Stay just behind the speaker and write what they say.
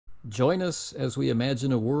Join us as we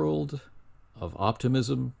imagine a world of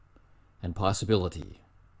optimism and possibility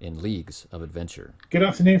in leagues of adventure. Good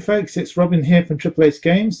afternoon, folks. It's Robin here from Triple H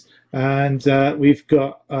Games, and we've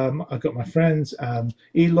got I've got my friends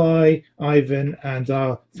Eli, Ivan, and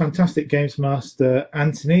our fantastic games master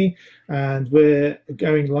Anthony, and we're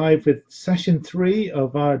going live with session 3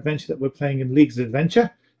 of our adventure that we're playing in Leagues of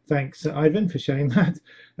Adventure. Thanks, Ivan, for sharing that.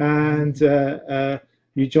 And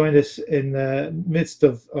you joined us in the midst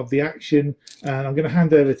of the action, and I'm going to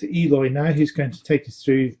hand over to Eloy now, who's going to take us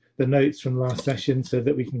through the notes from last session so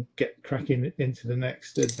that we can get cracking into the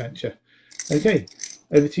next adventure. Okay,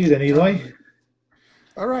 over to you then, Eli.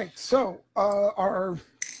 All right, so our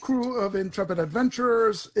crew of intrepid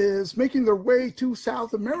adventurers is making their way to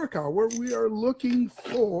South America, where we are looking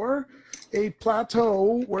for a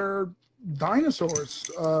plateau where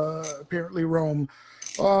dinosaurs apparently roam.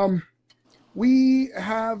 We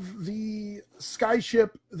have the skyship,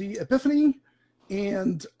 the Epiphany,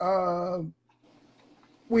 and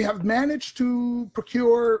we have managed to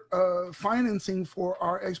procure financing for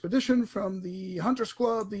our expedition from the Hunters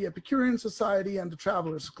Club, the Epicurean Society, and the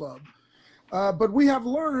Travelers Club. But we have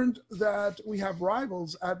learned that we have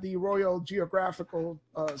rivals at the Royal Geographical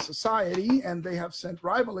Society, and they have sent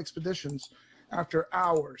rival expeditions after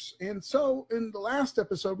ours. And so in the last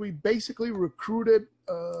episode, we basically recruited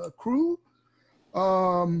a crew.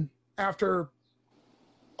 After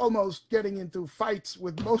almost getting into fights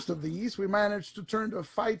with most of these, we managed to turn the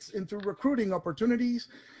fights into recruiting opportunities.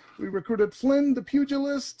 We recruited Flynn, the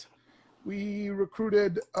pugilist. We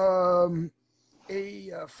recruited a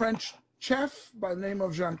French chef by the name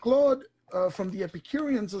of Jean-Claude from the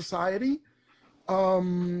Epicurean Society.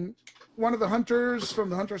 One of the hunters from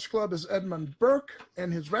the Hunters Club is Edmund Burke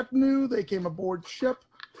and his retinue. They came aboard ship.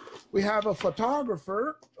 We have a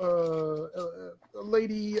photographer, a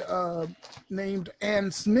lady named Anne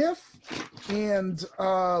Smith, and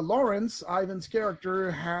Lawrence, Ivan's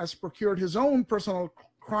character, has procured his own personal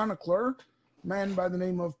chronicler, a man by the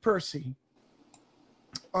name of Percy.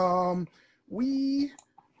 We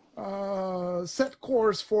set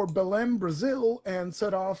course for Belém, Brazil, and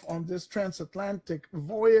set off on this transatlantic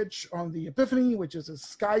voyage on the Epiphany, which is a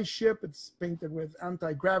sky ship. It's painted with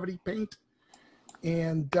anti-gravity paint.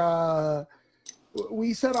 And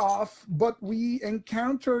we set off, but we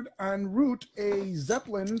encountered en route a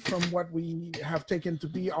Zeppelin from what we have taken to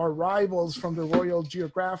be our rivals from the Royal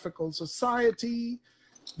Geographical Society.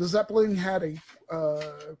 The Zeppelin had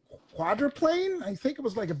a quadruplane. I think it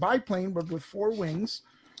was like a biplane, but with 4 wings.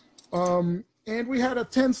 And we had a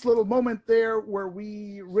tense little moment there where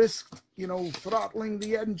we risked, throttling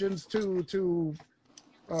the engines to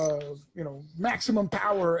maximum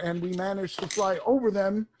power, and we managed to fly over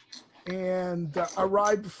them and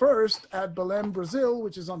arrived first at Belém, Brazil,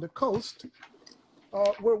 which is on the coast,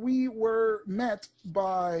 where we were met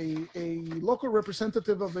by a local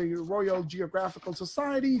representative of the Royal Geographical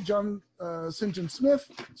Society, John St. John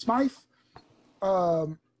Smythe,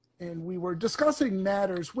 and we were discussing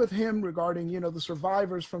matters with him regarding, the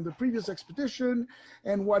survivors from the previous expedition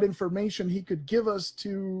and what information he could give us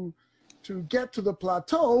to get to the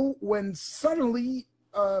plateau, when suddenly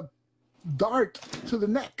a dart to the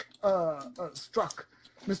neck struck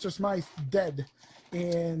Mr. Smythe dead.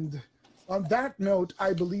 And on that note,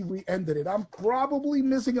 I believe we ended it. I'm probably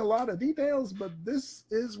missing a lot of details, but this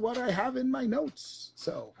is what I have in my notes.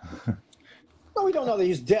 So, well, we don't know that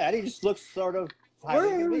he's dead. He just looks sort of highly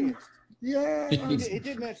convinced. Yeah. He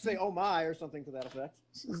did manage to say, "Oh my," or something to that effect.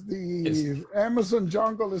 This is the Amazon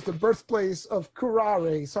jungle is the birthplace of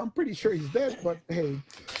Curare, so I'm pretty sure he's dead, but hey.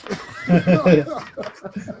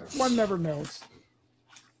 One never knows.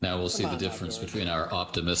 Now we'll see the difference between our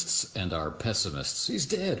optimists and our pessimists. He's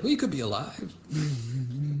dead. Well, he could be alive.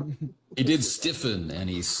 He did stiffen,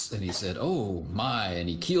 and he said, "Oh my," and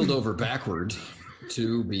he keeled over backward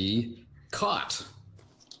to be caught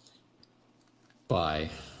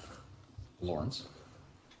by Lawrence,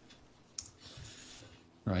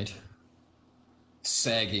 right?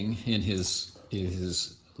 Sagging in his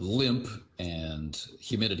limp and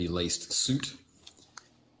humidity-laced suit,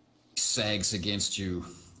 sags against you.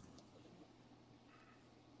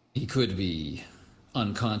 He could be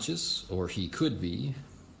unconscious, or he could be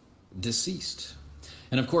deceased.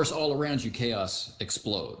 And of course, all around you, chaos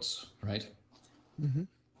explodes, right? Mm-hmm.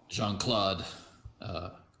 Jean-Claude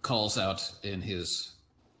calls out in his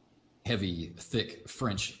heavy, thick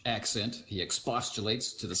French accent. He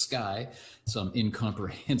expostulates to the sky some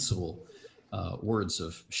incomprehensible words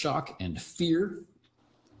of shock and fear.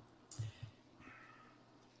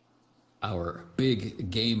 Our big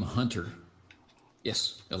game hunter.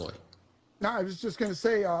 Yes, Eloy. No, I was just going to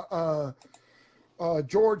say,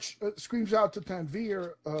 George screams out to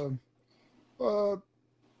Tanvir,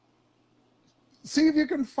 see if you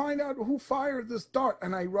can find out who fired this dart.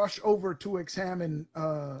 And I rush over to examine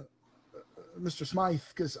Mr. Smythe,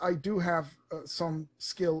 because I do have some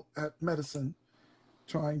skill at medicine,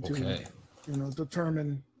 trying to,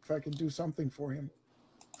 determine if I can do something for him.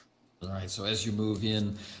 All right. So as you move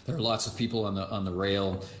in, there are lots of people on the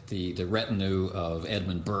rail. The retinue of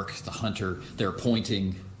Edmund Burke, the hunter, they're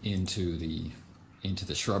pointing into the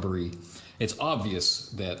shrubbery. It's obvious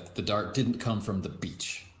that the dart didn't come from the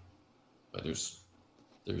beach, but there's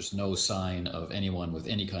no sign of anyone with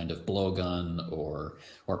any kind of blowgun or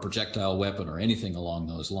projectile weapon or anything along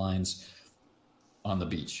those lines on the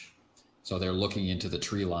beach. So they're looking into the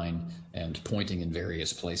tree line and pointing in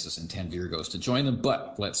various places, and Tanvir goes to join them.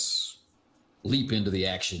 But let's leap into the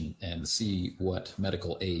action and see what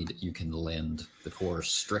medical aid you can lend the poor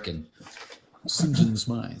stricken St.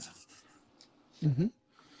 Smythe. Mm-hmm.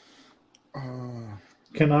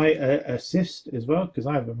 Can I assist as well? Because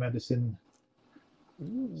I have a medicine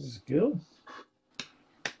skill.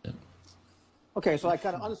 Yeah. Okay, so I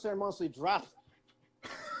kind of unceremoniously drop him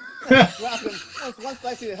once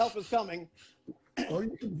I see the help is coming. Or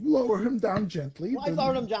you can lower him down gently. Well, I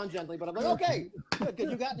lowered him down gently, but I'm like, okay, good,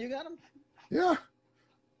 you got him? Yeah.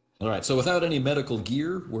 All right, so without any medical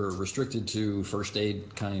gear, we're restricted to first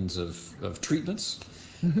aid kinds of treatments,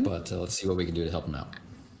 but let's see what we can do to help him out.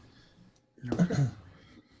 Okay.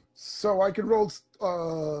 So I can roll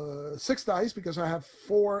 6 dice because I have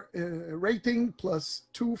 4 rating plus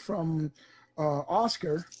 2 from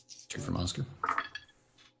Oscar. 2 from Oscar.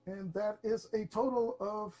 And that is a total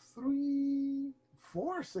of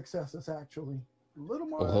 4 successes, actually. A little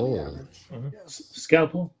more than the average. Yes.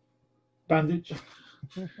 Scalpel, bandage.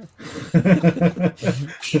 I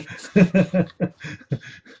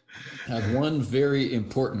have one very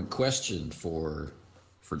important question for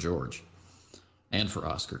George and for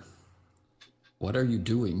Oscar. What are you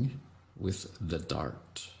doing with the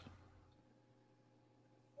dart?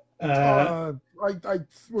 We're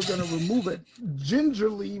going to remove it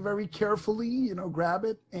gingerly, very carefully, grab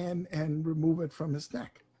it and remove it from his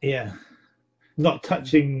neck. Yeah. Not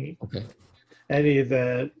touching any of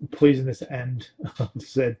the poisonous end of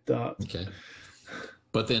said dart. Okay.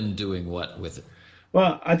 But then doing what with it?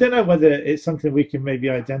 Well, I don't know whether it's something we can maybe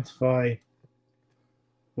identify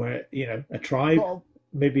where, a tribe. Well,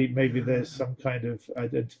 maybe there's some kind of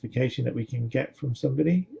identification that we can get from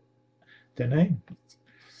somebody. Don't know.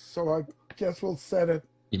 So I guess we'll set it.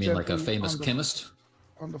 You mean like a famous chemist?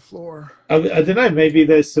 On the floor. I don't know. Maybe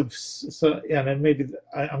there's maybe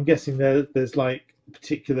I'm guessing there's like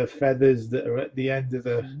particular feathers that are at the end of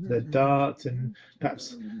the dart, and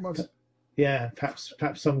perhaps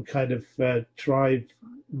some kind of tribe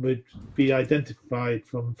would be identified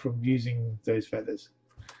from using those feathers.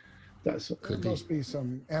 Must be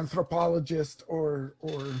some anthropologist or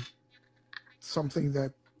something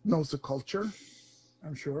that knows the culture,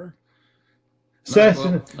 I'm sure.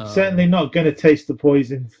 Certainly not going to taste the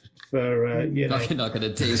poison for You're not going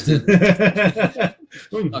to taste it.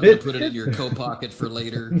 Not going to put it in your coat pocket for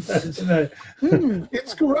later. No.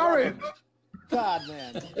 It's Gurarin. God,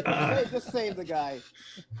 man. Just save the guy.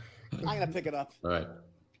 I'm going to pick it up. All right.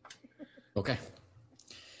 Okay.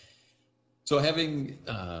 So having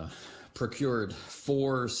procured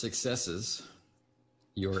 4 successes,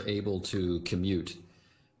 you're able to commute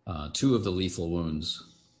 2 of the lethal wounds,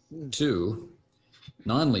 2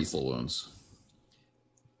 non-lethal wounds.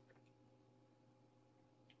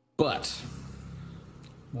 But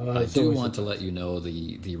I do want to let you know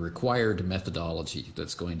the required methodology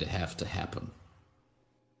that's going to have to happen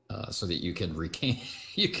so that you can recant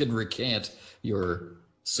your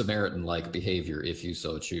Samaritan-like behavior if you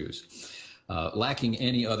so choose. Lacking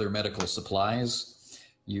any other medical supplies,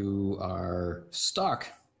 you are stuck,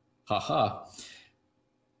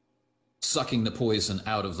 sucking the poison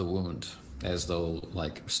out of the wound as though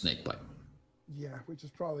like snake bite. Yeah, which is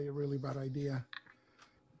probably a really bad idea.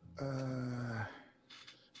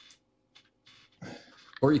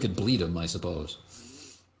 Or you could bleed him, I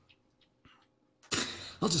suppose.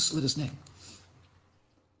 I'll just slit his neck.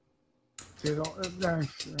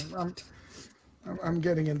 I'm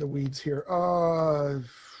getting in the weeds here. You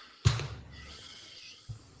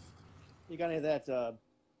got any of that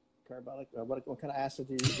carbolic? What kind of acid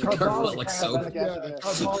do you use? Carbolic soap.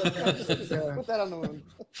 Carbolic acid, yeah. Put that on the wound.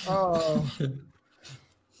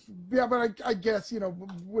 Yeah, but I guess,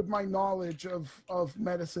 with my knowledge of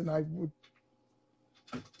medicine, I would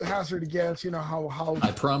hazard a guess, how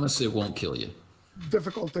I promise it won't kill you.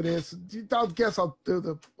 difficult it is. I guess I'll do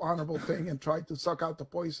the honorable thing and try to suck out the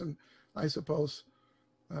poison, I suppose.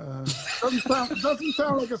 Doesn't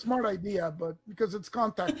sound like a smart idea, but because it's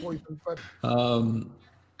contact poison. But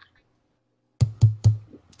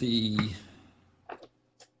the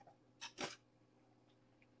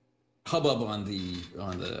hubbub on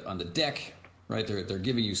the deck, right? They're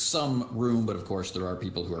giving you some room, but of course there are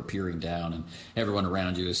people who are peering down, and everyone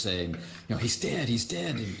around you is saying, he's dead,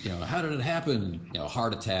 and how did it happen?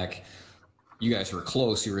 Heart attack. You guys were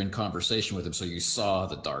close. You were in conversation with him, so you saw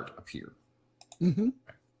the dart appear. Mm-hmm.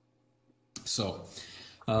 So,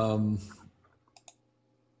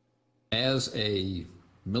 as a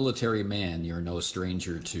military man, you're no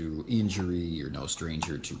stranger to injury. You're no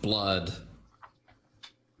stranger to blood,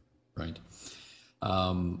 right?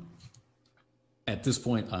 At this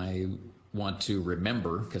point, I want to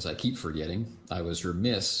remember, because I keep forgetting, I was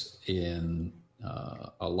remiss in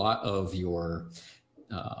a lot of your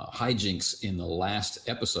hijinks in the last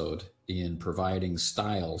episode in providing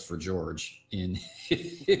style for George in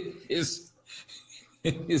his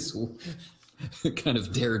kind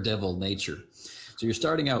of daredevil nature. So you're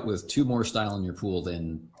starting out with 2 more style in your pool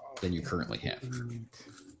than you currently have.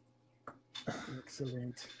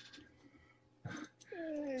 Excellent.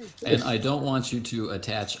 And I don't want you to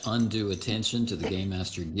attach undue attention to the game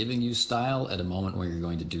master giving you style at a moment where you're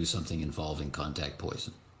going to do something involving contact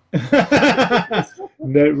poison.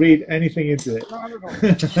 Don't read anything into it.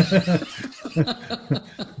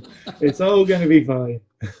 It's all going to be fine.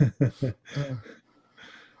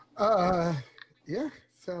 Yeah.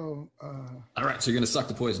 So. All right. So you're going to suck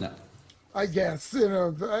the poison out. I guess I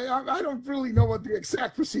don't really know what the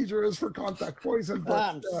exact procedure is for contact poison,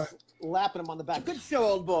 but lapping him on the back. Good show,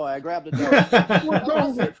 old boy. I grabbed a dart.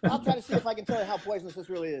 I'll try to see if I can tell you how poisonous this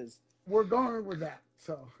really is. We're going with that.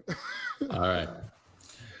 So. All right.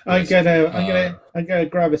 I'm gonna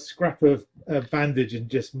grab a scrap of bandage and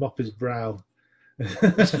just mop his brow.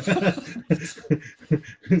 It's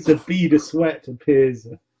a bead of sweat appears.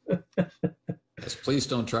 Yes, please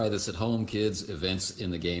don't try this at home, kids. Events in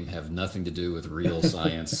the game have nothing to do with real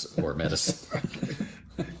science or medicine.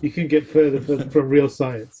 You can get further from real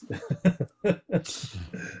science. Okay.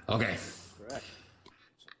 Correct.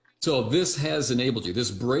 So this has enabled you, this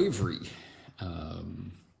bravery,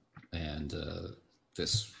 and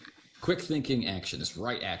this quick thinking action, this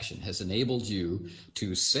right action, has enabled you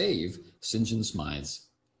to save St. John Smythe's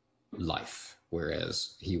life,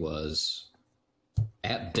 whereas he was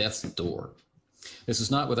at death's door. This is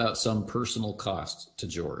not without some personal cost to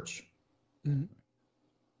George,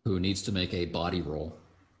 who needs to make a body roll.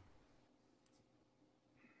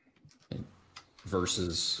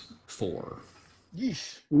 Versus 4.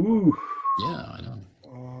 Yeesh. Ooh. Yeah, I know.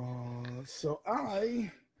 So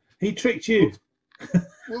He tricked you.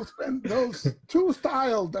 We'll spend those 2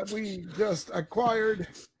 style that we just acquired,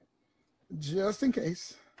 just in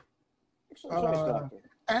case.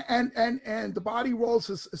 And the body rolls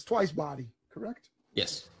is twice body, correct?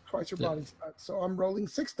 Yes. Twice your body. So I'm rolling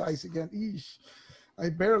 6 dice again. Eesh. I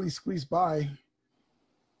barely squeezed by.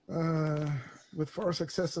 With 4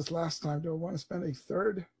 successes last time. Do I want to spend a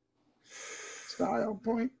 3rd style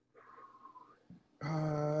point?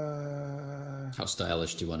 How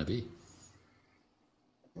stylish do you want to be?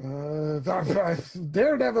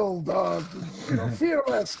 Daredevil,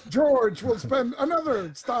 fearless George will spend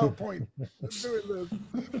another style point doing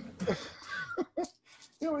this.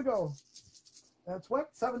 Here we go. That's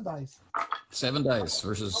what? 7 dice. 7 dice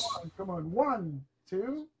versus. Come on. 1,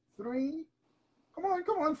 2, 3. Come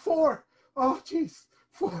on. 4. Oh, jeez.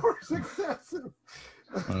 4 successes.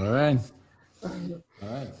 All right.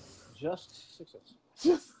 Just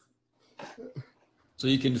success. So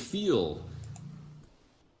you can feel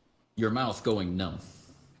your mouth going numb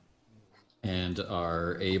and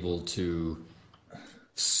are able to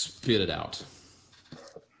spit it out.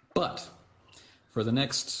 But for the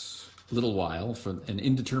next little while, for an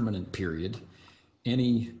indeterminate period,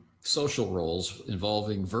 any social roles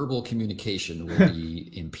involving verbal communication will be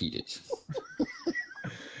impeded.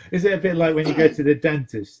 Is it a bit like when you go to the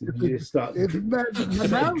dentist and you just start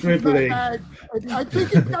dribbling? I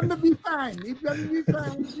think it's going to be fine. It's going to be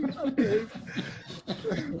fine. Okay.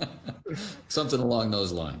 Something along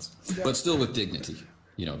those lines, but still with dignity,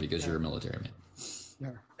 because you're a military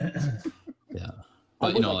man. Yeah.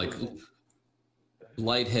 But, like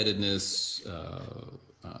lightheadedness,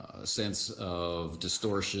 sense of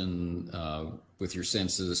distortion with your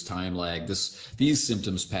senses, time lag. These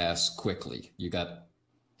symptoms pass quickly. You got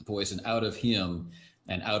the poison out of him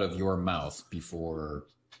and out of your mouth before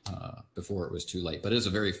it was too late. But it is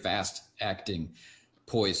a very fast-acting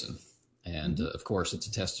poison, and of course, it's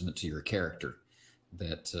a testament to your character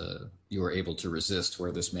that you were able to resist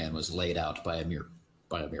where this man was laid out by a mere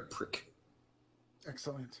prick.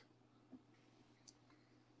 Excellent.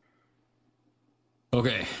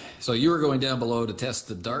 Okay, so you were going down below to test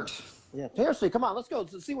the dart. Yeah, seriously, come on, let's go.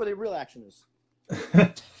 Let's see where the real action is.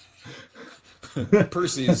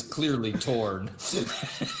 Percy is clearly torn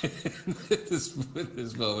at this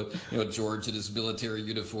moment. You know, George in his military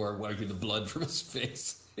uniform wiping the blood from his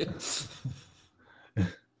face.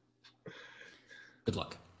 Good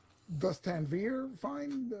luck. Does Tanvir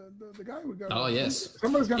find the guy? We got. Oh, yes.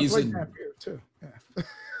 Somebody's going to play Tanvir, too. Yeah.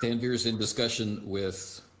 Tanvir's in discussion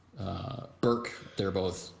with Burke. They're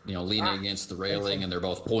both, leaning against the railing, and they're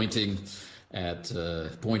both pointing at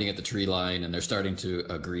the tree line, and they're starting to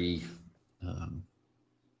agree. And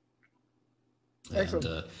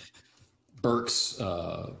Burke's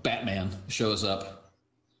Batman shows up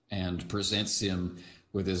and presents him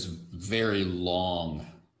with his very long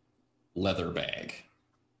leather bag,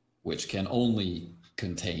 which can only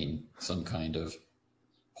contain some kind of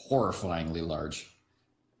horrifyingly large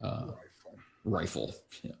rifle.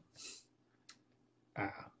 Yeah.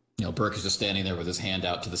 Burke is just standing there with his hand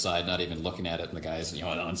out to the side, not even looking at it, and the guy's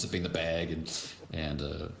unzipping the bag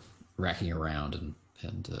and racking around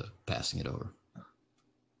and passing it over.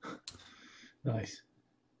 Nice.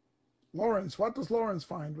 Lawrence, what does Lawrence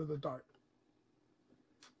find with the dart?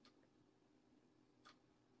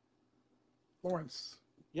 Lawrence.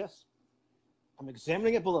 Yes. I'm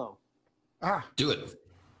examining it below. Do it.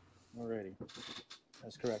 Alrighty.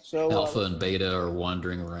 That's correct. So Alpha and Beta are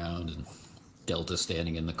wandering around, and Delta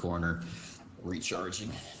standing in the corner,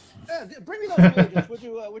 recharging. Bring me those reagents, would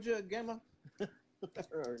you, Gamma?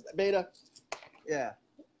 Or Beta? Yeah.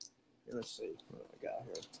 Let's see what I got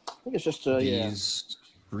here. I think it's just these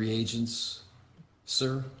reagents,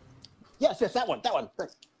 sir. Yes, that one. No,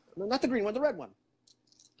 not the green one, the red one.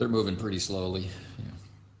 They're moving pretty slowly.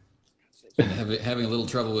 Yeah. And having a little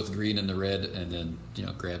trouble with the green and the red, and then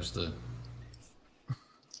grabs the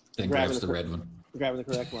red one. Grabbing the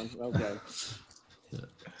correct one. Okay. Yeah.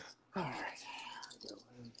 All right.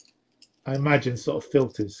 I imagine sort of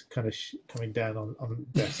filters kind of coming down on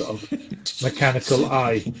their sort of mechanical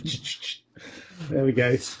eye. There we go.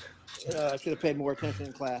 I should have paid more attention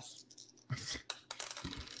in class.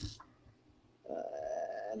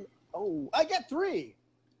 I get 3.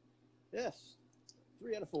 Yes.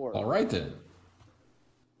 3 out of 4. All right, then.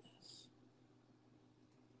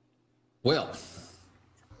 Well.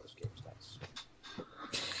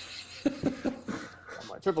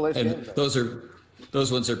 And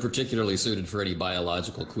those ones are particularly suited for any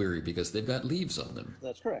biological query because they've got leaves on them.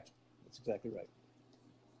 That's correct. That's exactly right.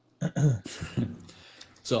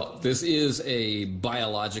 So this is a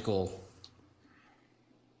biological.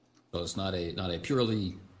 So it's not a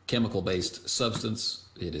purely chemical-based substance.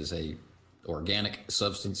 It is a organic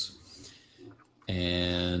substance,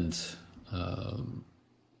 and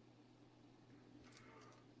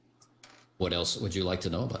what else would you like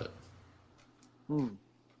to know about it?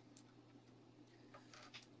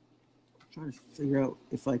 Trying to figure out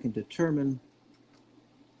if I can determine,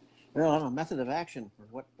 I don't know, method of action, or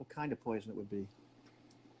what kind of poison it would be.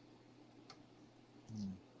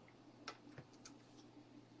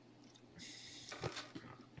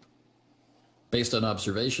 Based on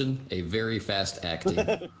observation, a very fast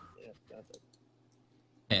acting.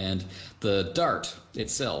 And the dart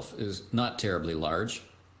itself is not terribly large.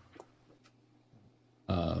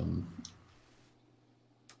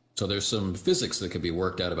 So there's some physics that could be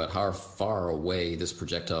worked out about how far away this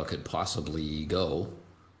projectile could possibly go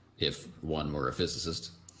if one were a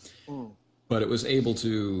physicist. But it was able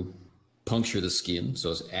to puncture the skin,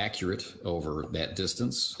 so it's accurate over that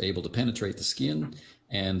distance, able to penetrate the skin,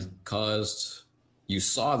 and caused, you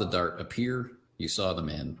saw the dart appear, you saw the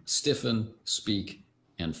man stiffen, speak,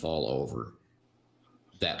 and fall over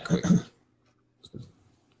that quickly.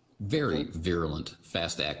 Very virulent,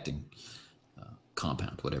 fast-acting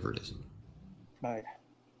compound, whatever it is. Right.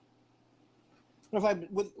 If I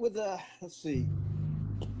with let's see.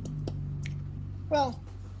 Well,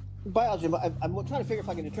 biology. I'm trying to figure if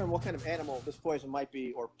I can determine what kind of animal this poison might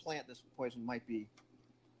be, or plant this poison might be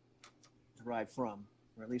derived from,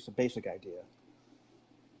 or at least a basic idea.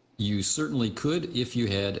 You certainly could if you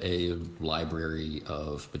had a library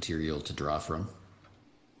of material to draw from.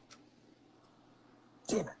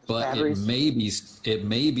 Damn it, but batteries. it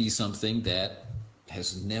may be something that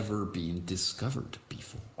has never been discovered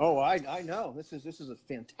before. Oh, I know. This is a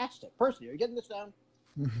fantastic. Percy, are you getting this down?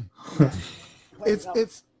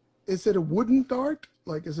 Is it a wooden dart?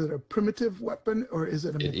 Like, is it a primitive weapon, or is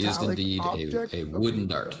it a metallic object? It is indeed a wooden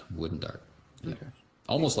dart. Wooden dart. Yeah. Okay.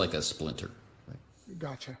 Almost like a splinter. Right?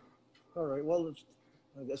 Gotcha. All right. Well,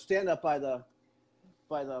 let's stand up by the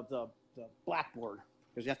blackboard.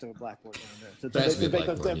 because you have to have a blackboard down there. So There has to be a they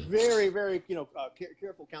blackboard, make a very, very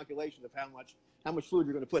careful calculation of how much fluid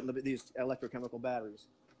you're going to put in these electrochemical batteries.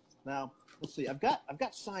 Now, let's see. I've got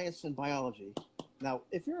science and biology. Now,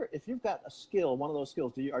 if you've got a skill, one of those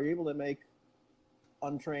skills, are you able to make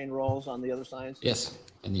untrained rolls on the other sciences? Yes,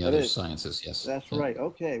 in the other sciences, yes. That's right.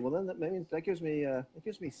 Okay. Well, then that means that gives me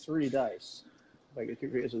 3 dice. I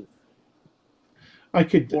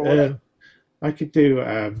could do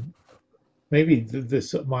maybe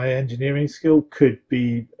my engineering skill could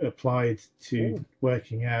be applied to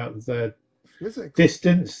working out the Physics.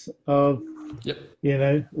 distance of Yep.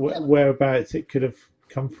 whereabouts it could have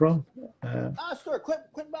come from. Oscar,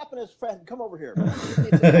 quit mapping his friend. Come over here.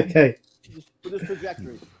 Okay. With his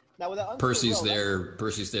trajectory. Now, with that Percy's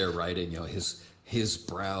there writing, his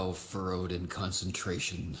brow furrowed in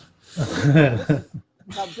concentration.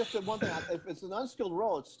 Now, just one thing. If it's an unskilled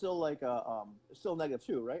roll, it's still like it's still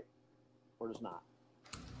 -2, right? Or it's not?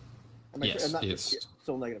 Yes, it's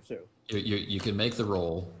still -2. You can make the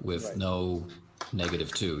roll with no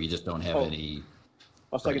 -2. You just don't have any.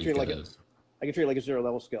 Oh, so I can treat it like a 0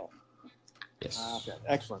 level skill. Yes. Okay.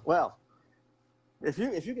 Excellent. Well, if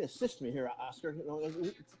you can assist me here, Oscar,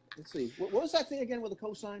 let's see. What was that thing again with the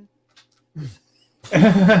cosine?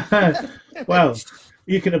 Well,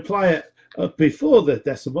 you can apply it before the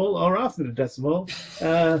decimal or after the decimal.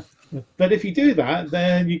 But if you do that,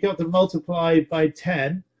 then you got to multiply by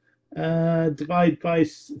 10, divide by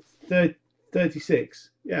 36.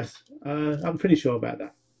 Yes, I'm pretty sure about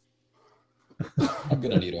that. I'm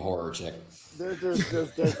going to need a horror check. There's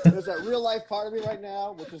that real life part of me right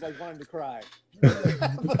now, which is like wanting to cry.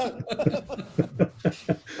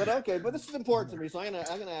 but okay, but this is important to me, so I'm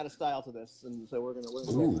gonna add a style to this, and so we're gonna.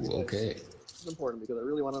 Ooh, okay. This is important because I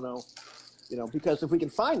really want to know, because if we can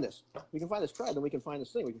find this tribe, then we can find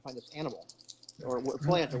this thing, we can find this animal, or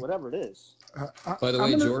plant, or whatever it is. By the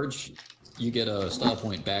way, George, you get a style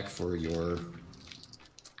point back for your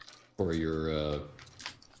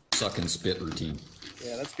suck and spit routine.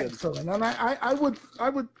 Yeah, that's good. Excellent. And I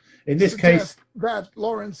would in this case that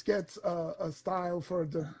Lawrence gets a style for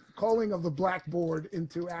the calling of the blackboard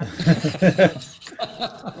into action.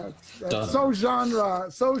 that's so genre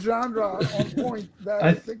on point that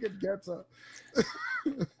I think it gets a.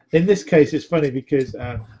 In this case, it's funny because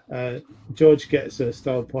George gets a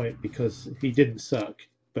style point because he didn't suck,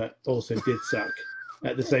 but also did suck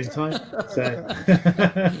at the same time. So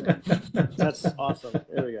that's awesome.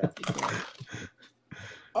 There we go.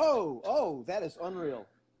 Oh, that is unreal.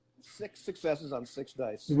 6 successes on 6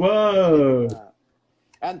 dice. Whoa.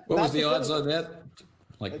 And what was the odds on that?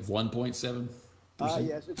 Like 1.7%?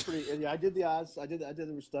 Yes, it's pretty. Yeah, I did the odds. I did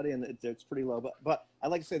the study, and it's pretty low. But I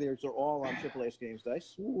like to say they're all on AAA games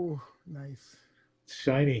dice. Ooh, nice.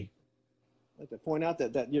 Shiny. I'd like to point out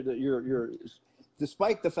that you're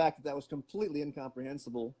despite the fact that was completely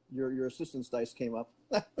incomprehensible, your assistance dice came up.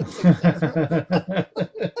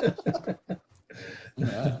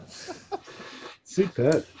 Yeah.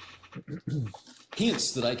 Superb.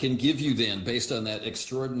 Hints that I can give you then, based on that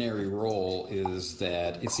extraordinary roll, is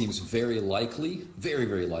that it seems very likely, very,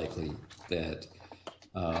 very likely, that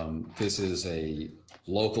this is a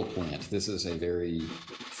local plant. This is a very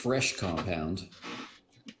fresh compound,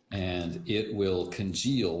 and it will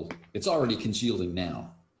congeal. It's already congealing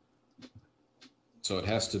now. So it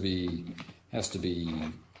has to be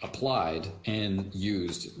applied and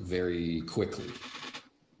used very quickly.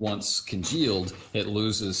 Once congealed, it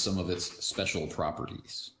loses some of its special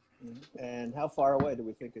properties. And how far away do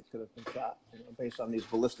we think it could have been shot, based on these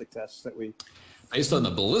ballistic tests that we... Based on the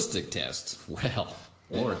ballistic test, well,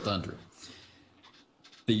 Lord thunder.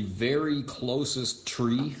 The very closest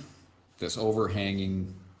tree, this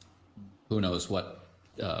overhanging, who knows what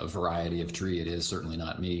variety of tree it is, certainly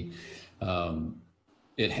not me,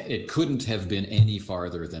 it couldn't have been any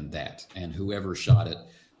farther than that. And whoever shot it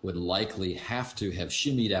would likely have to have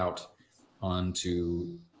shimmied out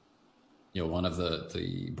onto, one of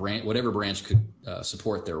the branch, whatever branch could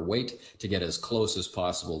support their weight, to get as close as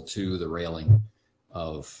possible to the railing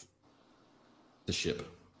of the ship.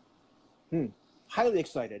 Highly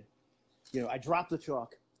excited. I drop the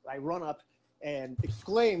chalk. I run up and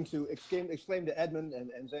exclaim to Edmund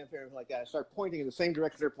and Zamfir like that. I start pointing in the same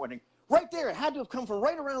direction they're pointing. Right there. It had to have come from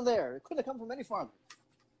right around there. It couldn't have come from any farther.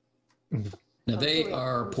 Now they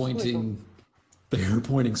are pointing. They're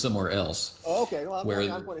pointing somewhere else. Oh, okay. Well,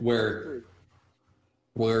 I'm pointing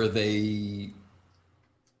where they.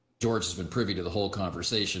 George has been privy to the whole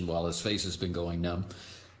conversation while his face has been going numb.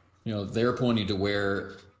 They're pointing to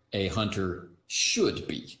where a hunter should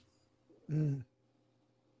be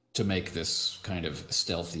to make this kind of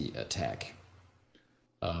stealthy attack.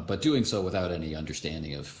 but doing so without any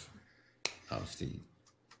understanding of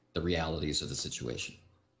the realities of the situation.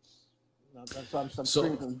 I'm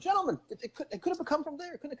screaming from, gentlemen, it could have come from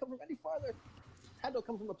there. It couldn't have come from any farther. Had to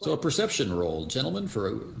come from the plane. So a perception roll, gentlemen,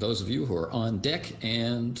 for those of you who are on deck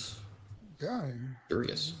and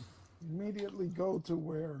curious. Immediately go to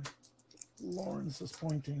where Lawrence is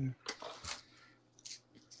pointing.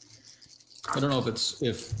 I don't know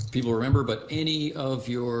if people remember, but any of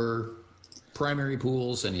your primary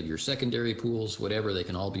pools, any of your secondary pools, whatever, they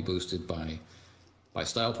can all be boosted by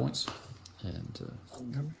style points. And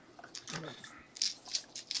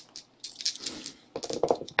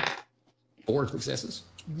 4 successes.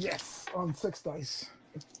 Yes, on 6 dice.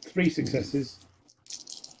 3 successes.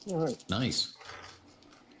 All right. Nice.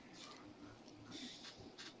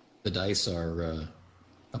 The dice are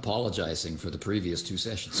apologizing for the previous 2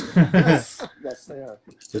 sessions. Yes. Yes, they are.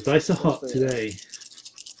 The dice are hot today.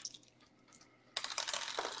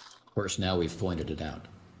 Of course, now we've pointed it out.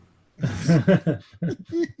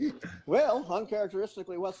 Well,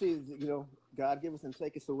 uncharacteristically, well, see, you know, God giveth and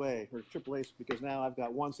taketh away, or triple ace, because now I've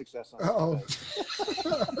got 1 success on it.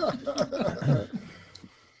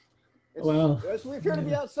 Well, we appear to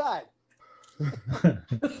be outside. yeah.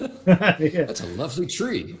 That's a lovely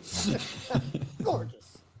tree.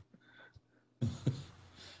 Gorgeous.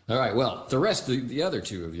 All right, well, the rest, the other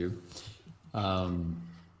 2 of you,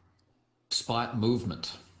 spot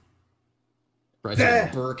movement. Right, so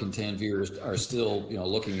Burke and Tanvir are still, you know,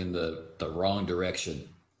 looking in the wrong direction,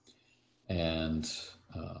 and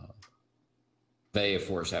they, of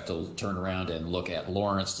course, have to turn around and look at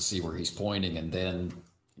Lawrence to see where he's pointing, and then,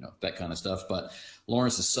 you know, that kind of stuff. But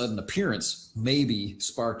Lawrence's sudden appearance maybe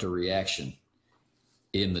sparked a reaction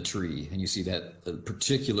in the tree, and you see that the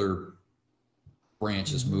particular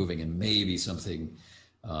branch is moving, and maybe something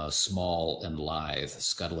small and lithe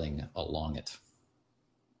scuttling along it.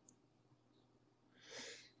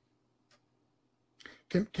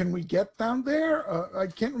 Can we get down there? I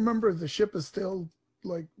can't remember if the ship is still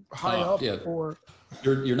like high up, yeah. or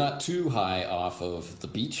You're not too high off of the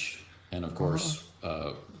beach, and of course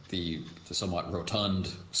the somewhat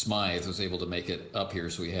rotund Smythe was able to make it up here,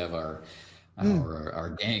 so we have our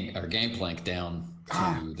gangplank down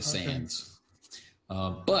to the sands.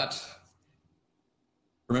 But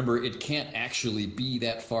remember, it can't actually be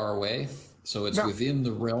that far away, so it's within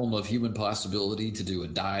the realm of human possibility to do a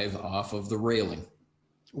dive off of the railing.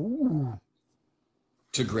 Ooh.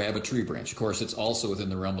 To grab a tree branch. Of course, it's also within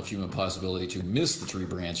the realm of human possibility to miss the tree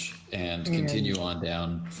branch and continue on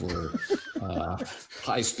down for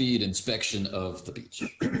high-speed inspection of the beach.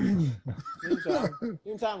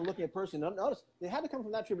 Meantime, I'm looking at person. Notice they had to come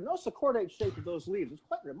from that tree, but notice the cordate shape of those leaves. It's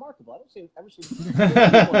quite remarkable. I don't ever see like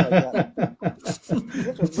that.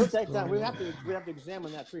 We'll take that. We have to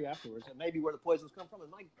examine that tree afterwards, and maybe where the poisons come from. And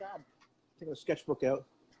my God, taking a sketchbook out.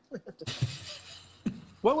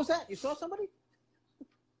 What was that? You saw somebody?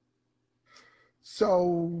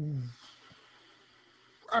 So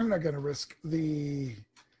I'm not going to risk the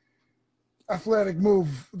athletic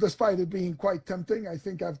move, despite it being quite tempting. I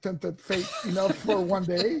think I've tempted fate enough for one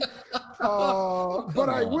day. But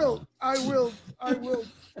I will, you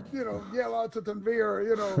know, yell out to Tanvir,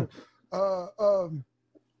 you know,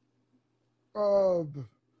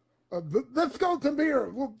 let's go,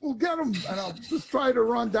 Tanvir. We'll get him, and I'll just try to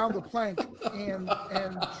run down the plank and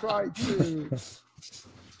try to,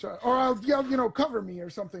 or I'll yell, you know, cover me or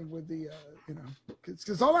something with the, you know,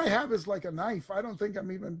 because all I have is like a knife. I don't think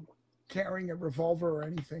I'm even carrying a revolver or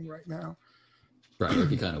anything right now. Right, it'd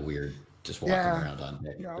be kind of weird just walking around on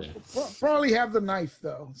deck. Yeah, probably have the knife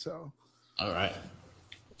though. So. All right.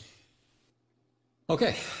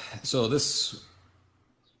 Okay, so this.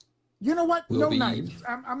 You know what? No knives.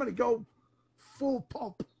 I'm going to go full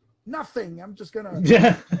pulp. Nothing. I'm just going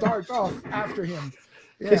to dart off after him.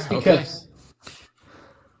 Yeah. Okay.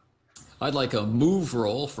 I'd like a move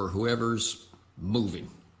roll for whoever's moving.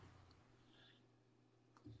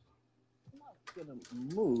 I'm not going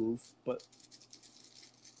to move, but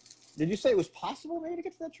did you say it was possible maybe to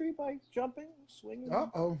get to that tree by jumping, swinging?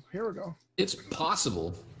 Uh-oh. Here we go. It's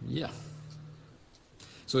possible. Yeah.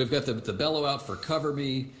 So we've got the bellow out for cover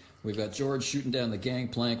me. We've got George shooting down the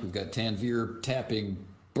gangplank. We've got Tanvir tapping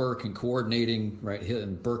Burke and coordinating, right?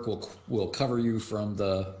 And Burke will cover you from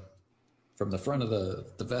the front of the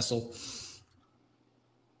vessel.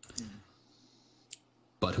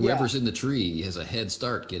 But whoever's in the tree has a head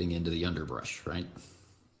start getting into the underbrush, right?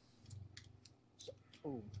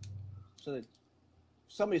 So that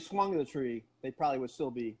somebody swung to the tree, they probably would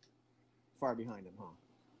still be far behind him, huh?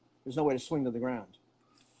 There's no way to swing to the ground.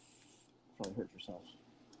 Probably hurt yourself.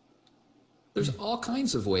 There's all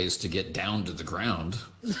kinds of ways to get down to the ground.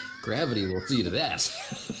 Gravity will see to that.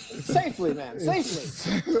 Safely, man,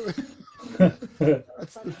 safely. I'm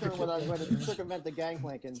not sure whether I'm going to circumvent the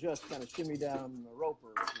gangplank and just kind of shimmy down the rope,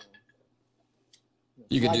 or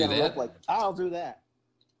you could do that. Like, I'll do that.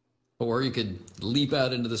 Or you could leap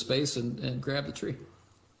out into the space and grab the tree.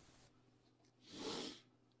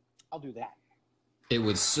 I'll do that. It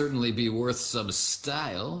would certainly be worth some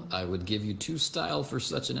style. I would give you 2 style for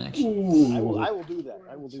such an action. I will do that.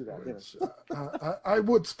 I will do that. Yes. I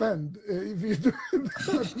would spend if you do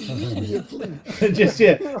that immediately. Just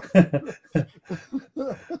yet.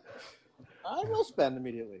 I will spend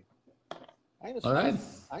immediately. I'm going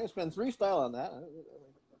to spend 3 style on that.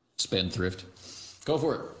 Spendthrift. Go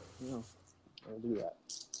for it. Yeah, I'll do that.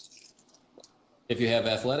 If you have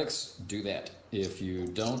athletics, do that. If you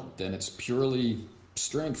don't, then it's purely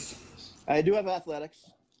strength. I do have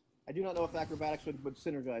athletics. I do not know if acrobatics would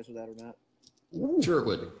synergize with that or not. Ooh. Sure it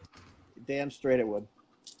would. Damn straight it would.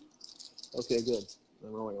 Okay, good.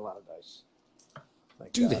 I'm rolling a lot of dice.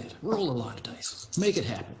 Do that. Roll a lot of dice. Make it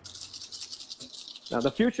happen. Now,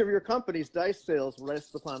 the future of your company's dice sales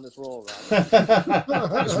rests upon this roll, Rob.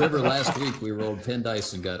 Remember last week we rolled 10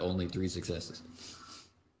 dice and got only 3 successes.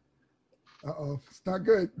 Uh-oh. It's not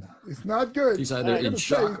good. It's not good. He's either in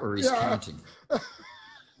shock or he's counting.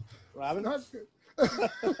 Robin? Not good.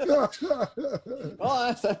 Oh,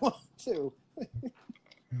 I said 1, 2.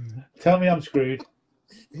 Tell me I'm screwed.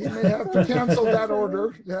 He may have to cancel that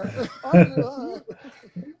order. Yeah.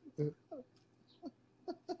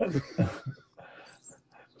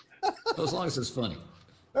 As long as it's funny.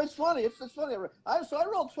 It's funny. It's funny. So I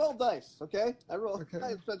rolled 12 dice. Okay, I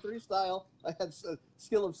spent 3 style. I had a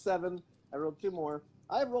skill of 7. I rolled 2 more.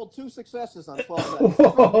 I rolled 2 successes on 12 dice.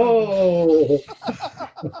 Whoa.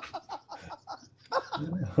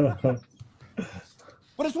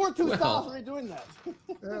 But it's worth 2 styles for me doing that.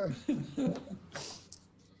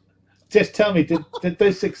 Just tell me, did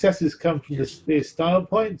those successes come from the style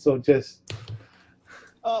points or just?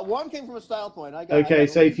 1 came from a style point.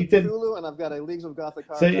 So if you didn't, and I've got a Leagues of Gothic.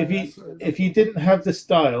 So if you didn't have the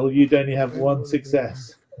style, you'd only have 1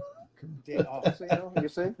 success. You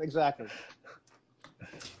see? Exactly.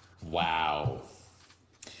 Wow.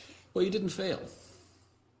 Well, you didn't fail.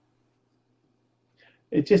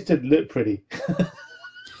 It just didn't look pretty.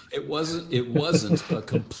 It wasn't a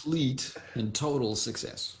complete and total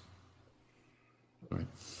success. All right.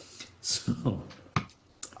 So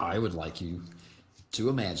I would like you to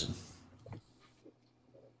imagine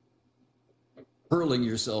hurling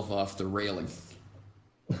yourself off the railing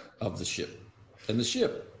of the ship. And the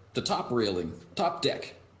ship, the top railing, top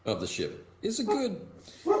deck of the ship is a good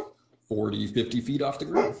 40, 50 feet off the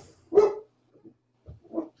ground.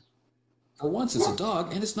 For once, it's a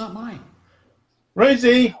dog, and it's not mine.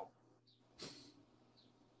 Rosie!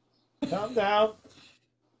 Calm down.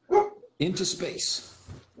 Into space.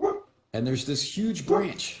 And there's this huge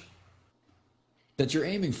branch that you're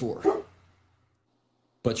aiming for.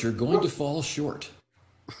 But you're going to fall short.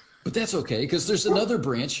 But that's okay, because there's another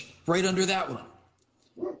branch right under that one.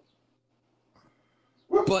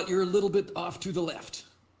 But you're a little bit off to the left.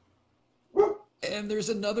 And there's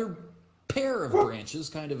another pair of branches,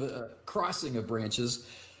 kind of a crossing of branches.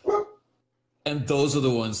 And those are the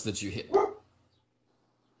ones that you hit.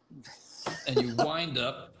 And you wind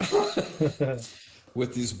up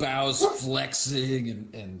with these bows flexing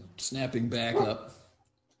and snapping back up,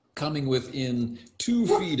 coming within 2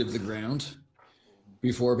 feet of the ground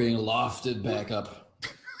before being lofted back up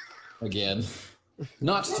again.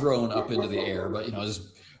 Not thrown up into the air, but,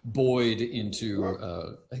 just buoyed into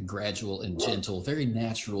a gradual and gentle, very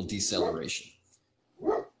natural deceleration.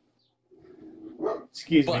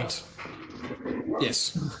 Excuse me. But,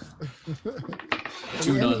 yes,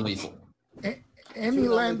 2 non-lethal. Any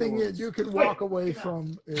landing you can walk away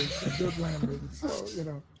from is a good landing.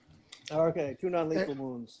 So, Okay, 2 non-lethal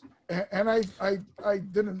wounds. And I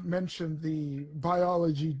didn't mention the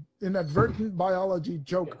inadvertent biology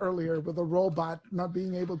joke earlier with the robot not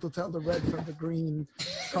being able to tell the red from the green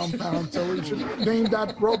compound. So we should name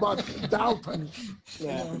that robot Dalton.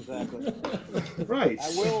 Yeah, exactly. Right. I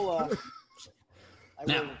will.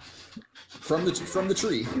 Now, from the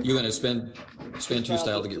tree, you're going to spend 2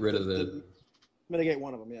 style to get rid of the. Mitigate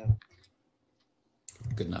one of them, yeah.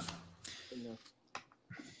 Good enough.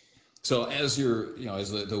 So as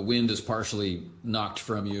as the wind is partially knocked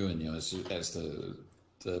from you, and as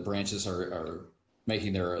the branches are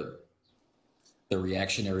making their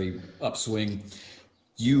reactionary upswing,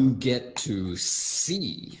 you get to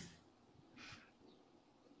see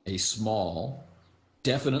a small,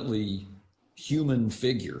 definitely human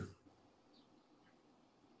figure,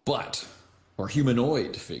 but or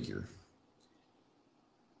humanoid figure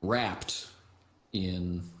wrapped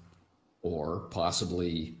in, or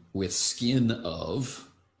possibly with skin of,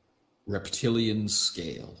 reptilian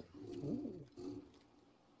scale.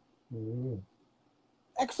 Ooh.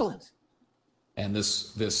 Excellent. And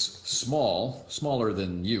this smaller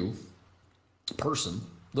than you person,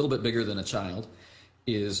 a little bit bigger than a child,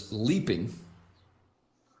 is leaping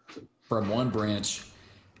from one branch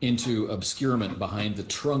into obscurement behind the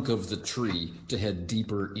trunk of the tree to head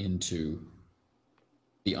deeper into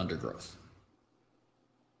the undergrowth.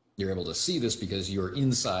 You're able to see this because you're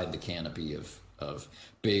inside the canopy of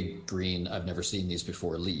big green, I've never seen these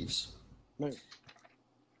before, leaves. Right.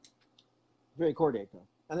 Very coordinated, though.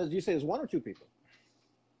 And did you say there's one or two people?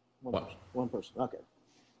 One person. Okay.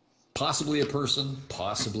 Possibly a person,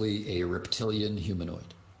 possibly a reptilian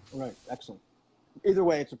humanoid. Right. Excellent. Either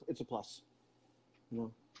way, it's a plus. You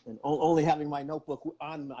know, and only having my notebook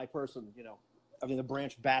on my person, you know, having the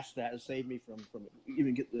branch bash that has saved me from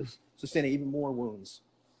even sustaining even more wounds.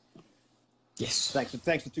 Yes. Thanks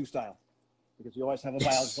to Two Style, because you always have a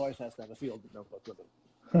biologist always has to have a field notebook with it.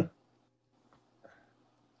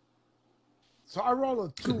 So I roll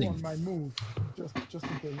a 2 on my move, just in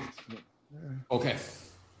case. Yeah. Okay.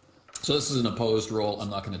 So this is an opposed roll. I'm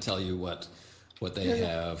not going to tell you what they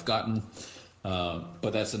have gotten,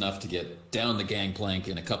 but that's enough to get down the gangplank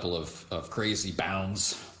in a couple of crazy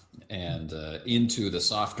bounds and into the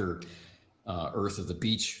softer earth of the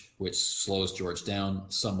beach, which slows George down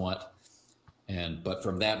somewhat. But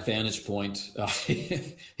from that vantage point,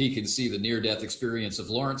 he can see the near-death experience of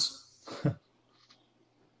Lawrence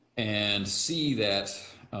and see that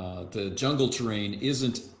the jungle terrain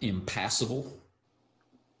isn't impassable,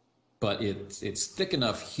 but it's thick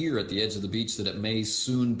enough here at the edge of the beach that it may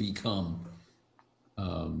soon become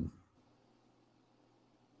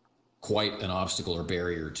quite an obstacle or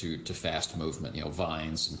barrier to fast movement. You know,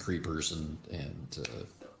 vines and creepers and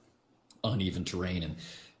uneven terrain,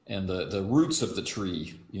 and the roots of the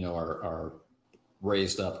tree, you know, are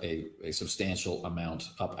raised up a substantial amount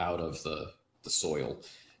up out of the soil,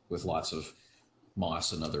 with lots of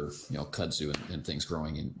moss and other, you know, kudzu and things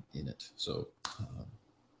growing in it. So.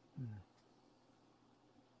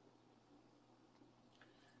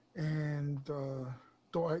 And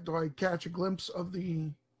do I catch a glimpse of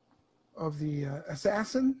the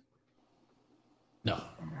assassin? No.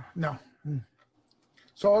 No.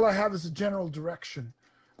 So all I have is a general direction.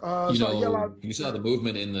 I yell out, you saw the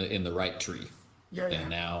movement in the right tree. Yeah. And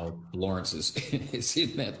now Lawrence is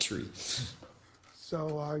in that tree.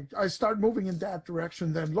 So I start moving in that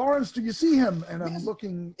direction. Then, Lawrence, do you see him? And I'm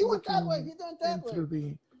looking. He went that way. He went that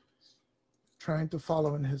way. Trying to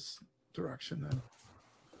follow in his direction. Then.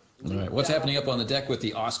 All right. What's happening up on the deck with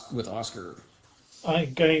Oscar?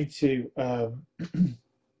 I'm going to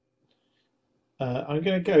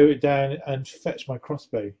go down and fetch my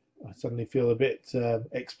crossbow. I suddenly feel a bit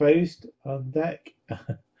exposed on deck.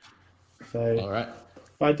 So. All right.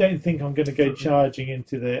 But I don't think I'm going to go charging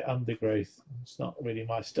into the undergrowth. It's not really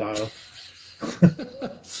my style.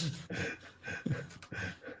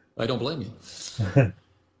 I don't blame you.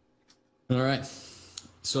 All right.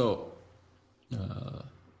 So,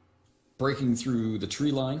 breaking through the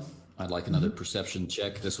tree line, I'd like another perception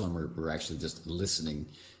check. This one we're actually just listening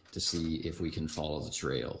to see if we can follow the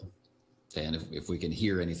trail. And if we can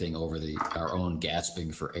hear anything over our own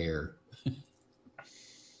gasping for air.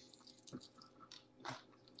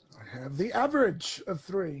 I have the average of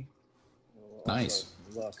 3. Nice.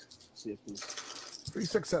 Luck. See if 3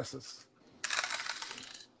 successes.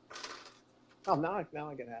 Oh, now I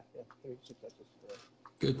get half. Yeah, 3 successes. Yeah.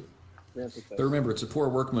 Good. But remember, it's a poor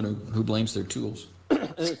workman who blames their tools.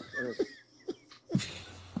 It is.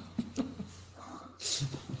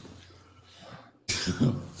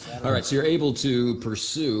 All right, so you're able to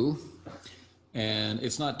pursue, and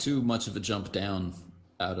it's not too much of a jump down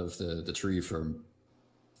out of the tree from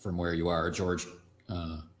where you are, George.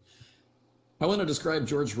 I want to describe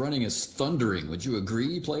George running as thundering. Would you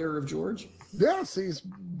agree, player of George? Yes, he's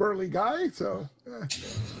burly guy, so.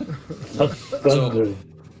 Thundering.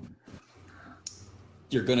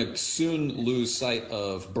 You're going to soon lose sight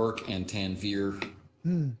of Burke and Tanvir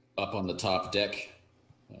up on the top deck.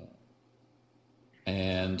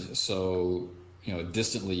 And so, you know,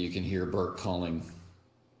 distantly you can hear Burke calling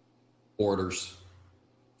orders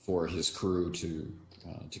for his crew to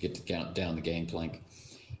get down the gangplank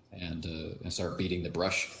and start beating the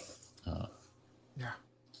brush.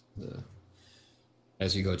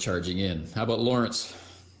 As you go charging in. How about Lawrence?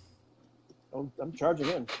 Oh, I'm charging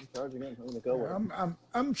in. I'm going to go with him.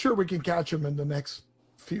 I'm sure we can catch him in the next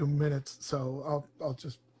few minutes. So I'll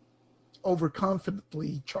just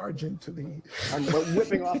overconfidently charge into the... I'm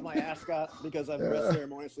whipping off my ascot because I've dressed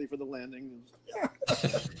ceremoniously for the landing.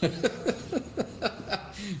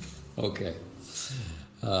 Okay.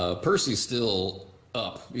 Percy's still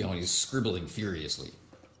up, you know, he's scribbling furiously.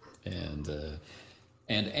 And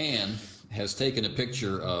Anne has taken a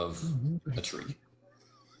picture of a tree.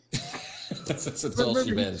 That's all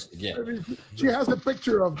she managed to get. She has a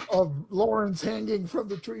picture of Lawrence hanging from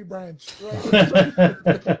the tree branch.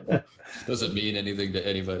 Right? Doesn't mean anything to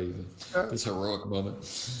anybody. This heroic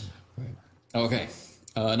moment. Right. Okay.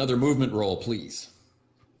 Another movement roll, please.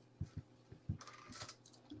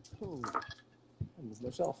 Oh, I moved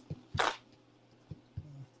myself.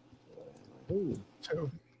 Ooh.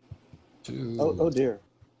 Two. Oh dear.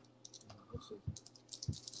 Let's see.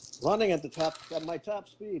 Running at my top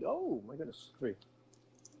speed. Oh my goodness, 3.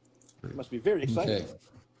 It must be very exciting. Okay.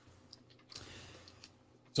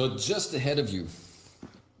 So just ahead of you,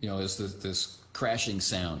 you know, is this crashing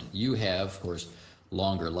sound. You have, of course,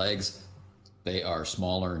 longer legs. They are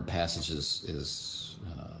smaller, and passages is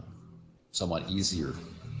somewhat easier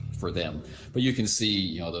for them. But you can see,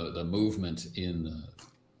 you know, the movement in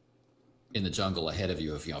the jungle ahead of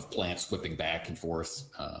you, of plants whipping back and forth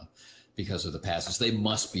because of the passage. They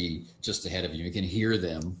must be just ahead of you. You can hear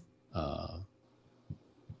them.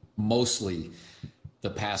 Mostly the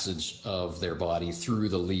passage of their body through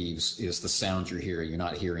the leaves is the sound you're hearing. You're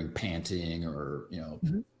not hearing panting or, you know,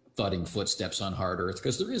 thudding footsteps on hard earth,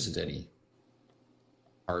 because there isn't any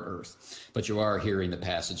hard earth. But you are hearing the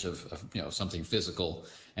passage of you know, something physical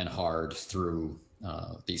and hard through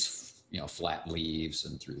these, you know, flat leaves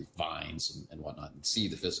and through vines and whatnot, and see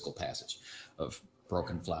the physical passage of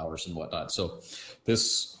broken flowers and whatnot. So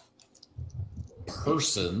this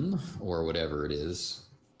person, or whatever it is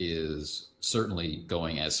certainly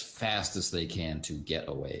going as fast as they can to get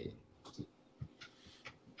away.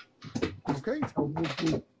 Okay, so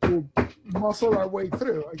we'll muscle our way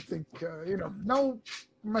through. I think, you know, no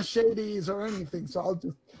machetes or anything, so I'll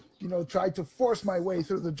just, you know, try to force my way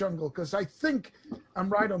through the jungle, because I think I'm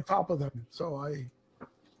right on top of them. So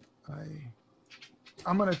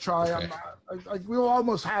I'm going to try. Okay. We'll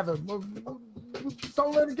almost have him.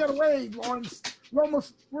 Don't let him get away, Lawrence.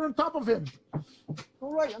 We're on top of him.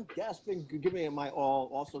 All right, I'm gasping, giving it my all.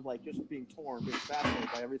 Also, like, just being torn, being fascinated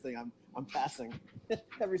by everything I'm passing,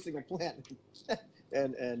 every single plant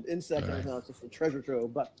and insect. Right. It's just a treasure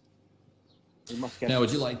trove. But we must catch. Now,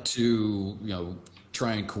 would you like to, you know,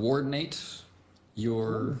 try and coordinate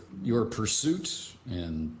your pursuit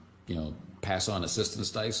and, you know, pass on assistance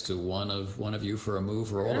dice to one of you for a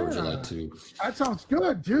move roll, or would you like to? That sounds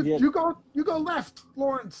good. You go left,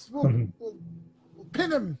 Lawrence. We'll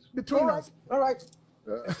pin him between us. All right.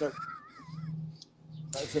 Start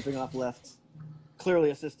zipping off left. Clearly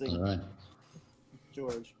assisting. All right.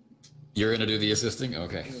 George. You're going to do the assisting?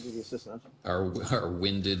 Okay. I'm going to do the assistant. Our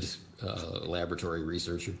winded laboratory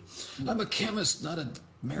researcher. I'm a chemist, not a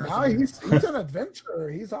No, marathoner. he's an adventurer.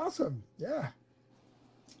 He's awesome. Yeah.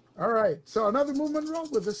 All right. So another movement roll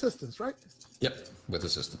with assistance, right? Yep, with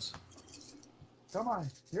assistance. Come on.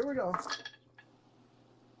 Here we go.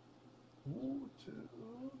 1, 2.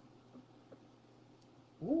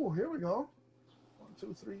 Ooh, here we go. 1,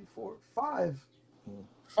 2, 3, 4, 5.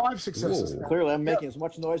 5 successes. Ooh. Clearly, I'm making as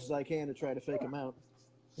much noise as I can to try to fake him out.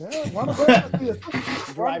 Yeah, one of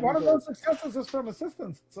those successes is from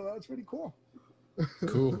assistance, so that's pretty cool.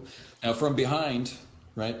 Cool. Now, from behind,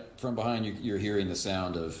 right? From behind, you're hearing the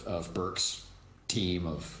sound of Burke's team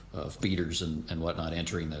of beaters and whatnot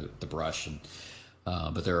entering the brush,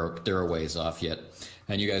 but they're a ways off yet.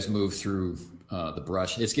 And you guys move through the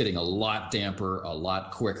brush. It's getting a lot damper, a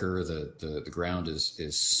lot quicker. The ground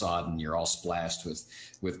is sodden. You're all splashed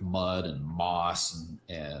with mud and moss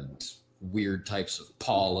and weird types of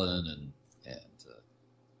pollen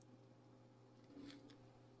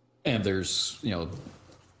and there's, you know,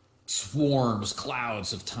 swarms,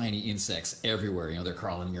 clouds of tiny insects everywhere. You know, they're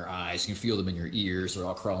crawling in your eyes. You can feel them in your ears. They're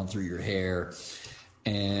all crawling through your hair.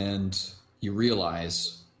 And you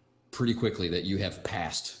realize pretty quickly that you have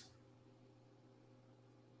passed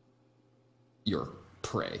your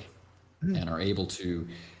prey and are able to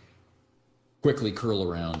quickly curl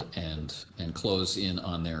around and close in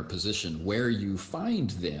on their position, where you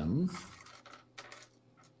find them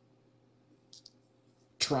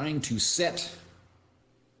trying to set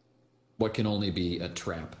what can only be a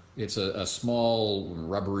trap. It's a small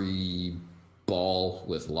rubbery ball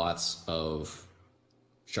with lots of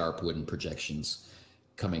sharp wooden projections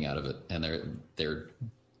coming out of it, and they're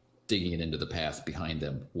digging it into the path behind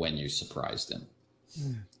them when you surprise them.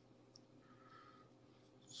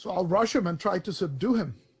 So I'll rush him and try to subdue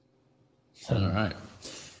him. All right.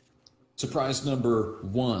 Surprise number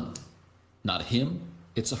 1. Not him,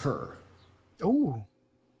 it's a her. Oh.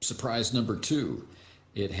 Surprise number 2.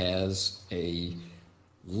 It has a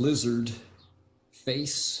lizard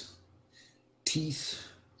face, teeth,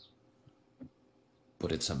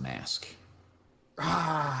 but it's a mask.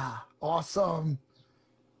 Ah, awesome.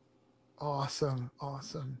 Awesome.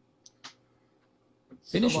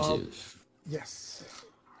 Initiative. Yes.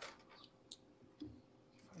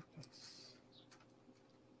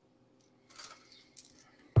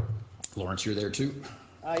 Lawrence, you're there too?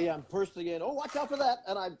 I am first again. Oh, watch out for that!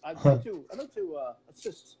 And I'd like to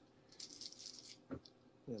assist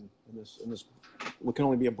in this. What can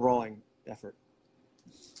only be a brawling effort.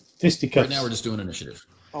 Fisticuffs. Right now, we're just doing initiative.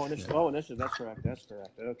 Oh, initiative. Oh, initiative. That's correct.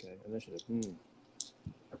 Okay, initiative.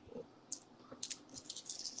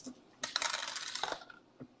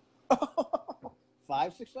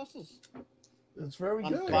 5 successes. It's very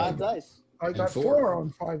on good. 5 dice. I got 4. 4 on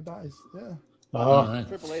 5 dice. Yeah. Oh, Right.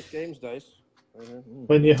 Triple H Games dice.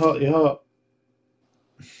 when you're hot, you're hot.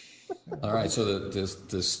 All right, so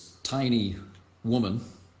this tiny woman,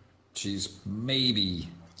 she's maybe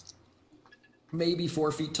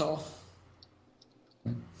 4 feet tall,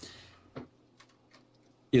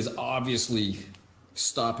 is obviously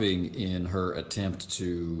stopping in her attempt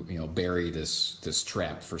to, bury this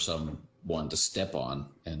trap for someone to step on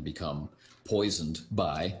and become poisoned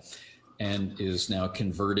by, and is now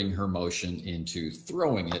converting her motion into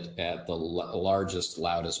throwing it at the largest,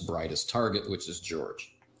 loudest, brightest target, which is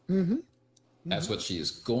George. Mm-hmm. That's what she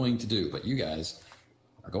is going to do, but you guys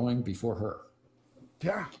are going before her.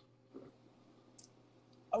 Yeah.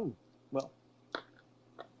 Oh, well.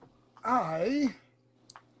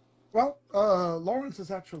 Lawrence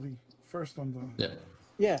is actually first on the... Yeah,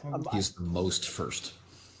 Yeah. he's the most first.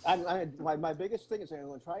 My biggest thing is I'm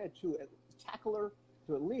going to try to tackle her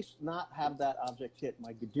to at least not have that object hit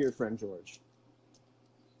my dear friend George.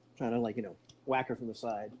 Trying to whack her from the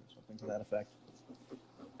side, something to that effect.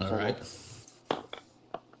 All right.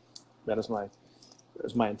 That is my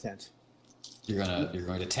intent. You're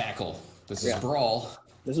going to tackle. This is brawl.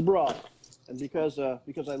 This is brawl, and because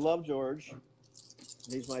I love George,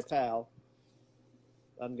 he's my pal.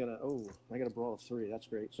 I got a brawl of 3. That's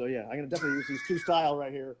great. So yeah, I'm gonna definitely use these 2 style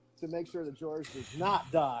right here to make sure that George does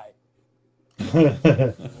not die. I'm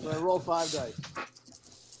gonna roll 5 dice.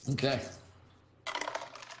 Okay.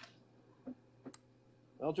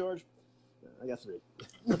 Well, George, I got 3.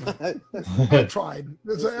 I tried.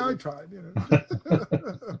 I tried.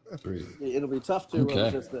 3. It'll be tough to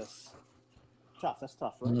resist this. Tough. That's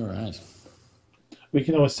tough, right? All right. We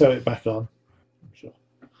can always sew it back on. I'm sure.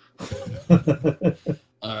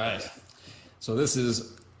 All right. So this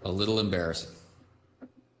is a little embarrassing.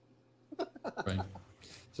 Right?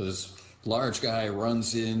 So this large guy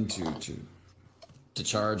runs in to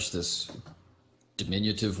charge this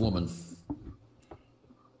diminutive woman,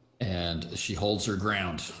 and she holds her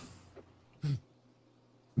ground,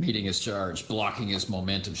 meeting his charge, blocking his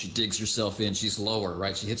momentum. She digs herself in. She's lower,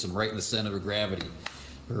 right? She hits him right in the center of gravity.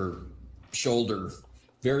 Her shoulder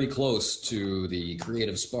very close to the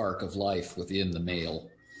creative spark of life within the male,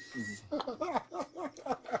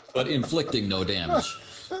 but inflicting no damage.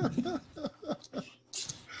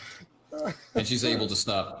 And she's able to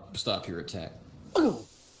stop your attack.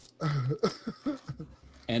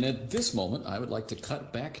 And at this moment, I would like to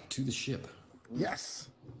cut back to the ship. Yes.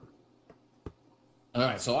 All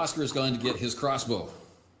right, so Oscar is going to get his crossbow.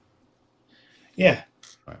 Yeah.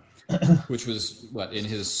 All right. Which was what, in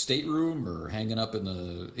his stateroom or hanging up in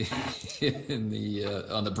the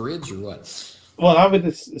on the bridge or what? Well, I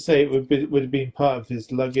would say it would have been part of his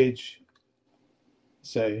luggage.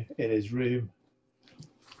 So in his room.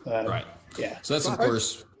 Right. Yeah. So that's, of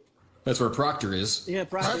course, that's where Proctor is. Yeah,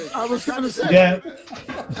 Proctor. I was going to say. Yeah.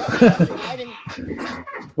 Hiding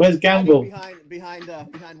Where's Gamble? behind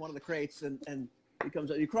one of the crates, and he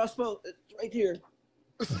comes out. Your crossbow, it's right here.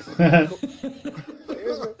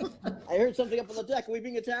 I heard something up on the deck. Are we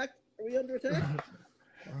being attacked? Are we under attack?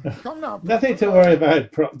 Come now. Nothing to worry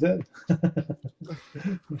about, Proctor.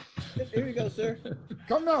 Here you go, sir.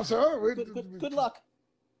 Come now, sir. Good luck.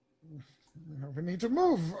 We need to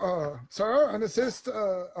move, sir, and assist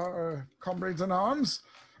our comrades in arms.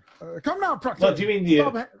 Come now, Proctor. What do you mean?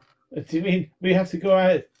 Do you mean we have to go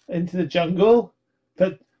out into the jungle?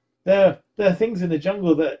 But there are things in the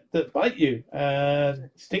jungle that bite you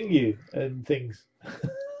and sting you and things.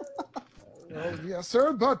 Yes,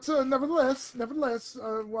 sir, but nevertheless,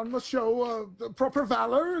 one must show proper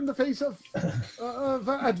valor in the face of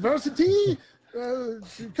adversity.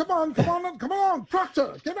 Come on,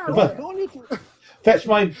 Proctor, get out of there. Fetch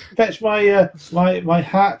my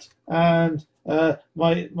hat and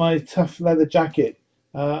my tough leather jacket.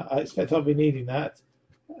 I expect I'll be needing that.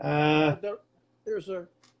 There's a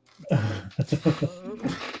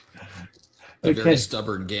A very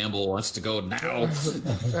stubborn Gamble wants to go now.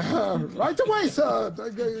 Right away, sir.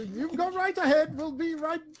 You go right ahead. We'll be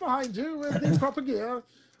right behind you with the proper gear.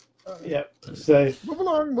 Yep. So move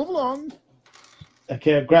along. Move along.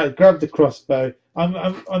 Okay, grab the crossbow.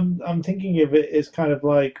 I'm thinking of it as kind of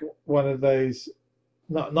like one of those,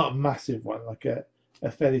 not a massive one, like a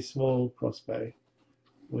fairly small crossbow,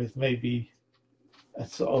 with maybe a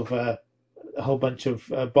sort of a whole bunch of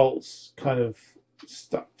bolts kind of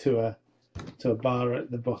stuck to a bar at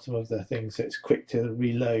the bottom of the thing, so it's quick to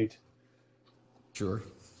reload. Sure.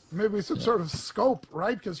 Maybe some sort of scope,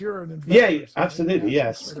 right? Because you're an inventor. Yeah, absolutely.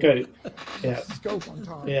 Yes, scope. Yeah. Scope on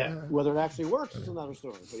top. Yeah. Whether it actually works is another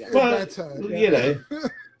story. But yeah. Well, you know,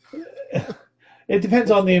 it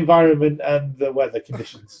depends on the environment and the weather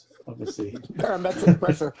conditions, obviously. Barometric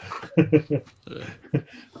pressure.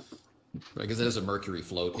 Because there's a mercury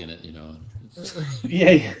float in it, you know.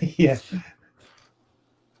 Yeah.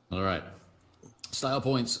 All right. Style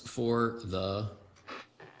points for the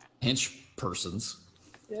hench persons.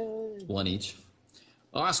 Yay. 1 each.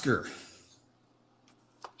 Oscar,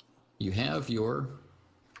 you have your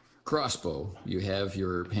crossbow. You have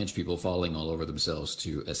your hench people falling all over themselves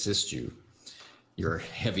to assist you. Your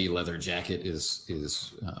heavy leather jacket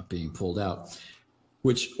is being pulled out,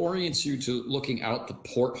 which orients you to looking out the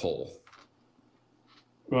porthole.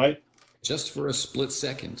 Right. Just for a split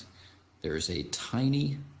second, there's a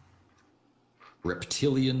tiny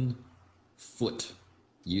reptilian foot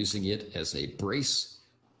using it as a brace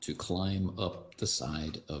to climb up the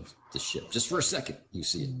side of the ship. Just for a second, you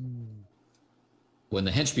see it. When the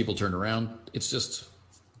hench people turn around, it's just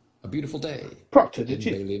a beautiful day. Proctor,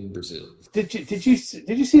 in Brazil. Did you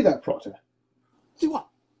see that, Proctor? See what?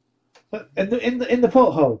 In the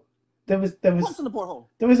porthole, there was. What's in the porthole?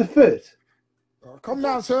 There was a foot. Come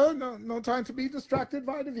now, sir. No time to be distracted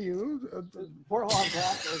by the view. The porthole has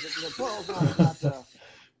glass, or is it, the porthole's not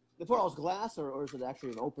the porthole's glass, or is it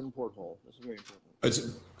actually an open porthole? That's very important. It's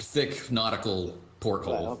a thick nautical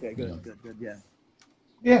porthole. Right, okay, good, you know. good, yeah.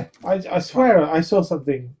 Yeah, I swear I saw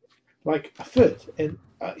something like a foot, and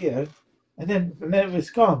and then it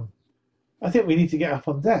was gone. I think we need to get up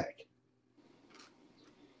on deck.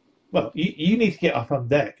 Well, you need to get up on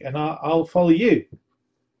deck, and I'll follow you.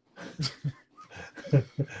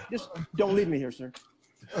 Just don't leave me here, sir.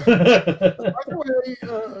 By the way,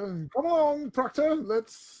 come along, Proctor.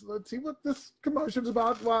 Let's see what this commotion's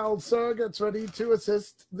about while Sir gets ready to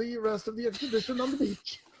assist the rest of the expedition on the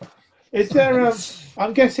beach. Is there?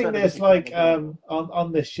 I'm guessing there's like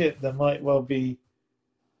on this ship there might well be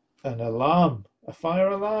an alarm, a fire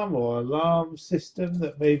alarm or alarm system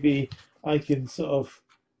that maybe I can sort of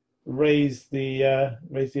raise the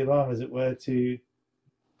alarm, as it were, to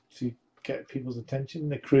get people's attention,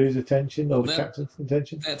 the crew's attention, or the captain's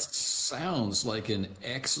attention. That sounds like an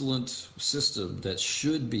excellent system that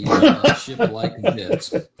should be on a ship like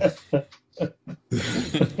this.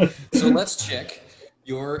 So let's check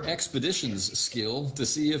your expeditions skill to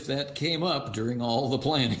see if that came up during all the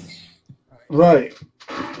planning. Right.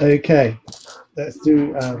 Okay. Let's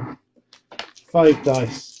do 5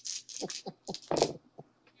 dice.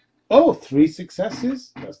 Oh, 3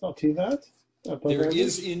 successes. That's not too bad. There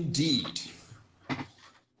is indeed.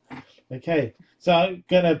 Okay, so I'm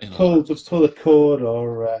gonna pull a cord,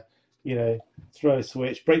 or throw a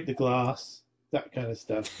switch, break the glass, that kind of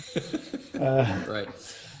stuff. Right.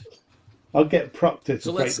 I'll get Proctor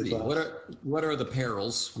to break the glass. What are the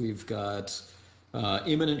perils? We've got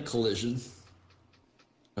imminent collision,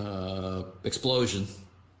 explosion.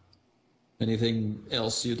 Anything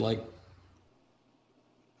else you'd like?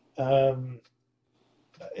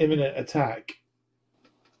 Imminent attack.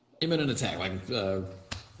 Imminent attack, like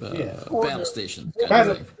battle station.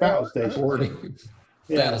 Battle station. Boarding.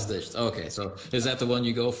 Yeah. Battle stations. Okay, so is that the one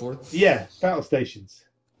you go for? Yeah, battle stations.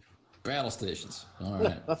 Battle stations. All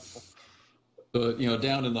right. So,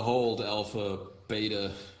 down in the hold, Alpha,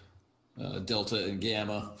 Beta, Delta, and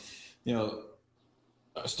Gamma,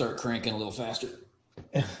 start cranking a little faster.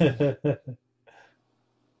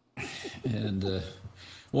 And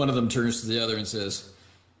one of them turns to the other and says,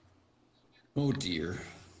 "Oh dear."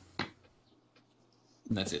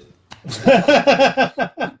 And that's it.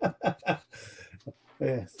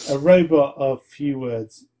 Yes, a robot of few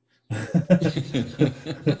words.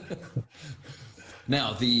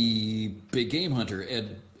 Now, the big game hunter,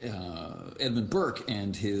 Edmund Burke,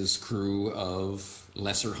 and his crew of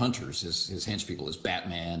lesser hunters, his hench people, his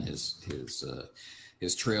Batman, his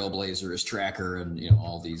Trailblazer, his Tracker, and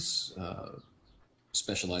all these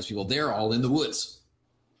specialized people, they're all in the woods,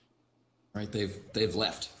 right? They've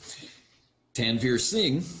left. Tanveer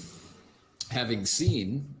Singh, having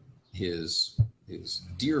seen his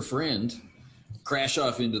dear friend crash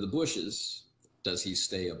off into the bushes, does he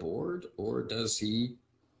stay aboard or does he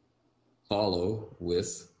follow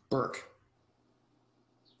with Burke?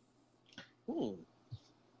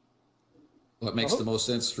 What makes the most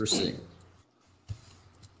sense for Singh?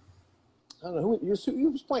 I don't know who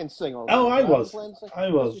was playing Sing all Oh, I was. I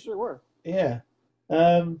was. You sure were. Yeah.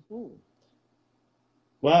 Well,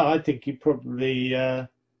 I think you probably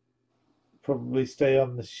stay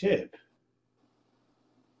on the ship.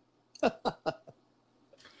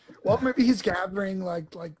 Well, maybe he's gathering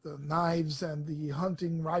like the knives and the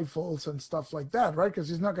hunting rifles and stuff like that, right? Because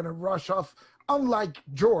he's not going to rush off. Unlike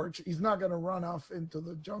George, he's not going to run off into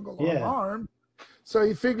the jungle unarmed. So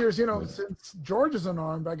he figures, since George is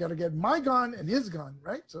unarmed, I got to get my gun and his gun,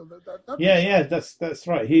 right? So that's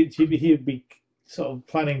right. He'd be sort of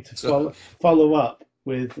planning to follow up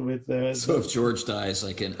with. So if George dies,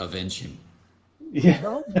 I can avenge him.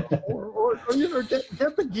 Yeah. Or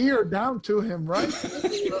get the gear down to him, right?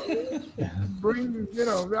 Bring,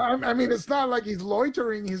 I mean, it's not like he's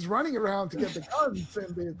loitering. He's running around to get the guns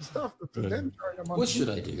and the stuff. Then turn him on. What should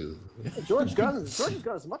I do? George's gun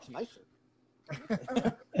is much nicer.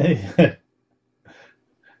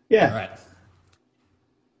 Yeah. All right.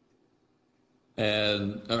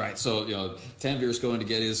 And all right, so Tanveer's going to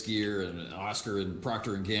get his gear, and Oscar and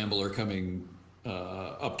Procter and Gamble are coming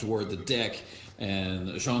up toward the deck,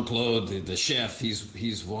 and Jean-Claude, the chef,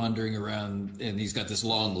 he's wandering around, and he's got this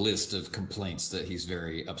long list of complaints that he's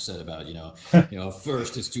very upset about.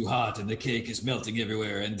 First it's too hot and the cake is melting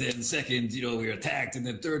everywhere, and then second, we're attacked, and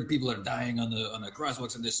then third, people are dying on the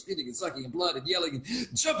crosswalks, and they're spitting and sucking and blood and yelling and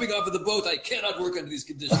jumping off of the boat. I cannot work under these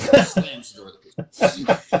conditions. Slams the door.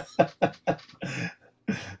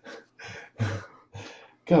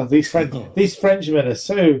 God, these Frenchmen are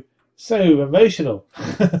so emotional.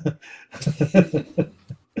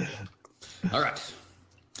 All right.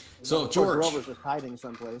 So George, Rover's just hiding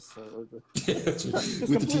someplace. So with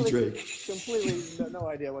the tea tray. Completely no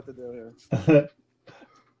idea what to do here.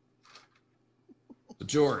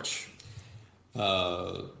 George,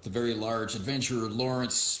 the very large adventurer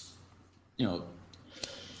Lawrence,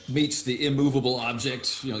 meets the immovable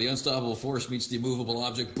object. The unstoppable force meets the immovable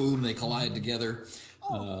object. Boom! They collide together.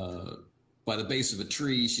 By the base of a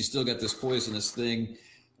tree. She's still got this poisonous thing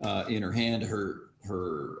in her hand. Her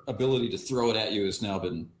ability to throw it at you has now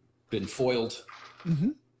been foiled.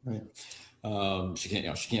 Mm-hmm. Right. She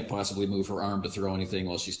can't possibly move her arm to throw anything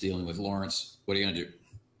while she's dealing with Lawrence. What are you gonna do?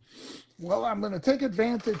 Well, I'm going to take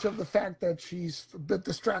advantage of the fact that she's a bit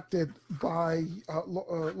distracted by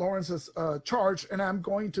Lawrence's charge, and I'm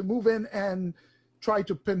going to move in and try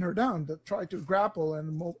to pin her down, try to grapple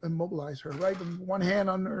and immobilize her. Right, and one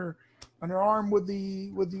hand on her arm with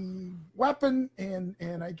the weapon,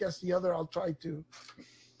 and I guess the other I'll try to.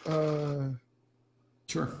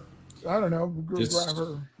 Sure. I don't know. Grab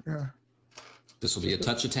her. Yeah. This will be a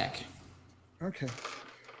touch attack. Okay.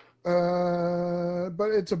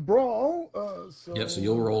 But it's a brawl. So. Yep. So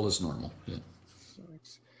you'll roll as normal. Yeah.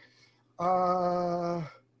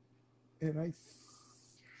 And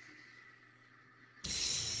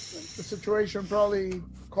the situation probably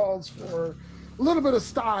calls for a little bit of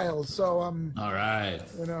style, so I'm all right.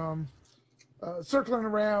 Circling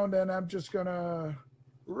around, and I'm just gonna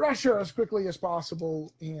rush her as quickly as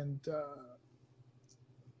possible. And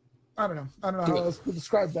I don't know how else to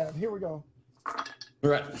describe that. Here we go. All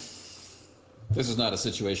right. This is not a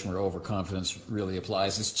situation where overconfidence really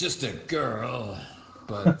applies. It's just a girl.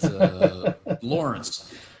 But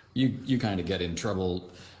Lawrence, you kind of get in trouble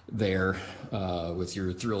there with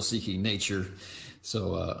your thrill-seeking nature.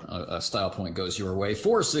 So a style point goes your way.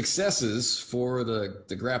 4 successes for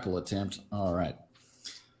the grapple attempt. All right.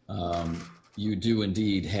 You do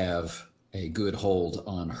indeed have a good hold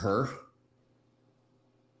on her.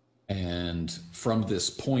 And from this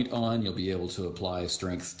point on, you'll be able to apply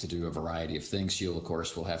strength to do a variety of things. She'll, of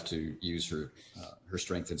course, will have to use her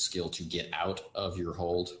strength and skill to get out of your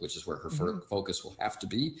hold, which is where her focus will have to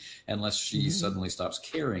be, unless she suddenly stops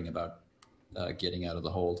caring about getting out of the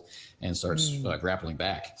hold and starts grappling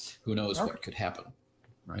back. Who knows what could happen,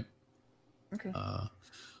 right? Okay.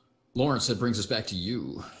 Lawrence, that brings us back to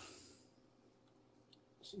you.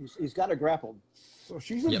 He's got her grappled. So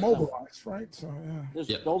she's immobilized, right? So yeah.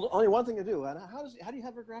 There's only one thing to do. And how do you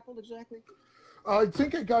have her grappled exactly? I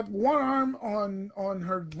think I got one arm on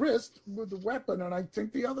her wrist with the weapon, and I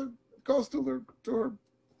think the other goes to her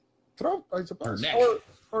throat, I suppose.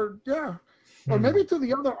 Her neck. Or maybe to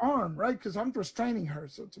the other arm, right? Because I'm restraining her,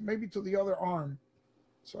 so maybe to the other arm.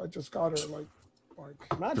 So I just got her like.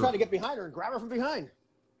 I'm not trying to get behind her and grab her from behind.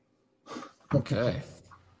 Okay.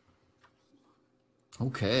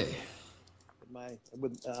 Okay.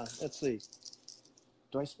 Let's see.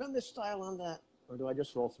 Do I spend this style on that, or do I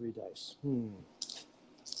just roll 3 dice?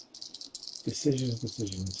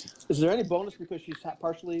 Decisions. Is there any bonus because she's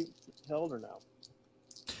partially held, or no?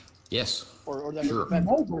 Yes. Or sure.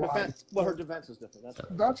 Mobilize. Well, her defense is different.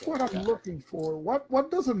 That's what I'm looking for.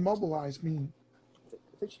 What does immobilize mean?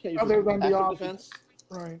 I think she can't use Other than the active defense.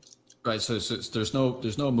 Right. Right. So there's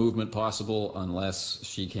no movement possible unless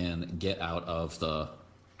she can get out of the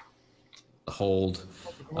hold.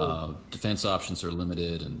 Defense options are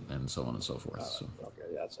limited, and so on and so forth. So.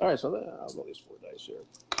 Okay, that's all right. So I'll roll these 4 dice here.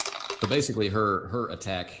 So basically, her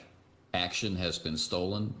attack action has been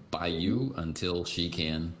stolen by you until she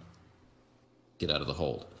can get out of the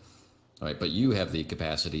hold. All right, but you have the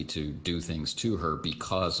capacity to do things to her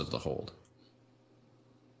because of the hold.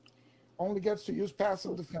 Only gets to use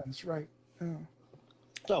passive defense, right? Yeah.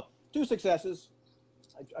 So 2 successes.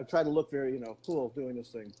 I try to look very, cool doing this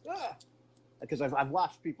thing. Because I've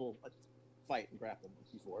watched people fight and grapple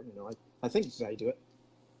before. I think this is how you do it.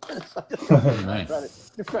 Right.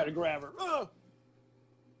 Try to grab her. So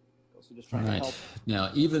just trying to help.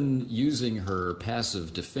 Now, even using her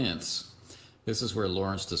passive defense, this is where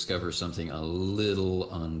Lawrence discovers something a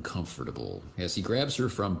little uncomfortable. As he grabs her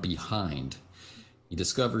from behind, he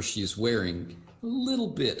discovers she's wearing a little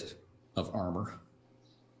bit of armor,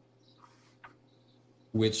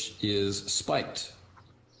 which is spiked.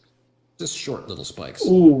 Just short little spikes.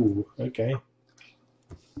 Ooh, okay.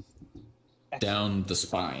 Down the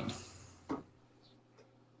spine.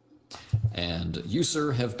 And you,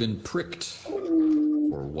 sir, have been pricked for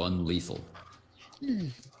 1 lethal.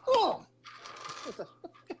 Oh!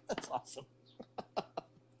 That's awesome.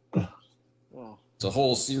 Oh. It's a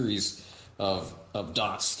whole series of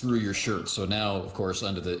dots through your shirt. So now, of course,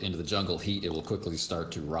 into the jungle heat, it will quickly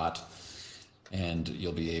start to rot, and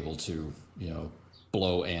you'll be able to,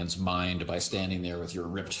 blow Anne's mind by standing there with your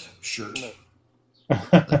ripped shirt.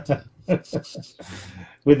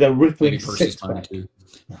 With a rippling Maybe Percy's mind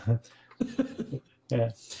six-pack. too.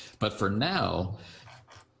 Yeah. But for now,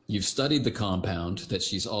 you've studied the compound that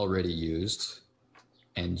she's already used,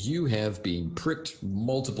 and you have been pricked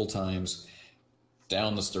multiple times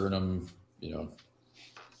down the sternum,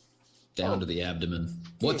 down to the abdomen.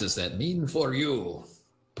 What does that mean for you?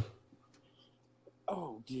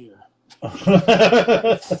 Oh, dear. Yeah.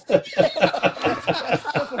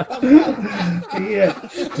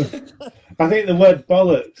 I think the word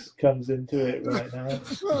bollocks comes into it right now.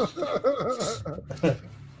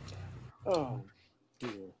 Oh,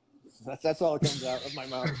 dear. That's all that comes out of my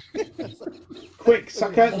mouth. Quick,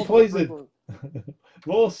 suck out the poison.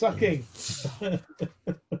 More sucking.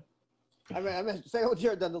 I mean, say hello to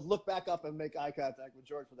Jared, then to look back up and make eye contact with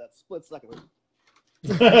George for that split second.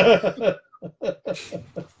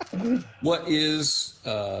 What is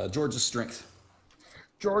George's strength?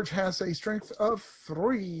 George has a strength of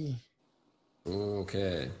 3.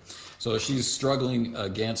 Okay, so she's struggling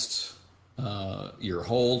against your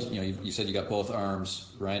hold. You said you got both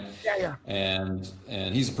arms, right? Yeah. And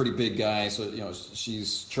he's a pretty big guy, so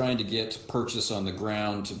she's trying to get purchase on the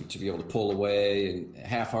ground to be able to pull away, and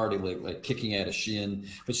half-heartedly like kicking at a shin,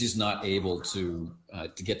 but she's not able to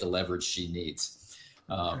get the leverage she needs.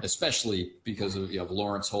 Especially because of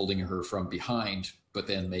Lawrence holding her from behind, but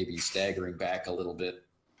then maybe staggering back a little bit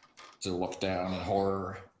to look down in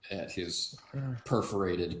horror at his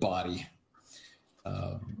perforated body.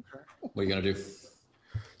 What are you going to do?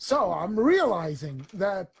 So I'm realizing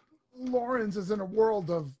that Lawrence is in a world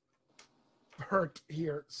of hurt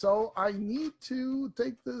here. So I need to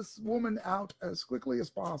take this woman out as quickly as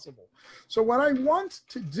possible. So what I want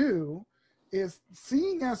to do is,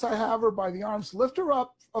 seeing as I have her by the arms, lift her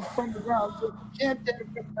up from the ground so she can't get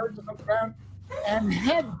her to the ground, and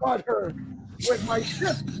headbutt her with my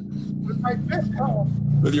fifth helmet.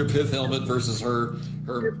 With your pith helmet versus her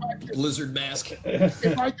lizard mask. If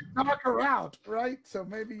I can knock her out, right? So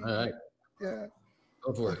maybe. All right. Yeah.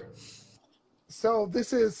 Go for it. So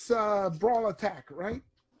this is brawl attack, right?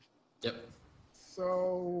 Yep.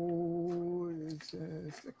 So it's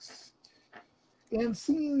 6. And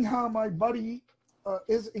seeing how my buddy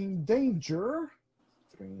is in danger,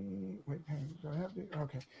 3. Wait, do I have to?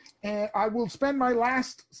 Okay. And I will spend my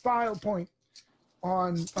last style point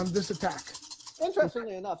on this attack.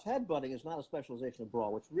 Interestingly enough, headbutting is not a specialization of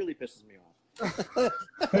brawl, which really pisses me off.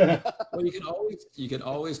 Well, you can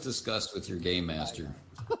always discuss with your game master.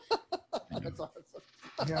 That's awesome.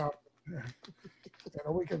 Yeah.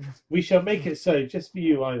 We shall make it so, just for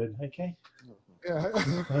you, Ivan. Okay. Yeah.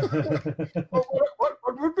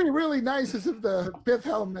 What would be really nice is if the pith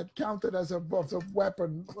helmet counted as a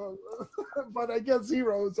weapon, but I guess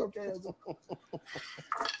 0 is okay.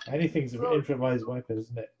 Anything's an improvised weapon,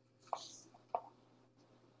 isn't it?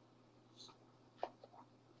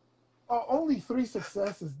 Oh, only 3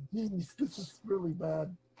 successes. Jeez, this is really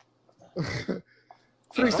bad. 3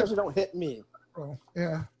 successes don't hit me. Oh,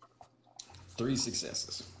 yeah. 3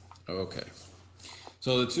 successes. Okay.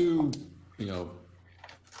 So the two,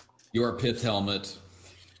 your pith helmet,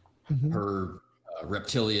 her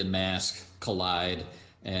reptilian mask collide,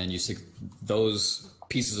 and you see those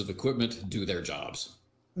pieces of equipment do their jobs.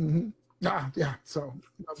 Yeah. So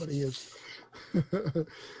nobody is.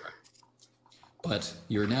 But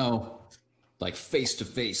you're now like face to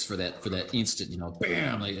face for that instant,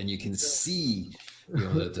 bam, and you can see,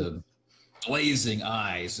 the blazing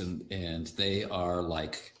eyes, and they are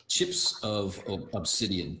like chips of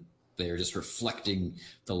obsidian. They are just reflecting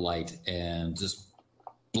the light and just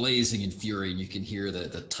blazing in fury. And you can hear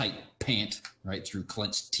the tight pant right through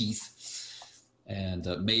clenched teeth, and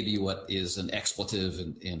maybe what is an expletive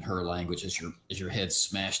in her language as your head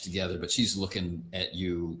smashed together. But she's looking at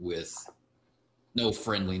you with no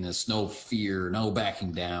friendliness, no fear, no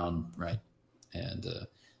backing down, right? And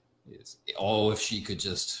if she could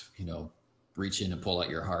just reach in and pull out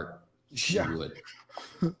your heart, she would.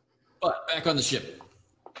 But back on the ship.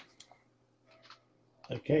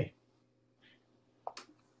 Okay.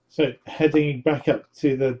 So heading back up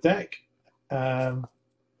to the deck.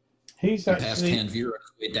 He's actually past Tanvir on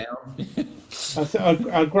his way down.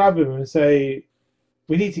 I'll grab him and say,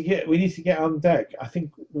 "We need to get on deck. I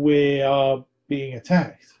think we are being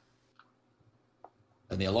attacked."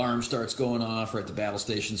 And the alarm starts going off, right? The battle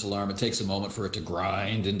station's alarm. It takes a moment for it to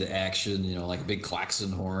grind into action, like a big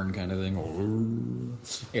klaxon horn kind of thing,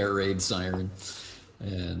 air raid siren.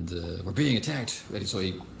 And we're being attacked. Right? So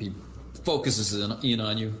he focuses in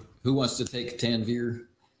on you. Who wants to take Tanvir?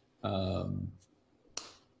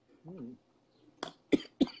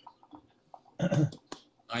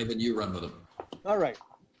 Ivan, you run with him. All right.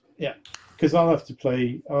 Yeah, because I'll have to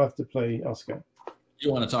play Oscar.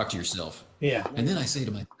 You want to talk to yourself. Yeah. And then I say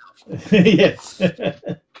to myself. Yes.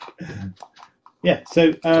 Yeah.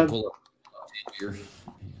 So pull up Tanvir.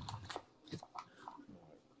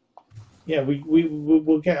 Yeah,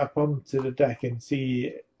 we'll get up onto the deck and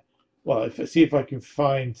see. Well, see if I can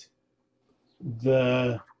find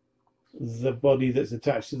the body that's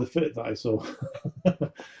attached to the foot that I saw.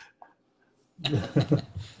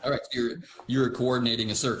 All right, so you're coordinating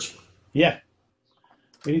a search. Yeah,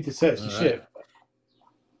 we need to search the ship.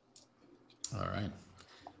 All right.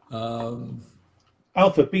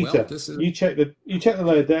 Alpha, Beta, well, you check the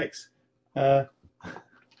lower decks, and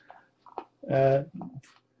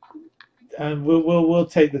we'll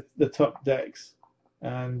take the top decks,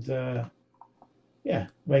 and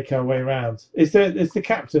make our way around. Is the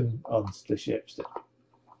captain on the ship still?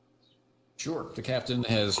 Sure. The captain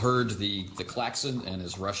has heard the klaxon and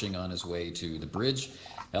is rushing on his way to the bridge.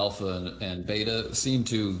 Alpha and Beta seem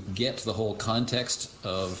to get the whole context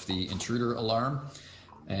of the intruder alarm,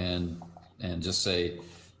 and just say,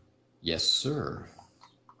 "Yes, sir."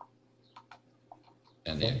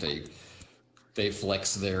 And they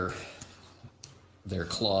flex their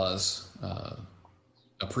claws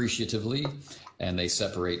appreciatively, and they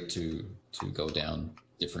separate to go down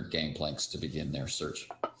different gangplanks to begin their search.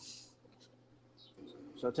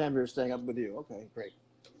 So Tanvir is staying up with you. Okay, great.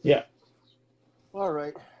 Yeah. All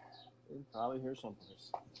right. You'll probably hear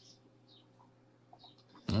someplace.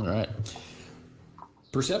 All right.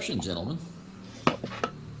 Perception, gentlemen.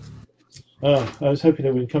 Oh, I was hoping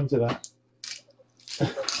it would come to that.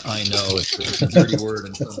 I know, it's a dirty word.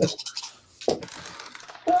 And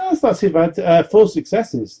that's not too bad. 4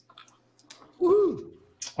 successes. Woo!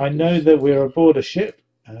 I know that we're aboard a ship,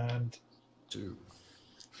 and 2.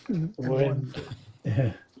 we're in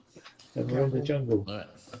the jungle. All right.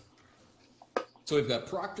 So we've got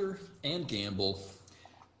Proctor and Gamble.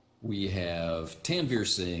 We have Tanvir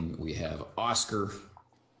Singh. We have Oscar.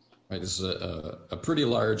 Right, this is a pretty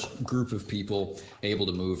large group of people able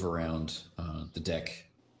to move around the deck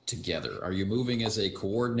together. Are you moving as a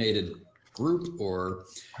coordinated group, or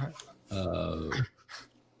are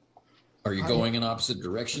you going in opposite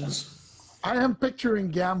directions? I am picturing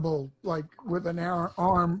Gamble like with an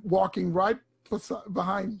arm walking right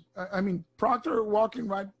behind. Proctor walking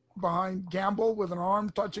right behind Gamble with an arm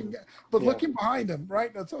touching, but looking behind him.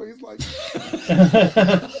 Right, that's how he's like.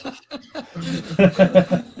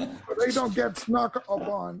 They don't get snuck up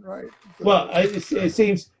on, right? So. Well, it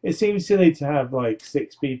seems silly to have like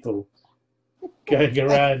 6 people going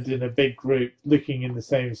around in a big group looking in the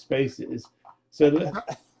same spaces. So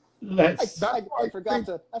let's. I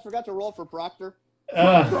forgot to roll for Proctor.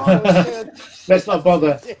 Let's not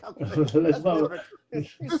bother. Let's not.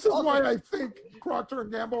 This is why I think Procter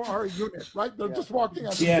and Gamble are a unit, right? They're just walking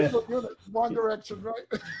as a single unit, one direction, right?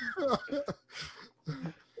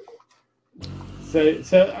 So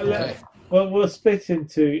well, we'll split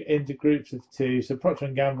into groups of two. So Procter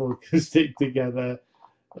and Gamble can stick together.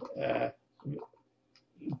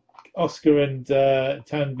 Oscar and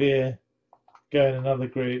Tanvir go in another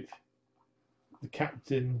group. The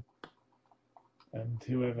captain and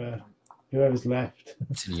whoever's left.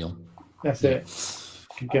 Neil. That's it.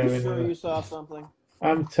 Can go Are you in. sure you saw something?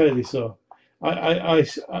 I'm totally sure. I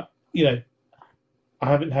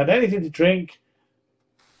haven't had anything to drink.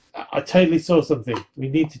 I totally saw something. We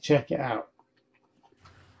need to check it out.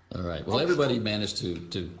 All right. Well, everybody managed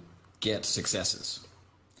to get successes.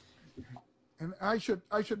 And I should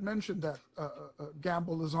mention that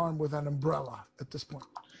Gamble is armed with an umbrella at this point.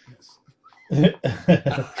 Yes.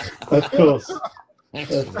 Of course.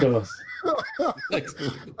 Of course.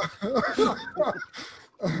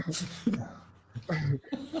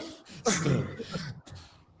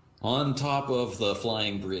 On top of the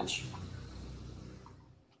flying bridge,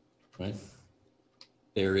 right,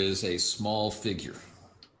 there is a small figure.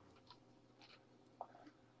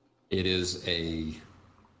 It is a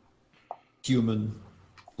human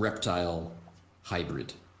reptile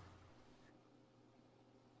hybrid.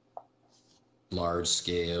 Large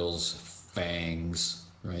scales, fangs,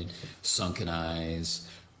 right? Sunken eyes,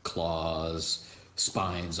 claws,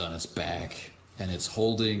 spines on its back, and it's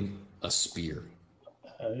holding a spear.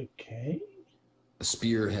 Okay. The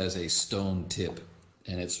spear has a stone tip,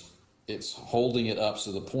 and it's holding it up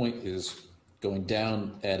so the point is going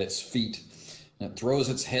down at its feet, and it throws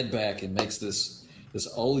its head back and makes this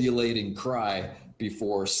ululating cry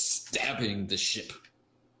before stabbing the ship.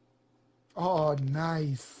 Oh,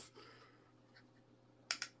 nice.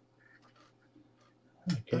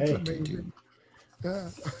 That's Okay. amazing. Yeah.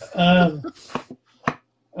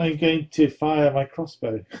 I'm going to fire my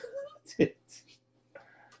crossbow.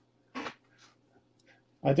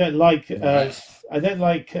 I don't like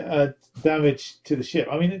damage to the ship.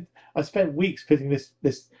 I mean, I spent weeks putting this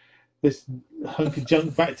hunk of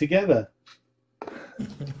junk back together.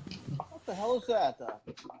 What the hell is that?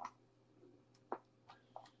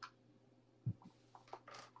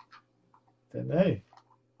 Don't know.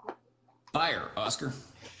 Fire, Oscar.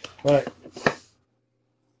 Right.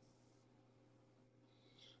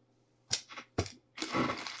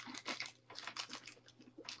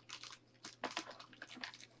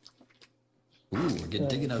 Ooh, we're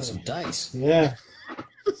digging out some dice. Yeah.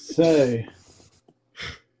 So.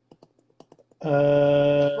 I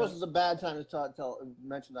suppose it's a bad time to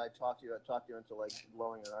mention that I talked you into like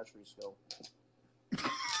lowering your archery skill.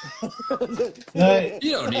 No,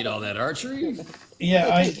 You don't need all that archery.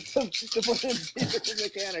 Yeah, to put in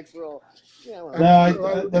mechanics roll. Yeah, well,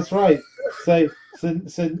 no, that's right. So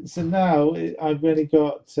now I've only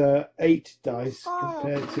got 8 dice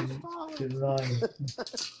compared to 9.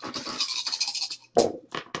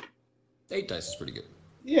 8 dice is pretty good.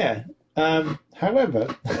 Yeah.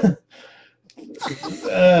 However,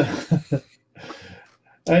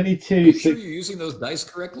 only 2. Are you sure you're using those dice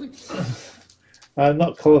correctly? I'm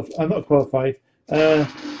not qualified.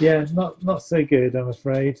 Yeah, not so good, I'm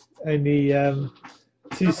afraid. Only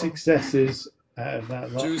 2 successes out of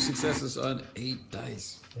that lot. 2 successes on 8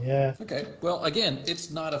 dice. Yeah. Okay. Well, again,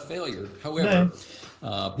 it's not a failure. However,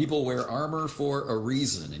 people wear armor for a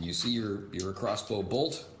reason, and you see your crossbow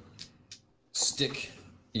bolt stick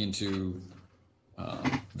into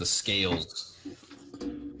the scales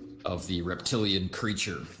of the reptilian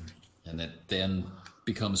creature, and that then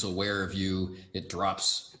becomes aware of you. It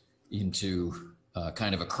drops into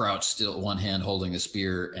kind of a crouch, still one hand holding the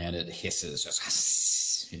spear, and it hisses.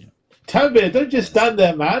 Just, you know. Toby, don't just stand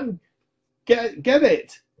there, man. Get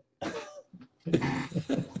it.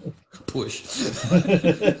 Push.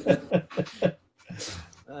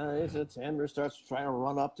 Tanner starts trying to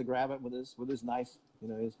run up to grab it with his knife. You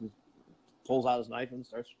know, he pulls out his knife and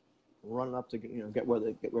starts running up to get where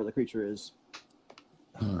the creature is.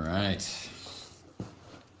 All right.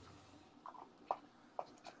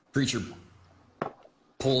 Creature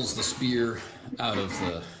pulls the spear out of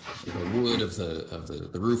the wood of the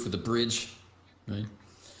roof of the bridge, right?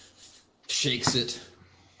 Shakes it,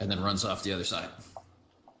 and then runs off the other side.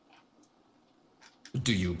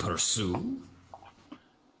 Do you pursue?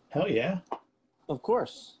 Hell yeah. Of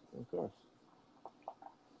course.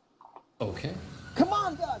 Okay. Come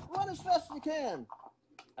on, Doug! Run as fast as you can!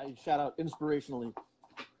 I shout out inspirationally.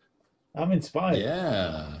 I'm inspired.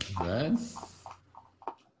 Yeah, right.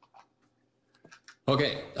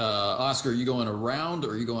 Okay, Oscar, are you going around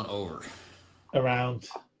or are you going over? Around.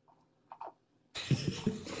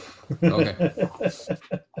 Okay.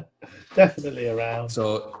 Definitely around.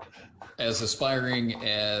 So, as aspiring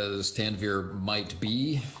as Tanvir might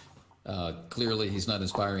be, clearly he's not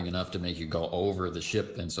inspiring enough to make you go over the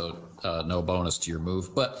ship, and so no bonus to your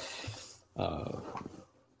move. But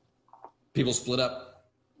people split up,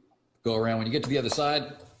 go around. When you get to the other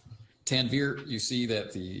side, Tanvir, you see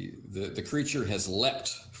that the creature has leapt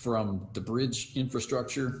from the bridge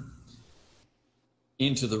infrastructure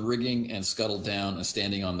into the rigging and scuttled down and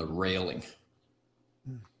standing on the railing.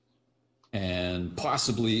 And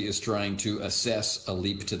possibly is trying to assess a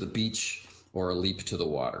leap to the beach or a leap to the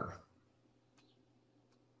water.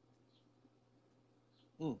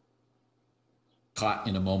 Caught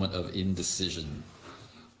in a moment of indecision.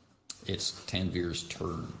 It's Tanvir's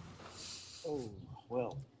turn. Oh,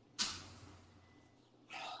 well.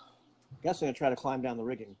 I guess I'm going to try to climb down the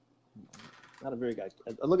rigging. Not a very good.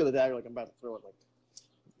 I look at the dagger like I'm about to throw it. Like,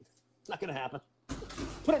 it's not going to happen.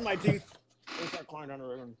 Put it in my teeth and start climbing down the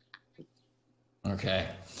rigging. Okay.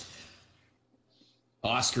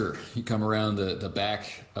 Oscar, you come around the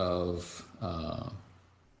back of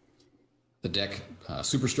the deck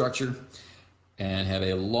superstructure and have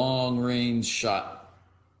a long-range shot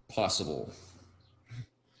possible.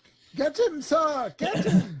 Get him, sir! Get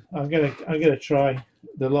him! I'm gonna try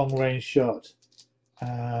the long range shot,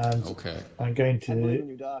 and okay. I'm going to. I believe in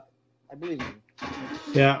you, Doc. I believe in you.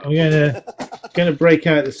 Yeah, I'm gonna break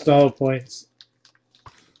out the style points.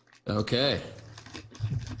 Okay.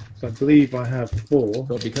 So I believe I have 4.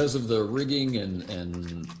 So because of the rigging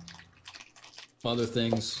and other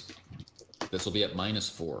things, this will be at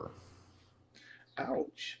 -4.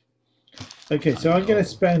 Ouch. Okay, so I'm going to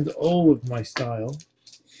spend all of my style.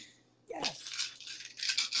 Yes.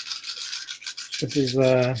 This is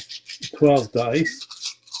 12 dice.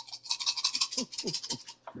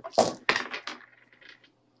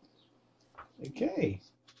 Okay.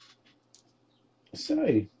 So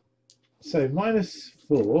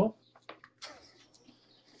 -4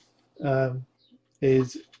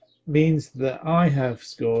 means that I have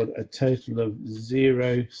scored a total of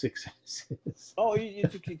 0 successes. Oh, you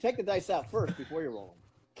take the dice out first before you roll them.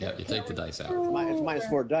 Yeah, you take the dice out. It's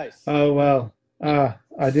 -4 dice. Oh well,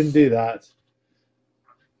 I didn't do that.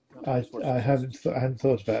 No, I hadn't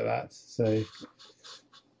thought about that. So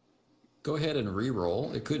Go ahead and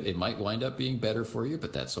re-roll. It might wind up being better for you,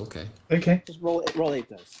 but that's okay. okay, Just roll 8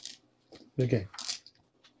 dice. okay.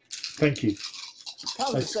 Thank you.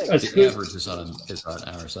 Common mistake. The average is on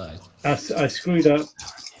our side. I screwed up.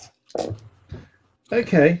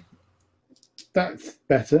 Okay, that's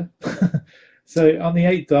better. So on the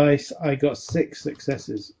 8 dice, I got 6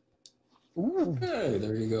 successes. Ooh. Hey,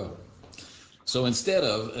 there you go. So instead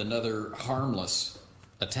of another harmless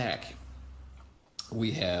attack,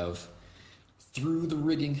 we have through the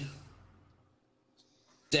rigging,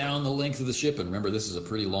 down the length of the ship, and remember this is a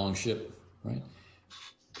pretty long ship, right?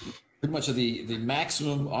 Pretty much of the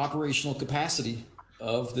maximum operational capacity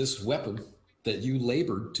of this weapon that you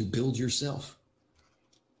labored to build yourself.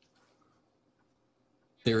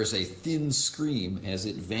 There is a thin scream as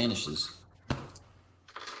it vanishes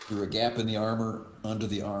through a gap in the armor under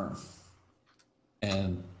the arm.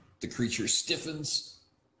 And the creature stiffens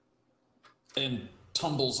and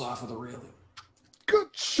tumbles off of the railing. Good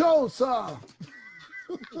show, sir!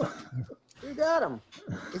 You got him.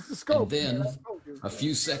 It's the scope. And then, a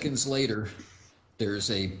few seconds later,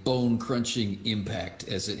 there's a bone-crunching impact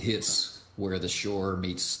as it hits where the shore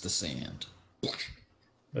meets the sand.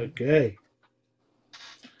 Okay.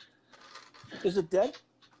 Is it dead?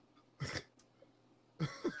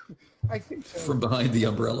 I think so. From behind the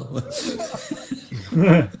umbrella.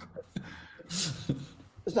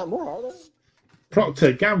 There's not more, are there?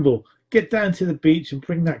 Proctor, Gamble, get down to the beach and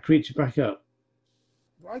bring that creature back up.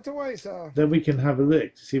 Right away, sir. Then we can have a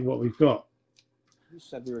look to see what we've got. You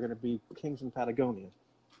said we were going to be kings in Patagonia.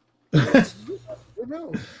 Who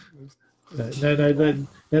knows? No,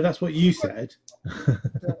 that's what you said.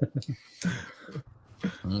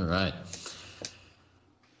 All right.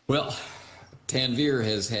 Well, Tanvir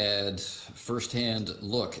has had first-hand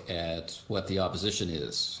look at what the opposition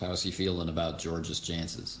is. How's he feeling about George's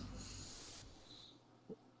chances?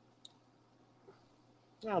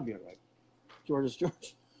 I'll be all right. George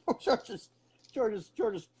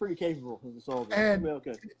is pretty capable as a soldier. And He'll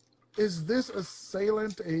be okay. is this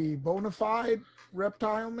assailant a bona fide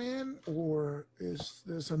reptile man, or is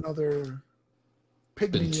this another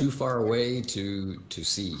pygmy? Been too far away to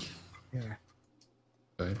see. Yeah.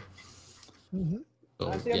 Right? Mm-hmm.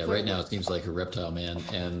 So, yeah, right now it seems like a reptile man.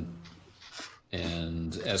 And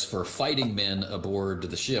And as for fighting men aboard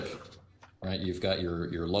the ship, right, you've got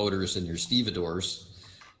your loaders and your stevedores,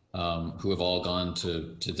 who have all gone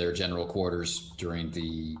to their general quarters during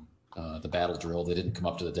the battle drill. They didn't come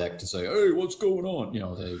up to the deck to say, "Hey, what's going on?"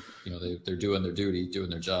 They're doing their duty, doing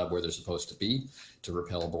their job where they're supposed to be to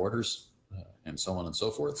repel boarders, and so on and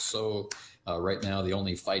so forth. So right now, the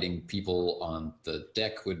only fighting people on the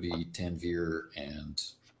deck would be Tanvir and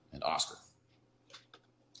Oscar.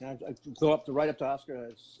 I go right up to Oscar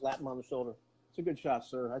and slap him on the shoulder. It's a good shot,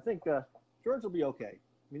 sir. I think George will be okay.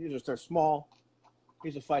 I mean, they're small.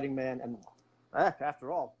 He's a fighting man, and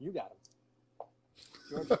after all, you got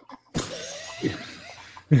him.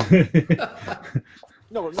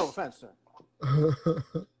 George. No offense, sir.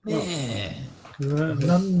 Yeah.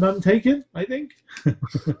 None taken, I think.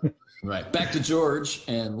 Right. Back to George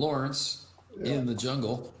and Lawrence in the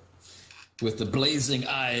jungle with the blazing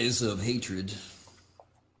eyes of hatred.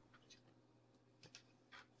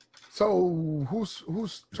 So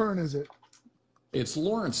whose turn is it? It's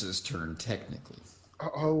Lawrence's turn, technically.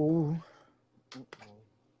 Uh-oh.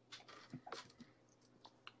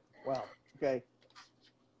 Well, okay.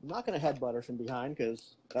 I'm not going to headbutt her from behind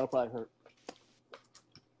because that'll probably hurt.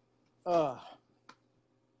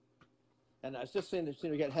 And I was just seeing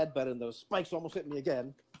to get headbutted, and those spikes almost hit me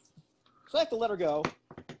again. So I have to let her go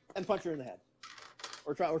and punch her in the head,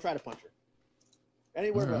 or try to punch her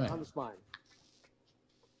anywhere but on the spine.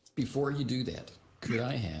 Before you do that, could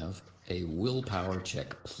I have a willpower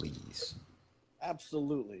check, please?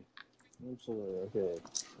 Absolutely. Okay.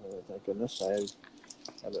 Thank goodness I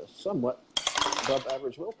have a somewhat above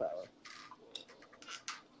average willpower.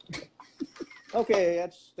 Okay,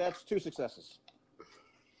 that's 2 successes.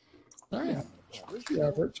 All right.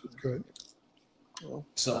 Average is good. Well,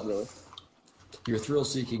 So, not really. your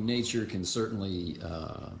thrill-seeking nature can certainly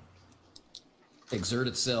exert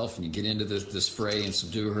itself, and you get into this fray and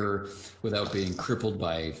subdue her without being crippled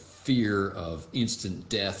by fear of instant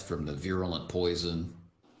death from the virulent poison.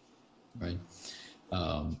 Right?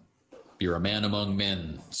 You're a man among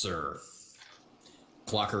men, sir.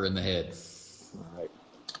 Clock her in the head. All right.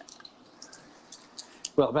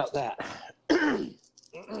 Well, about that.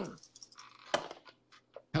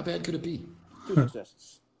 How bad could it be? 2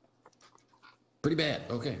 successes. Pretty bad.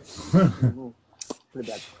 Okay.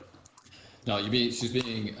 Pretty bad. No, she's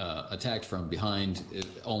being attacked from behind. It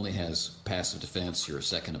only has passive defense. You're a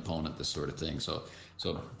second opponent, this sort of thing. So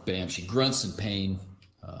bam, she grunts in pain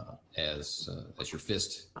as your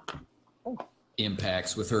fist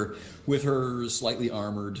impacts with her slightly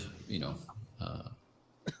armored,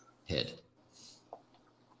 head.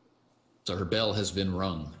 So her bell has been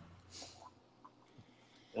rung.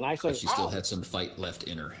 And I said, but she still had some fight left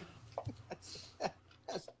in her. That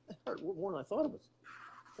hurt more than I thought it was.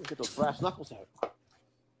 Gotta get those brass knuckles out.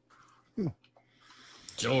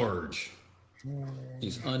 George.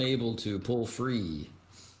 He's unable to pull free.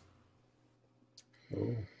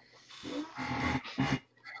 I'm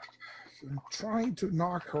trying to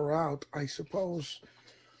knock her out, I suppose,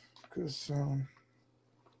 because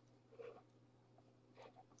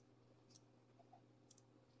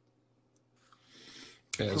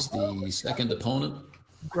as the second opponent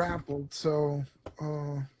grappled. So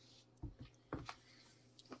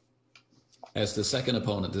as the second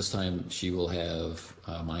opponent, this time she will have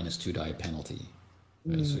a -2 die penalty.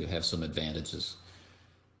 Right? So you have some advantages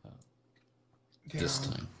this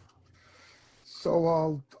time.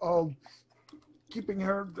 So I'll keeping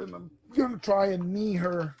her. Then I'm gonna try and knee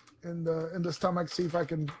her in the stomach, see if I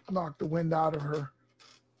can knock the wind out of her.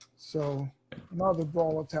 So another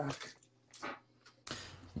brawl attack.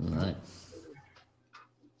 All right.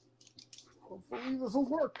 Hopefully this will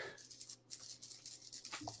work.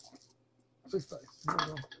 6 dice. Here we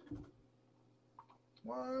go.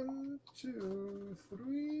 1, 2,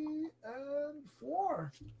 3, and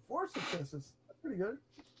 4. 4 successes. That's pretty good.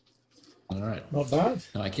 All right. Not bad.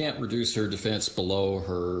 Now I can't reduce her defense below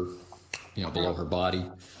her, below her body,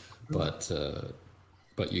 but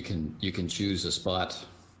you can choose a spot,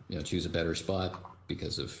 choose a better spot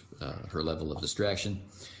because of her level of distraction.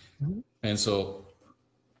 Mm-hmm. And so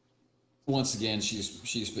once again,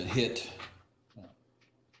 she's been hit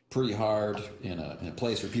pretty hard in a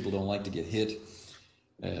place where people don't like to get hit,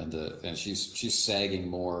 and she's sagging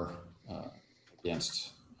more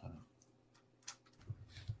against.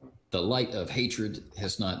 The light of hatred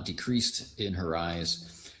has not decreased in her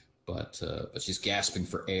eyes, but she's gasping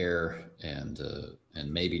for air and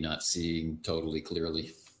maybe not seeing totally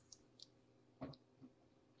clearly.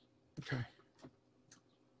 Okay.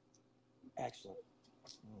 Excellent.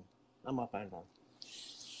 I'm up and down.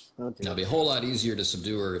 Now, it'll be a whole lot easier to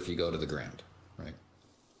subdue her if you go to the ground, right?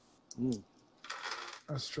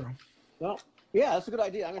 That's true. Well, yeah, that's a good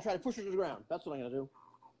idea. I'm gonna try to push her to the ground. That's what I'm gonna do.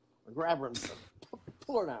 Or grab her and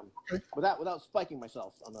pull her down without spiking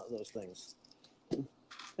myself on those things.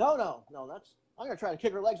 No. That's. I'm gonna try to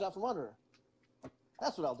kick her legs out from under her.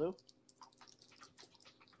 That's what I'll do.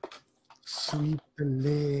 Sweep the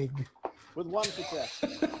leg. With one success.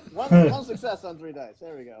 one success on 3 dice.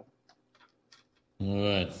 There we go. All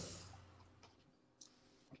right.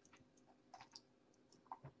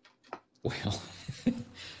 Well,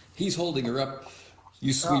 he's holding her up.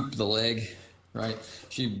 You sweep the leg, right?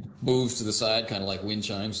 She moves to the side, kind of like wind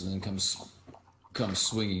chimes, and then comes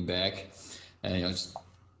swinging back, and just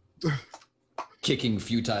kicking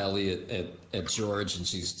futilely at George, and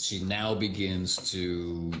she now begins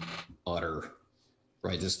to utter,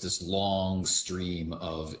 right, this long stream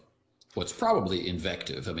of what's probably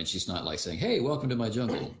invective. I mean, she's not like saying, "Hey, welcome to my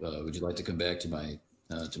jungle. Would you like to come back to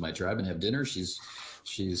my tribe and have dinner?" She's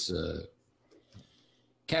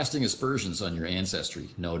casting aspersions on your ancestry,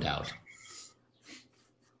 no doubt.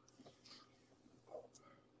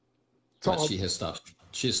 But she has stopped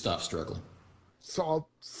struggling. So I'll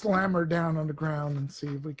slam her down on the ground and see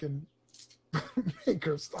if we can make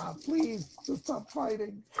her stop. Please, just stop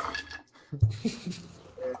fighting.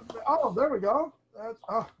 Oh, there we go. That's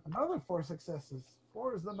another 4 successes.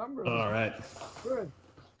 4 is the number. All right. Good.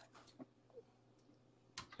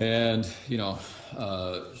 And,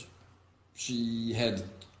 she had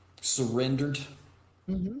surrendered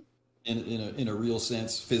in a real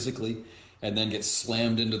sense, physically, and then gets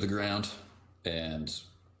slammed into the ground and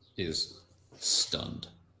is stunned.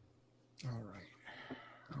 All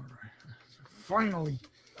right. Finally.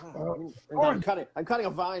 I'm cutting a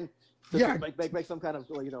vine to make some kind of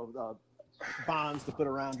bonds to put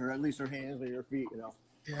around her, at least her hands or her feet.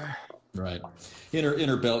 Yeah. Right. In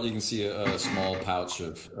her belt, you can see a small pouch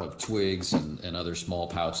of twigs and other small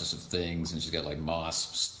pouches of things, and she's got like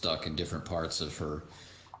moss stuck in different parts of her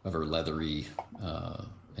leathery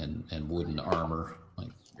and wooden armor, like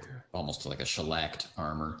almost like a shellacked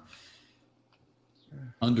armor.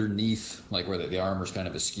 Underneath, like where the armor's kind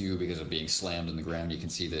of askew because of being slammed in the ground, you can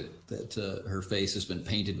see that her face has been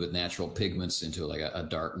painted with natural pigments into like a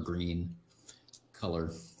dark green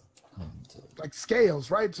color. Like scales,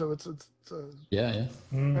 right? So it's a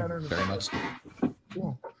pattern. Very much.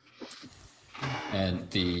 Cool. And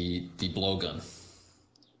the blowgun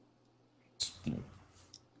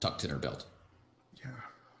tucked in her belt. Yeah,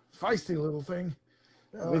 feisty little thing.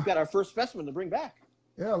 We've got our first specimen to bring back.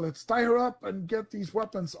 Yeah, let's tie her up and get these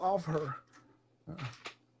weapons off her.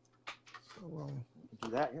 So we'll do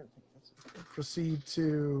that. Yeah. Proceed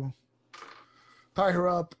to tie her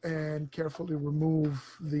up and carefully remove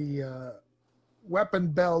the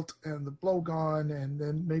weapon belt and the blowgun, and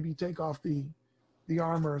then maybe take off the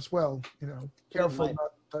armor as well. Careful not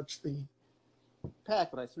to touch the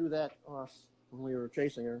pack. But I threw that off when we were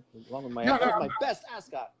chasing her. Along with my my best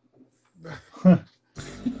ascot.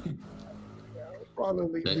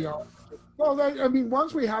 Probably the armor. Well,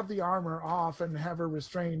 once we have the armor off and have her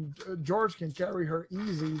restrained, George can carry her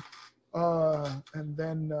easy, and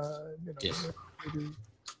then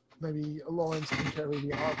maybe Lawrence can carry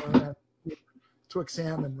the armor to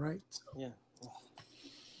examine, right? So. Yeah.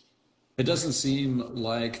 It doesn't seem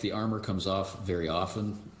like the armor comes off very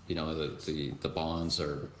often. The bonds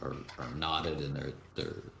are knotted and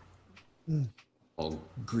they're all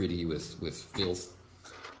gritty with filth.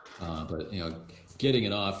 But getting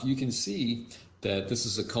it off, you can see that this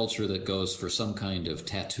is a culture that goes for some kind of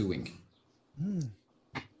tattooing.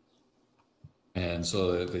 And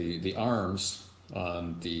so the arms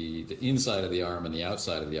on the inside of the arm and the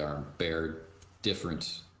outside of the arm bear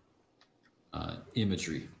different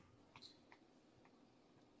imagery.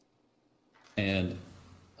 And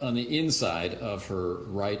on the inside of her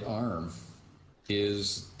right arm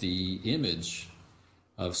is the image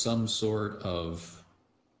of some sort of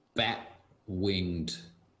bat-winged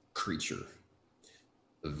creature,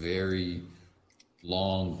 a very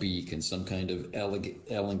long beak and some kind of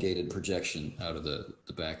elongated projection out of the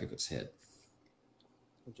back of its head.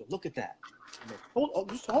 Look at that. Hold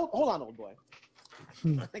on, old boy.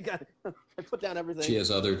 I put down everything. She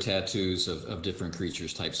has other tattoos of different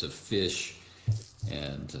creatures, types of fish,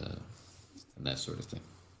 and that sort of thing.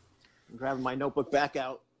 I'm grabbing my notebook back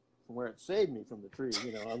out from where it saved me from the tree,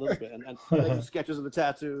 a little bit, and making sketches of the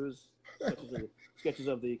tattoos, sketches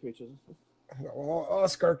of the creatures. Well,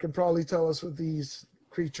 Oscar can probably tell us what these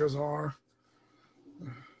creatures are,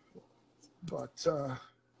 but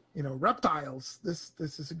reptiles. This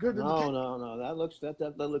is a good. No. That looks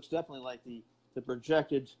definitely like the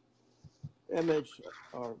projected image,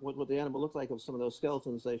 or what the animal looked like of some of those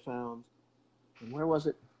skeletons they found. And where was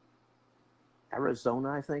it? Arizona,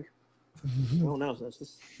 I think. Oh no,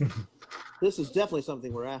 this is definitely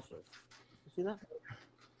something we're after. You see that?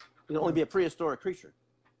 It can only be a prehistoric creature.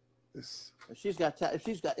 If she's got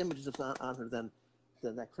images on her, then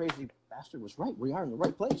that crazy bastard was right. We are in the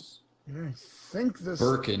right place. I think this.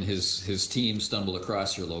 Burke and his team stumble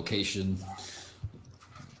across your location.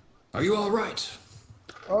 Are you all right?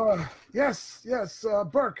 Yes,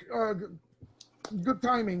 Burke. Good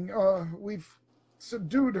timing. We've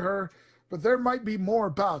subdued her, but there might be more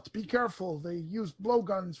about. Be careful. They used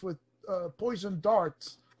blowguns with poison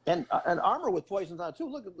darts. And armor with poisons on it too.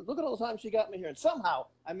 Look at all the time she got me here, and somehow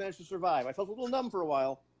I managed to survive. I felt a little numb for a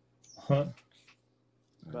while, but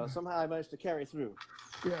somehow I managed to carry through.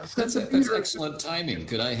 Yes, That's excellent timing.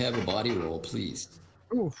 Could I have a body roll, please?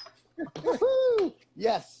 Ooh.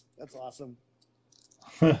 Yes, that's awesome.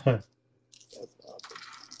 That's awesome.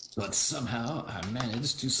 But somehow I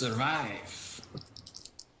managed to survive.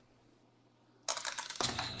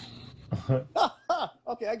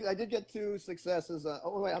 Okay, I did get 2 successes.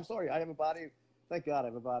 Oh wait, I'm sorry. I have a body. Thank God, I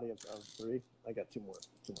have a body of 3. I got two more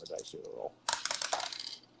dice here to roll.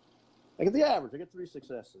 I get the average. I get 3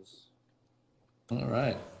 successes. All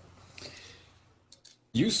right.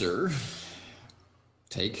 You, sir,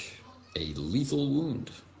 take a lethal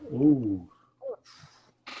wound. Ooh.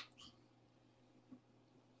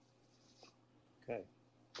 Okay.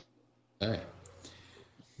 All right.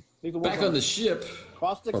 Lethal Back on the ship,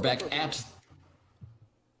 caustic or back stick at...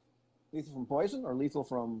 lethal from poison or lethal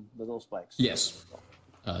from the little spikes? Yes.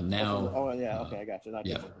 Now... Oh, yeah. Okay, I got you. Not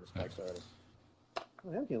yeah. from the spikes already.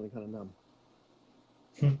 Oh, I'm feeling kind of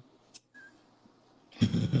numb.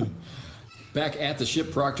 Back at the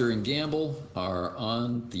ship, Procter and Gamble are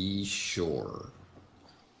on the shore.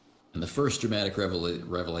 And the first dramatic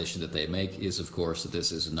revelation that they make is, of course, that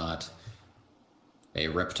this is not a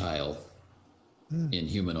reptile in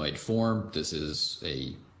humanoid form. This is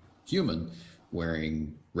a human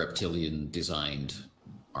wearing reptilian-designed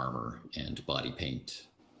armor and body paint.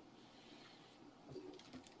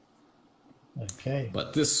 Okay.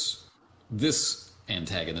 But this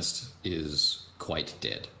antagonist is quite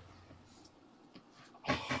dead.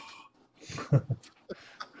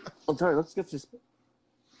 I'm sorry, let's get this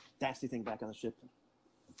nasty thing back on the ship.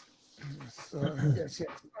 Yes.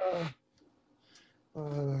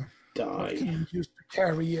 Die. Can you use to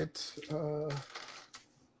carry it?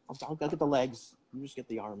 I'll get the legs. You just get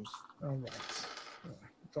the arms. All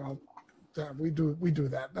right. We do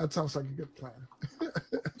that. That sounds like a good plan.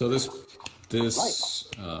 So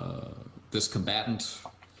this combatant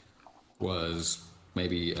was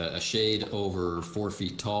maybe a shade over 4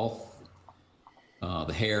 feet tall.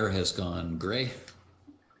 The hair has gone gray,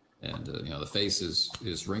 and the face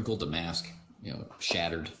is wrinkled. The mask,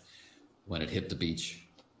 shattered when it hit the beach.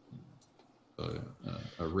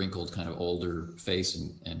 A wrinkled, kind of older face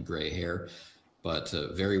and gray hair, but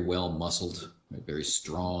very well muscled, a very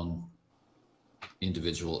strong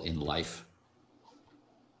individual in life.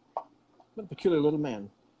 What a peculiar little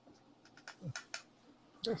man.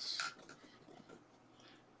 Yes.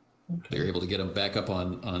 They're able to get him back up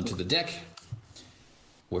onto the deck,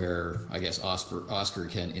 where I guess Oscar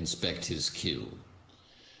can inspect his kill.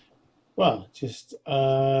 Well, just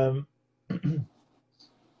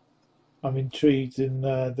I'm intrigued in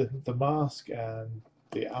the mask and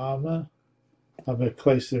the armor. Have a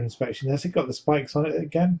closer inspection. Has it got the spikes on it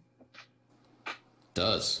again?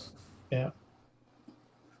 Does. Yeah.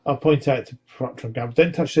 I'll point out to Procter and Gamble,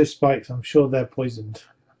 don't touch those spikes. I'm sure they're poisoned.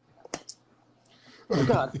 Oh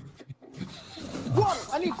God! Water!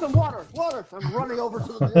 I need some water. Water! I'm running over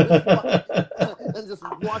to the and just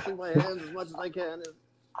washing my hands as much as I can.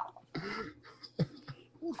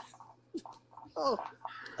 Oh.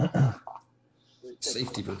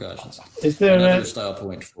 Safety precautions. Is there another style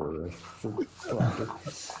point for Procter?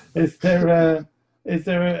 Is there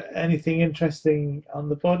anything interesting on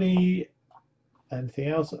the body? Anything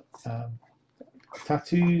else?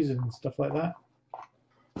 Tattoos and stuff like that?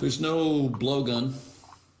 There's no blowgun.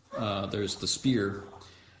 There's the spear.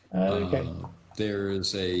 Okay.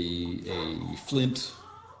 There's a flint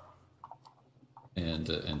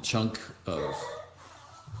and chunk of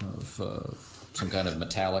some kind of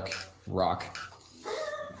metallic rock.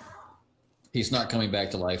 He's not coming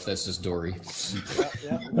back to life. That's just Dory.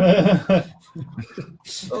 Yeah.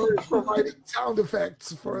 Dory's providing sound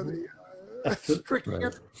effects for the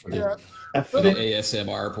cricket. For the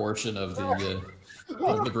ASMR portion of the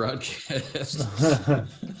broadcast.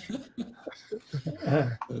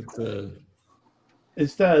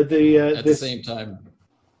 Is that the at the same time?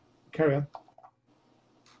 Carry on.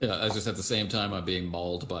 Yeah, I just at the same time I'm being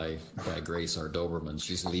mauled by Grace, our Doberman.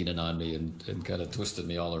 She's leaning on me and kind of twisted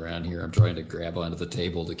me all around here. I'm trying to grab onto the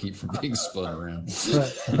table to keep from being spun around.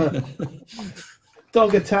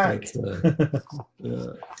 Dog attack.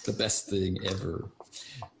 The best thing ever.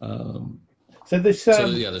 So this.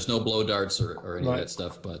 There's no blow darts or any of that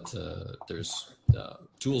stuff, but there's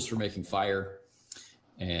tools for making fire.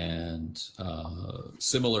 And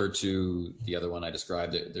similar to the other one I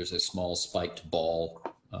described, there's a small spiked ball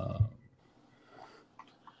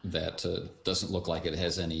that doesn't look like it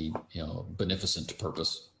has any, beneficent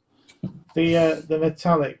purpose. The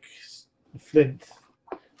metallic flint,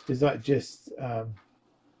 is that just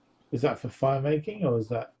is that for fire making, or is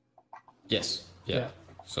that? Yes. Yeah.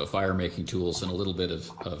 So fire making tools and a little bit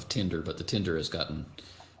of tinder, but the tinder has gotten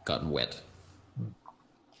wet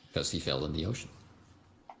because he fell in the ocean.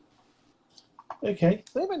 Okay.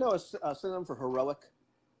 Does anybody know a synonym for heroic?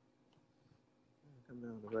 Come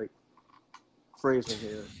down to the right phrasing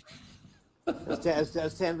here.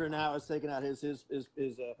 As Tanner now is taking out his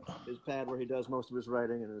pad where he does most of his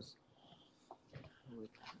writing and his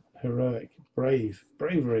heroic,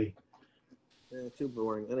 bravery. Yeah, too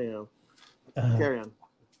boring. Anyhow, carry on.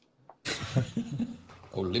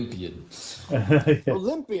 Olympian.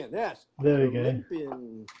 Olympian, yes. There we go.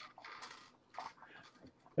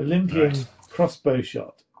 Olympian crossbow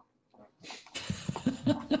shot.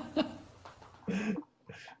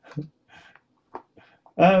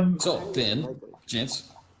 So then,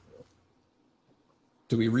 gents,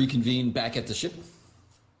 do we reconvene back at the ship?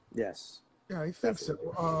 Yes. Yeah, I think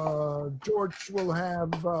so. George will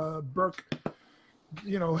have Burke,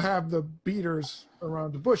 have the beaters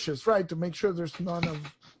around the bushes, right, to make sure there's none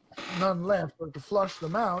left, or to flush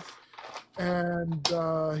them out. And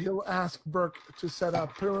he'll ask Burke to set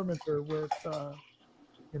up perimeter with,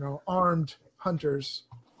 armed hunters.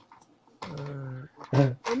 Or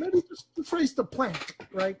maybe just to trace the plank,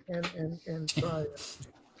 right, and try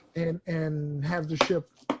and have the ship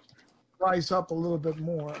rise up a little bit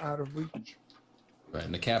more out of reach. Right,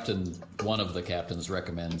 and one of the captains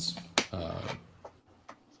recommends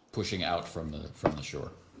pushing out from the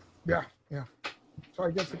shore. Yeah. So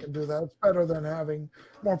I guess we can do that. It's better than having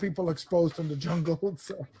more people exposed in the jungle.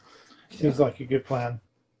 So seems like a good plan.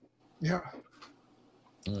 Yeah.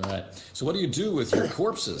 All right. So what do you do with your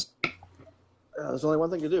corpses? There's only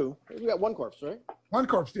one thing to do. We got one corpse, right? One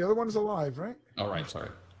corpse. The other one is alive, right? All right. Sorry.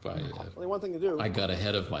 Only one thing to do. I got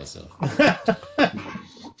ahead of myself.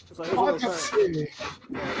 So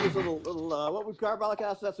here's a little what would carbolic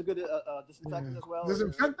acid? That's a good disinfectant as well.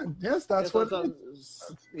 Disinfectant, yes, that's what.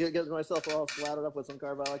 Get myself all slathered up with some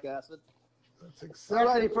carbolic acid. That's exactly.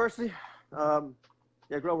 Alrighty, Percy.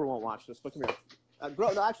 Yeah, Grover won't watch this, but come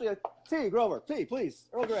here. Tea, Grover, tea, please.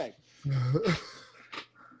 Earl Grey.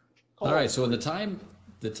 All right. So in the time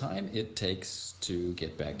it takes to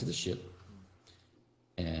get back to the ship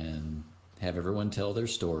and have everyone tell their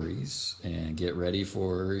stories and get ready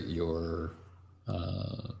for your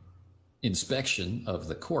inspection of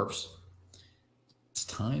the corpse, it's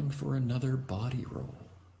time for another body roll.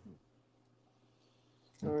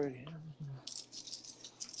 All right.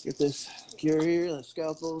 Get this gear here, the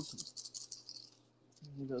scalpels,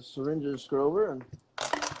 the syringes, Grover, and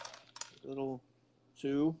little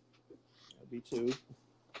 2. That'd be 2.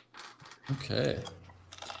 Okay.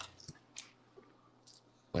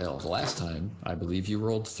 Well, the last time, I believe you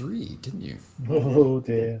rolled 3, didn't you? Oh,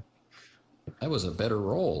 dear. That was a better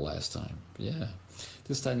roll last time. Yeah.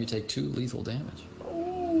 This time you take 2 lethal damage.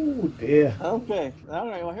 Oh, dear. Okay. All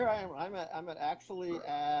right. Well, here I am. I'm actually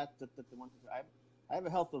at the one. I have a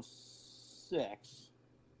health of 6.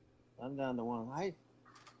 I'm down to 1. I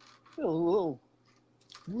feel a little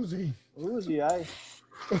woozy. I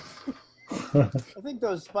think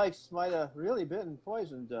those spikes might have really been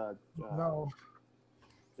poisoned. No.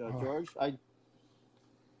 George,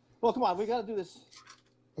 well, come on, we got to do this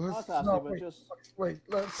autopsy. Wait,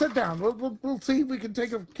 sit down. We'll see if we can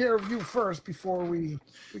take care of you first before we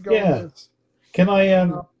go. Yeah. Can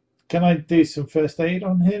I do some first aid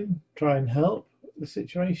on him? Try and help the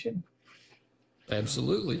situation.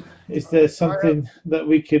 Absolutely. Is there something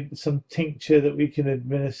some tincture that we can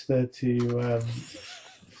administer to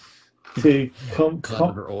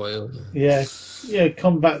Lavender oil? Yeah,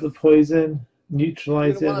 combat the poison.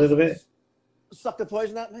 Neutralize it a little bit. Suck the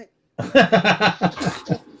poison out, mate.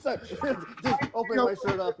 Just open my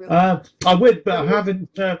shirt up. I would, but I haven't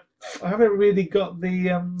really got the.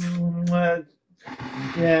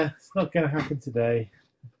 It's not going to happen today.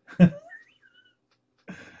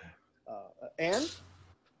 And?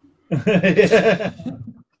 Yeah.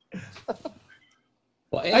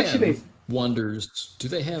 Well, Anne actually wonders, do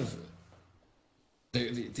they have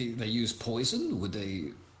They use poison? Would they?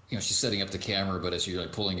 You know, she's setting up the camera, but as you're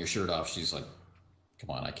like pulling your shirt off, she's like,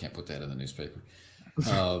 "Come on, I can't put that in the newspaper."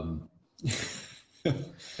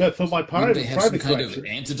 But for my Would they have some kind collection, of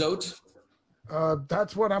antidote?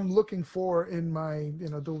 That's what I'm looking for in my.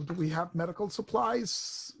 Do we have medical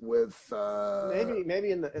supplies with?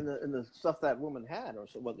 Maybe in the stuff that woman had, or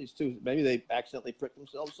so. Well, these two. Maybe they accidentally prick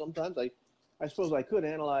themselves. Sometimes I suppose I could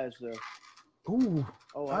analyze the. Ooh.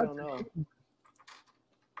 Oh, I don't know.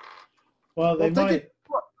 well, they might.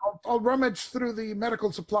 I'll rummage through the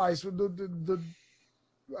medical supplies.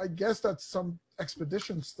 I guess that's some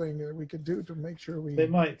expeditions thing that we could do to make sure we. They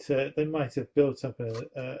might have built up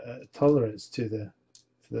a tolerance to the.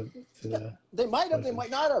 They might have. They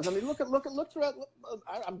might not have. I mean, look through it.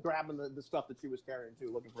 I'm grabbing the stuff that she was carrying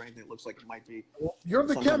too, looking for anything that looks like it might be. You're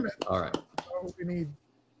the chemist. All right. So we need.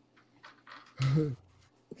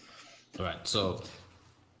 All right. So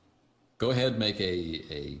go ahead, make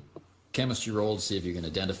a chemistry roll to see if you can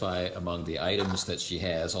identify among the items that she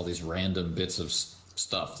has, all these random bits of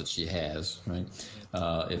stuff that she has, right?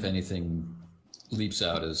 If anything leaps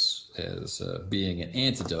out as being an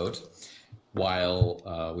antidote,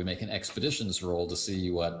 while we make an expeditions roll to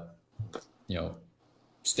see what,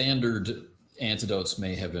 standard antidotes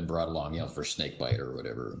may have been brought along, for snake bite or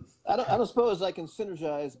whatever. I don't suppose I can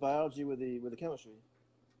synergize biology with the chemistry.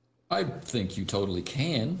 I think you totally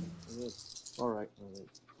can. All right.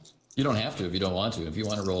 You don't have to if you don't want to. If you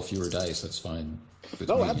want to roll fewer dice, that's fine. With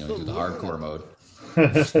me, absolutely. Do the hardcore mode.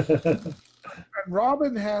 And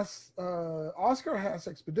Robin has Oscar has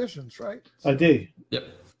expeditions, right? I do. Yep.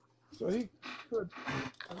 So he could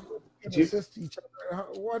assist each other.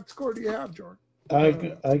 What score do you have, Jordan?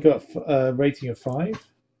 I got a rating of 5.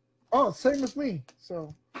 Oh, same as me.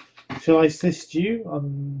 So. Shall I assist you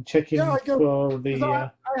on checking for the?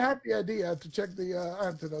 I had the idea to check the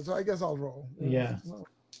antidote, so I guess I'll roll. Yeah. Well,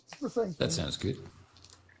 it's the same thing. That sounds good.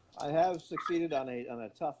 I have succeeded on a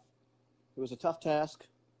tough. It was a tough task.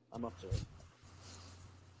 I'm up to it.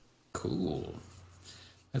 Cool.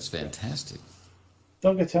 That's fantastic.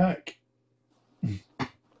 Dog attack.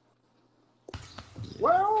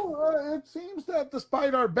 Well, it seems that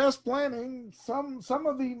despite our best planning, some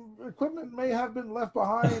of the equipment may have been left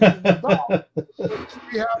behind in the dock.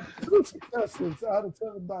 We have 2 successes out of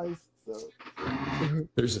 7 dice. So.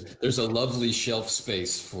 There's a lovely shelf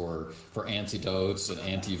space for antidotes and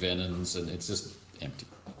antivenoms, and it's just empty.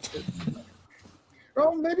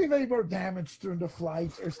 Well, maybe they were damaged during the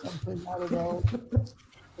flight or something. I don't know.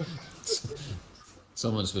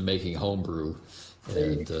 Someone's been making homebrew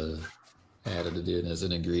and added it in as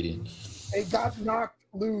an ingredient. They got knocked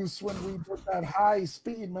loose when we did that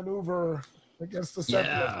high-speed maneuver against the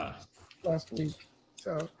Zeppelin last week.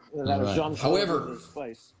 So, that was Jean-Claude However,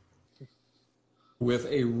 spice. with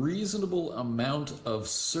a reasonable amount of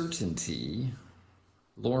certainty,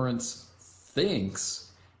 Lawrence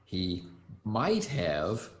thinks he might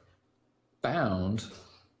have found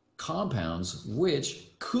compounds which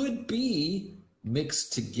could be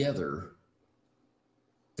mixed together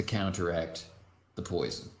to counteract the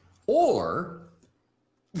poison, or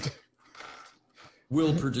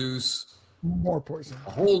will produce more poison,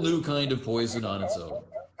 a whole new kind of poison on its own.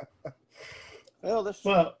 Well,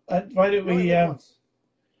 why don't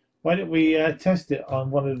we test it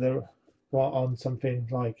on on something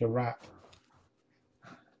like a rat?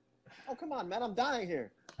 Oh, come on, man! I'm dying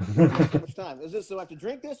here. So much time. Is this? So I have to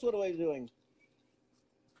drink this? What am I doing?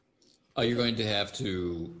 Oh, you're going to have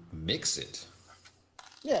to mix it.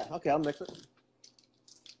 Yeah. Okay, I'll mix it.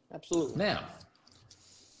 Absolutely. Now,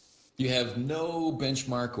 you have no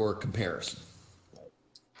benchmark or comparison,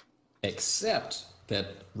 except that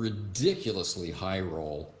ridiculously high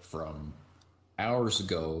roll from hours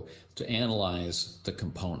ago to analyze the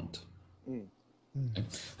component. Okay?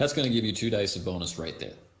 That's going to give you 2 dice of bonus right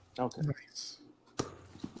there. Okay. Nice.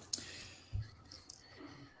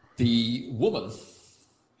 The woman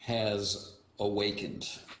has awakened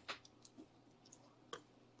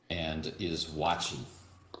and is watching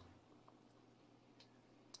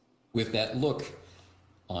with that look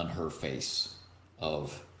on her face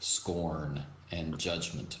of scorn and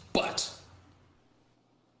judgment, but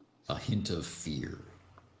a hint of fear.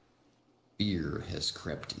 Fear has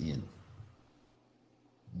crept in.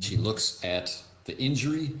 She looks at the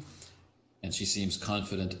injury and she seems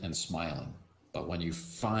confident and smiling. But when you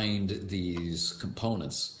find these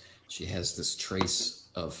components, she has this trace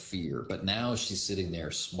of fear. But now she's sitting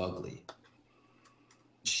there smugly.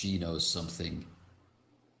 She knows something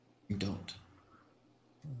you don't.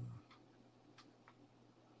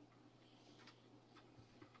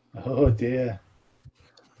 Oh dear.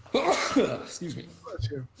 Excuse me.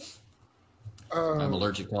 I'm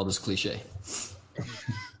allergic to all this cliche.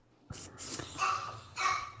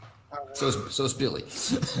 So's Billy.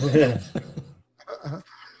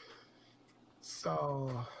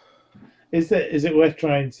 So, is it worth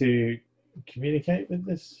trying to communicate with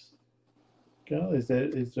this girl? Is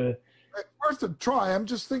there worth a try. I'm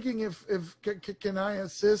just thinking if can I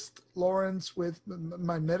assist Lawrence with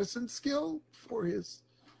my medicine skill for his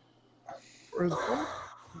work?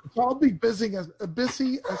 So I'll be busy as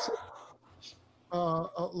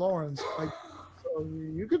Lawrence. So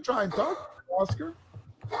you could try and talk to Oscar.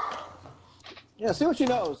 Yeah, see what she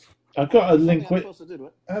knows. I've got a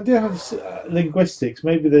I do have linguistics.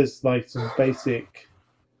 Maybe there's like some basic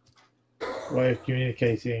way of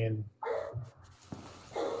communicating, and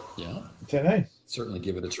yeah, I don't know. Certainly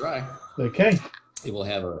give it a try. Okay. It'll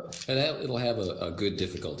have a good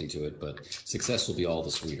difficulty to it, but success will be all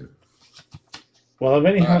the sweeter. Well, I've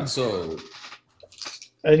only have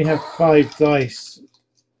 5 dice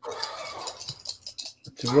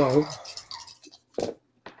to roll.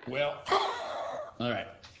 Well, all right.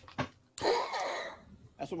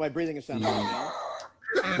 That's what my breathing is sounding like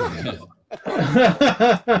now.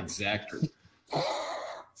 Exactly.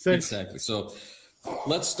 Exactly. So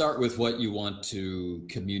let's start with what you want to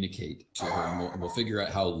communicate to her, and we'll figure out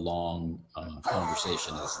how long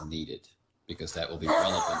conversation is needed, because that will be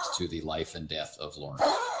relevant to the life and death of Lawrence.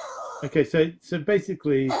 Okay, so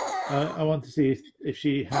basically, I want to see if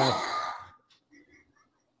she had.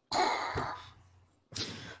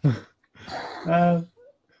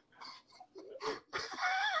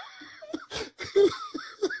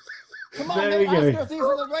 Come on, there we go. Oscar, these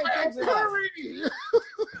are the right things.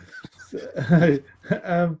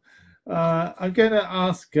 I'm going to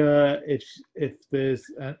ask her if there's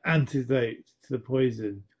an antidote to the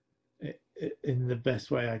poison in the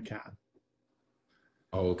best way I can.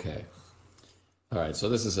 Okay. All right. So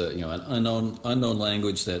this is an unknown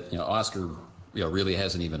language that Oscar really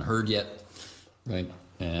hasn't even heard yet, right?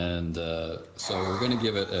 And so we're going to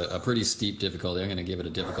give it a pretty steep difficulty. I'm going to give it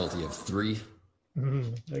a difficulty of 3.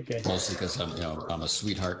 Okay. Mostly because I'm a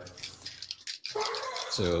sweetheart.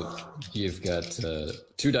 So you've got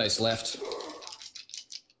 2 dice left.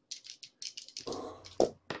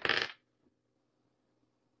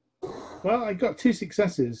 Well, I got 2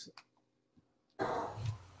 successes.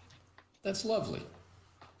 That's lovely.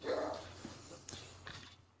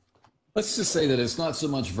 Let's just say that it's not so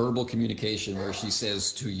much verbal communication where she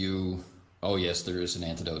says to you, "Oh yes, there is an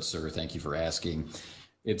antidote, sir. Thank you for asking."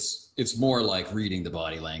 It's more like reading the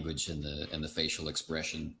body language and the facial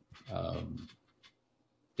expression.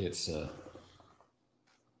 It's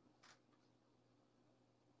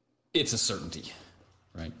a certainty,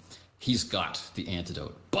 right? He's got the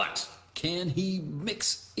antidote, but can he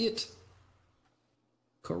mix it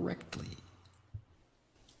correctly?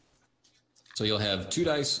 So you'll have 2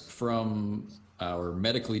 dice from our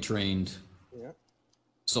medically trained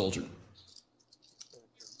soldier.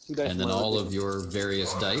 2 dice, and then all of your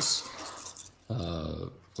various dice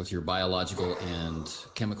with your biological and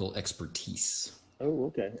chemical expertise. Oh,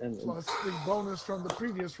 okay. And plus the bonus from the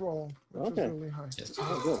previous roll, which is really high. Yes.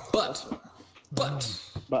 Oh, good. But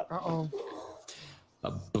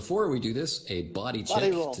before we do this, a body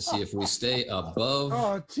check to see if we stay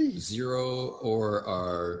above 0 or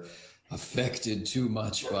are affected too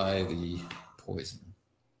much by the poison.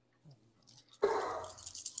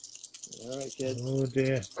 All right, kids. Oh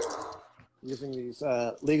dear. Using these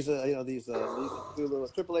these little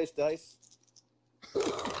triple ace dice.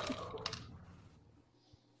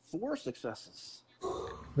 4 successes.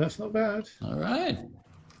 That's not bad. All right.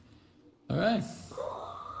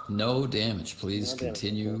 No damage. Please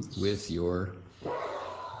continue with your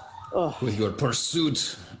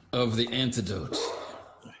pursuit of the antidote.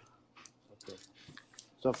 Okay.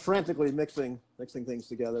 So frantically mixing things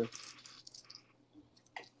together.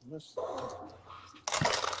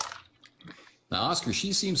 Now, Oscar,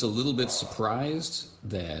 she seems a little bit surprised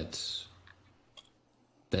that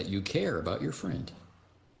you care about your friend.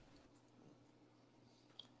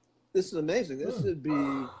 This is amazing. This would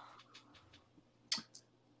be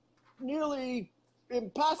nearly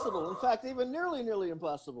impossible. In fact, even nearly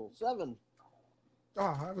impossible. 7.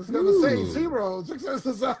 Oh, I was going to say 0 successes.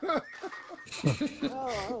 This is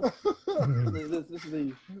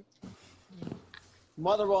the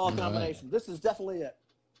mother of all combination. This is definitely it.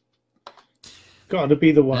 Got to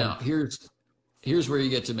be the one. Now, here's where you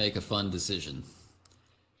get to make a fun decision.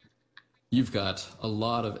 You've got a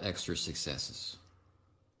lot of extra successes.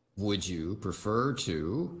 Would you prefer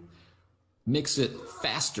to mix it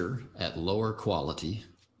faster at lower quality,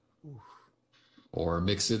 or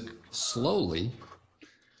mix it slowly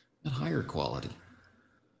at higher quality?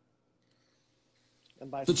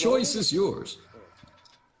 And by The slowly, choice is yours.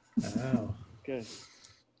 Wow. okay.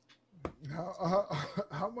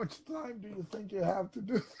 How much time do you think you have to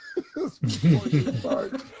do this before you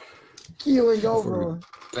start keeling over?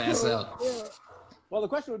 Pass out. Yeah. Well, the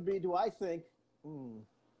question would be, do I think?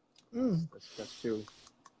 That's true.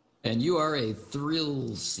 And you are a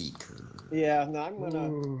thrill seeker. Yeah, no, I'm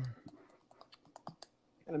gonna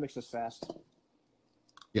mix this fast.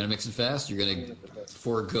 You're gonna mix it fast. You're gonna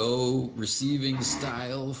forego receiving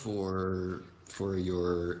style for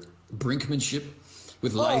your brinkmanship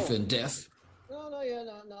with life and death. No,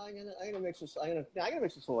 I'm gonna mix this. I'm gonna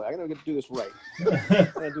mix this whole. I'm gonna do this right.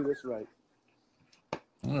 I'm gonna do this right.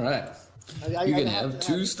 All right. You can have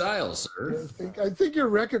two styles, sir. I think you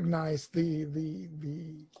recognize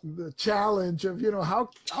the challenge of, you know,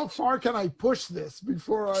 how far can I push this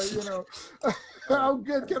before I, you know, how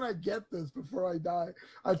good can I get this before I die?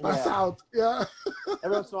 I pass out. Yeah.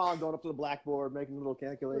 Every once in a while, I'm going up to the blackboard, making little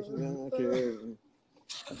calculations. Okay.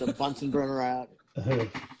 Get the Bunsen burner out. I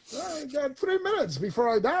got 3 minutes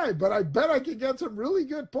before I die, but I bet I can get some really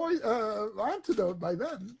good antidote by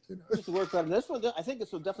then. You know? This will work better. This one, I think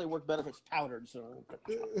this will definitely work better if it's powdered. So.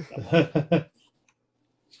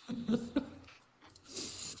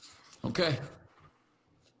 Okay.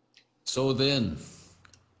 So then,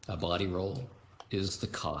 a body roll is the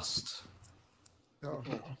cost. Oh.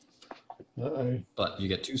 Uh-oh. But you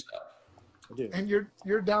get 2 style. I do. And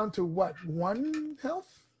you're down to what, 1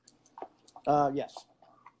 health? Yes.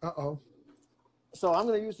 Uh-oh. So I'm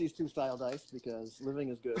going to use these 2 style dice because living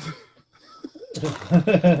is good.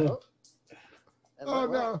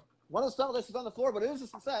 No. One of the style dice is on the floor, but it is a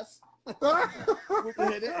success. It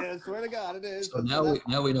is. Swear to God, it is. So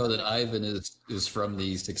now we know that Ivan is from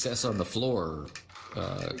the success on the floor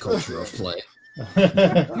culture of play.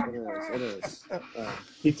 It is.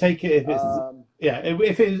 You take it if it's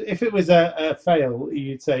if it was a fail,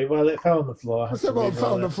 you'd say, well, it fell on the floor. I said, well, it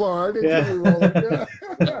fell on the floor. I didn't roll it.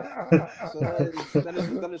 Yeah. So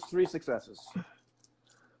that is 3 successes.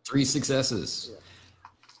 3 successes. Yeah.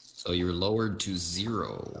 So you're lowered to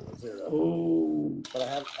 0. 0. Oh. But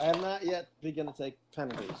I have not yet begun to take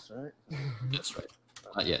penalties, right? That's right.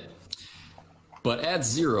 Not yet. But at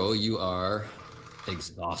 0, you are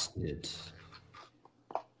exhausted.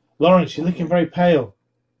 Lawrence, you're looking very pale.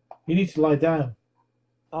 You need to lie down.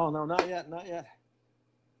 Oh no, not yet, not yet.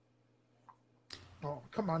 Oh,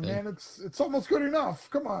 come on, man! It's almost good enough.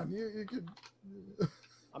 Come on, you could.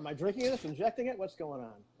 Am I drinking this, injecting it? What's going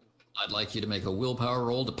on? I'd like you to make a willpower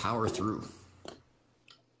roll to power through. All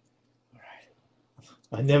right.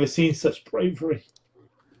 I've never seen such bravery.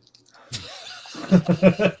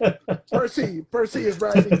 Percy is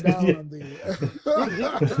writing down on the.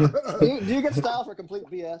 Do you get style for complete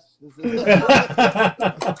BS?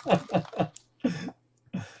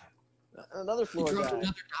 Another floor guy. Another die.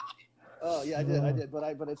 Oh yeah, I did,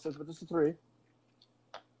 but this is a 3.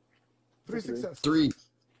 3 successes. 3.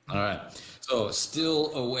 All right. So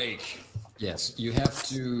still awake. Yes, you have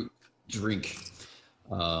to drink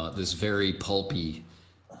this very pulpy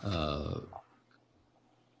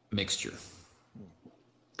mixture.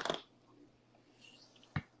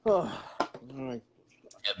 Oh, all right.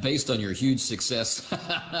 And based on your huge success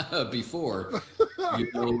before,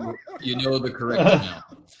 you know the correct amount.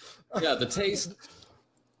 Yeah, the taste,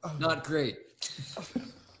 not great.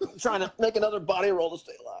 I'm trying to make another body roll to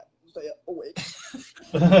stay alive, stay awake.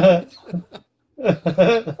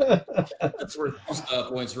 That's worth 2 style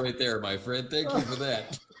points right there, my friend. Thank you for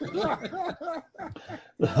that.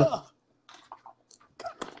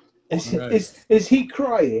 Is he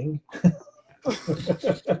crying?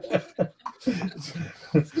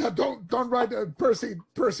 Yeah, don't write that. Percy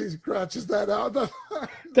scratches that out.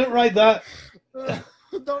 Don't write that.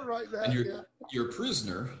 Don't write that. And your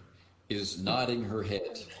prisoner is nodding her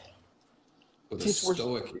head with a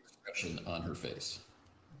stoic expression on her face.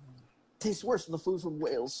 Tastes worse than the food from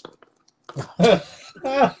Wales. I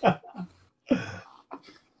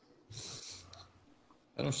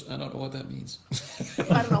don't know what that means.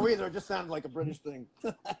 I don't know either. It just sounded like a British thing.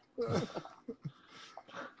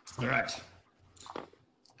 All right.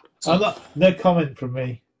 No comment from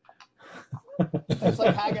me. It's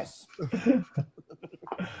like haggis.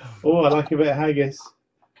 Oh, I like a bit of haggis.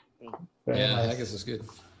 Very Yeah, nice. haggis is good.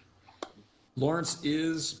 Lawrence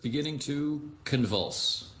is beginning to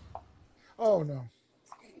convulse Oh no.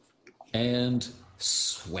 and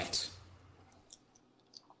sweat,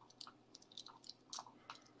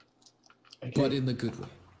 Okay. but in the good way.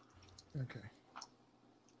 Okay.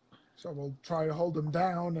 So we'll try to hold him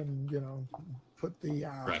down and, you know, put the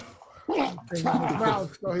Right. thing in his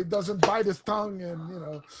mouth so he doesn't bite his tongue and, you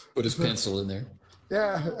know. Put his pencil in there.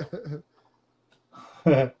 Yeah.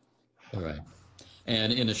 All right.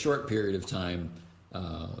 And in a short period of time,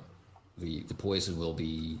 the poison will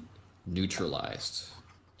be neutralized.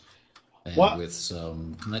 And with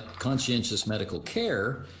some conscientious medical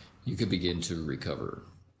care, you could begin to recover.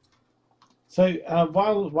 So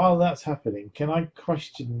while that's happening, can I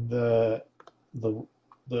question the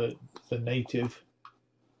native?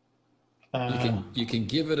 You can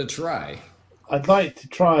give it a try. I'd like to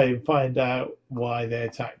try and find out why they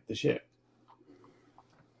attacked the ship.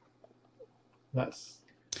 That's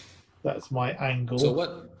my angle. So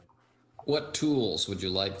what tools would you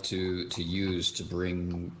like to use to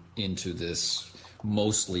bring into this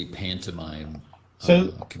mostly pantomime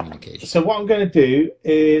communication? So what I'm going to do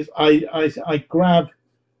is I grab,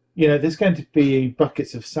 there's going to be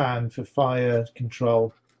buckets of sand for fire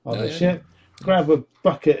control on the ship. Grab a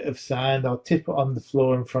bucket of sand, I'll tip it on the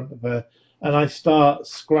floor in front of her, and I start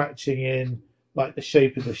scratching in like the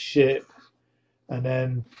shape of the ship, and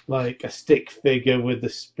then like a stick figure with the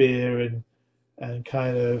spear, and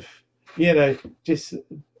kind of, just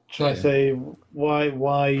try to say why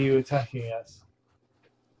are you attacking us?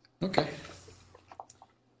 Okay.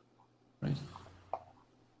 Right.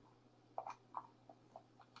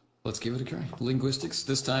 Let's give it a try. Linguistics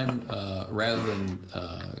this time, rather than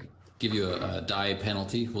give you a die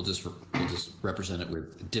penalty, we'll just represent it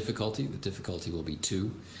with difficulty. The difficulty will be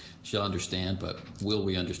 2. She'll understand, but will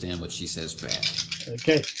we understand what she says back?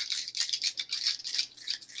 Okay.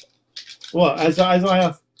 Well, as I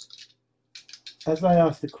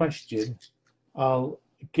ask the question, I'll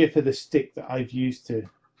give her the stick that I've used to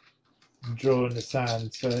draw in the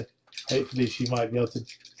sand. So hopefully she might be able to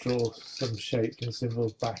draw some shape and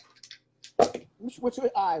symbols back. Which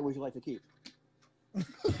eye would you like to keep?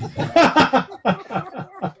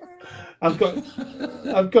 I've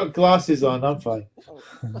got glasses on. I'm fine. Oh,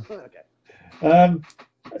 okay.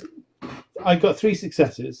 I got 3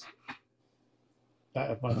 successes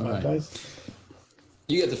out of my 5 dice.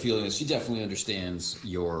 You get the feeling that she definitely understands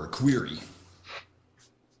your query.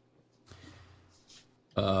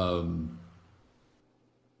 And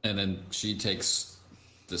then she takes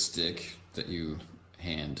the stick that you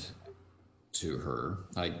hand to her.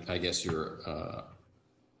 I guess you're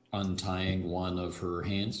untying one of her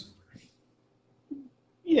hands.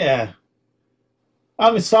 Yeah,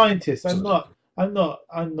 I'm a scientist. I'm not.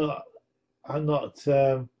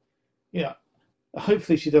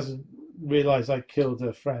 Hopefully she doesn't realize I killed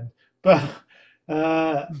her friend, but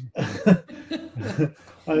I'll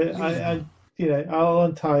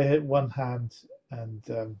untie one hand,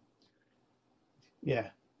 and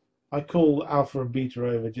I call Alpha and Beta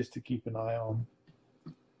over just to keep an eye on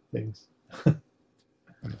things.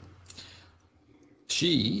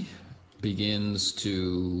 She begins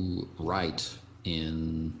to write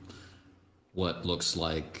in what looks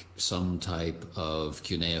like some type of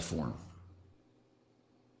cuneiform.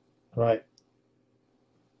 Right.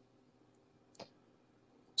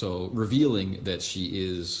 So revealing that she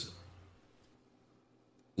is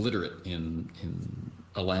literate in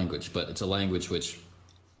a language, but it's a language which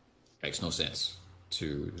makes no sense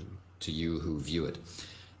to you who view it.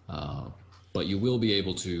 But you will be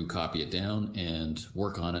able to copy it down and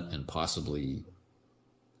work on it and possibly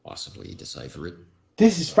decipher it.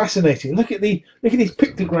 This is fascinating. Look at these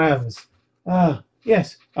pictograms.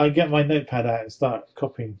 Yes, I get my notepad out and start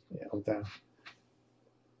copying it all down.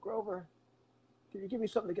 Grover, can you give me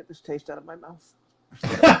something to get this taste out of my mouth?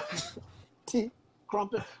 Tea,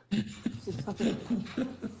 crumpet.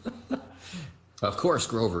 Of course,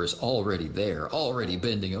 Grover is already there, already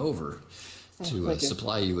bending over to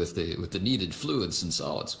supply you with the needed fluids and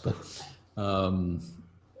solids. But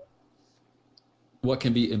what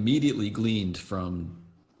can be immediately gleaned from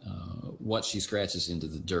what she scratches into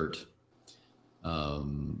the dirt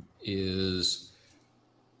is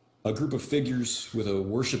a group of figures with a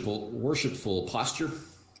worshipful posture,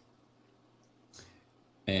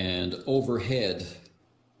 and overhead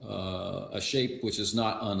a shape which is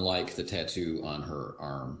not unlike the tattoo on her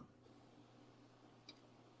arm.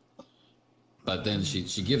 But then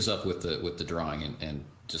she gives up with the drawing and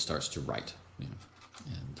just starts to write.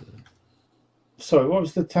 Sorry, what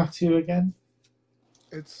was the tattoo again?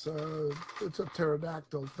 It's a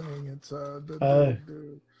pterodactyl thing. It's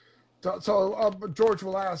George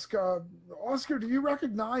will ask, Oscar, do you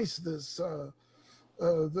recognize this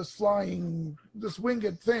flying, this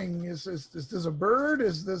winged thing? Is this a bird?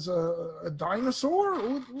 Is this a dinosaur?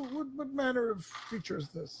 What manner of creature is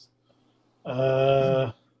this?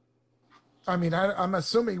 I mean, I'm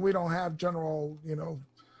assuming we don't have general,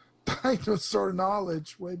 dinosaur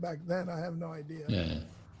knowledge way back then. I have no idea. Yeah.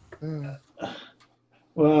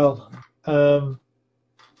 Well,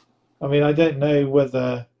 I mean, I don't know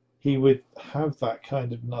whether he would have that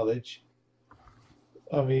kind of knowledge.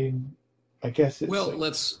 I mean, I guess it's... Well,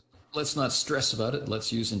 let's not stress about it.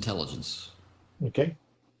 Let's use intelligence. Okay.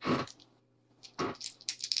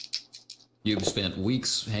 You've spent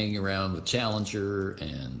weeks hanging around with Challenger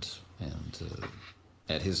and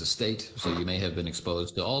at his estate, so you may have been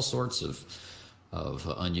exposed to all sorts of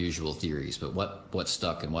unusual theories. But what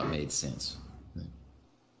stuck and what made sense?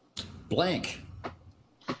 Blank.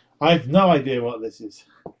 I have no idea what this is.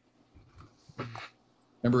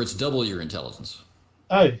 Remember, it's double your intelligence.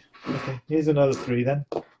 Oh, okay. Here's another 3 then.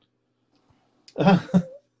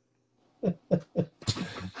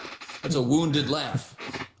 That's a wounded laugh.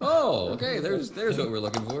 Oh, okay. There's what we're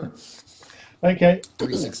looking for. Okay.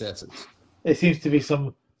 3 successes. It seems to be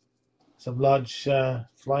some large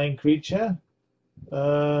flying creature.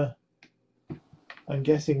 I'm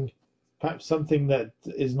guessing perhaps something that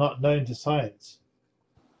is not known to science.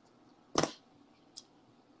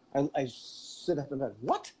 I sit up and go,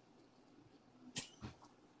 what?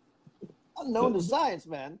 Unknown to science,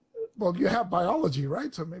 man. Well, you have biology,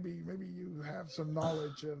 right? So maybe you have some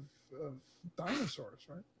knowledge of dinosaurs,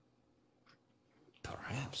 right?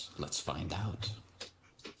 Perhaps. Let's find out.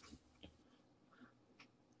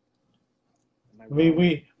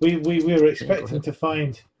 We were expecting to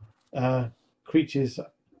find creatures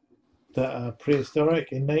that are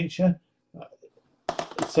prehistoric in nature.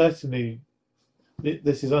 Certainly,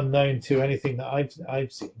 this is unknown to anything that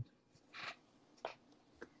I've seen.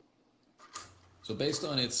 So based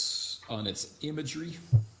on its imagery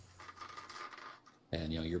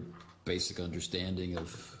and your basic understanding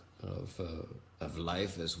of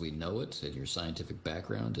life as we know it, and your scientific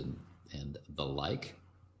background and the like,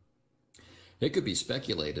 it could be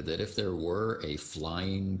speculated that if there were a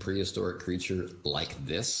flying prehistoric creature like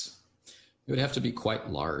this, it would have to be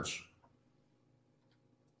quite large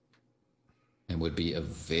and would be a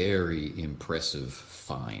very impressive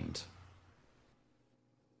find.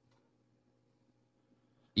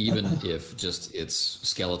 Even if just its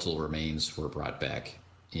skeletal remains were brought back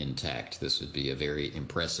intact, this would be a very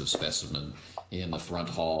impressive specimen in the front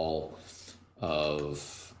hall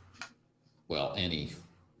of, well, any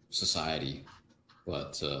society.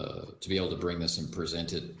 But to be able to bring this and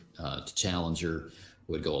present it to Challenger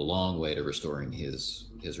would go a long way to restoring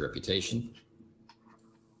his reputation.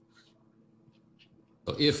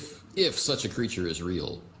 So if such a creature is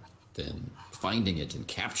real, then finding it and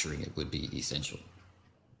capturing it would be essential.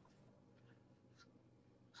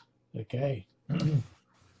 Okay.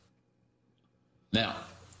 Now,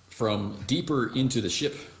 from deeper into the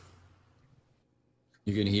ship,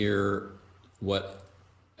 you can hear what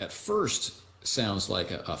at first sounds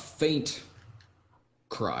like a faint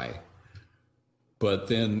cry, but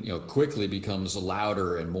then quickly becomes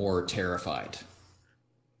louder and more terrified.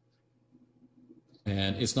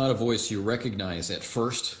 And it's not a voice you recognize at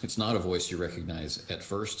first. It's not a voice you recognize at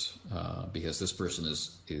first because this person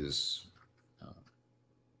is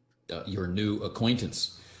your new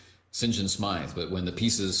acquaintance, St. John Smythe. But when the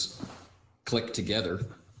pieces click together,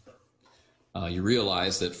 you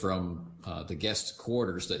realize that from the guest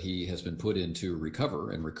quarters that he has been put in to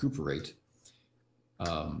recover and recuperate,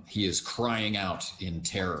 he is crying out in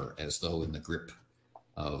terror as though in the grip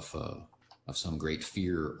of some great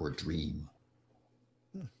fear or dream.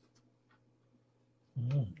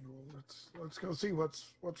 Well, let's go see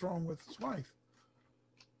what's wrong with Smythe.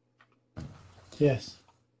 Yes.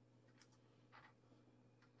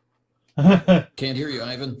 Can't hear you,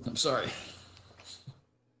 Ivan. I'm sorry.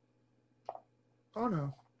 Oh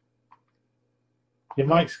no. Your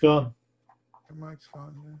mic's gone. Your mic's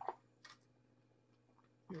gone, yeah.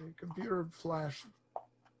 Your computer flashed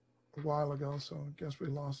a while ago, so I guess we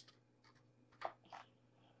lost.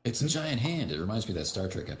 It's a giant hand. It reminds me of that Star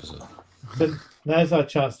Trek episode. So now's our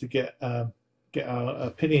chance to get our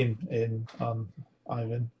opinion in on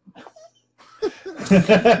Ivan.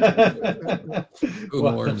 Who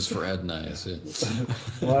mourns for Adonais?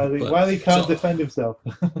 While he can't defend himself.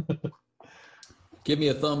 Give me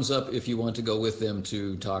a thumbs up if you want to go with them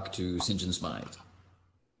to talk to St. John Smythe.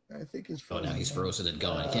 I think he's frozen. Oh, now he's frozen and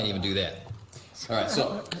gone. He can't even do that. All right,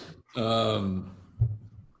 so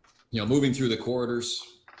moving through the corridors,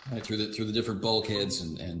 right, through the different bulkheads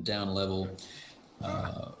and down level.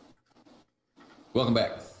 Welcome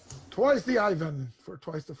back. Twice the Ivan for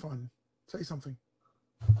twice the fun. Say something.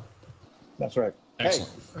 That's right.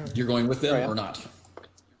 Excellent. Hey. You're going with them or not?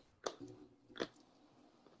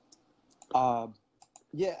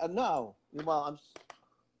 No. Well,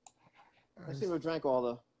 I seem to have drank all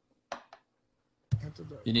the.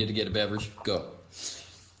 You need to get a beverage. Go.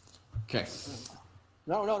 Okay.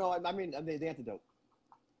 No. I mean the antidote.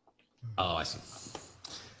 Oh, I see.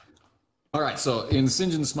 All right, so in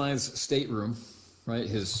St. John Smythe's stateroom, right,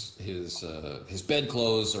 his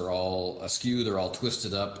bedclothes are all askew, they're all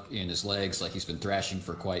twisted up in his legs like he's been thrashing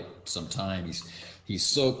for quite some time. He's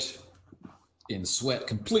soaked in sweat,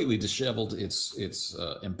 completely disheveled. It's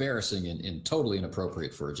embarrassing and totally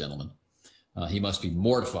inappropriate for a gentleman. He must be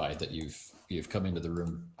mortified that you've come into the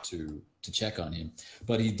room to check on him,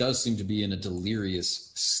 but he does seem to be in a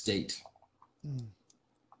delirious state.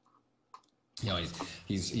 You know,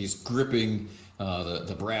 he's gripping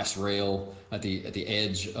the brass rail at the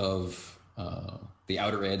edge of the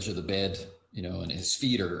outer edge of the bed, you know, and his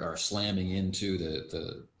feet are slamming into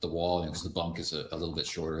the wall because the bunk is a little bit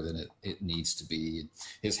shorter than it needs to be.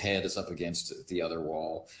 His head is up against the other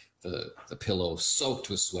wall, the pillow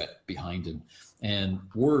soaked with sweat behind him, and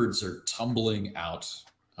words are tumbling out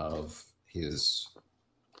of his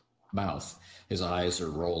mouth. His eyes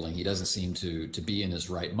are rolling. He doesn't seem to be in his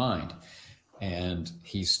right mind. And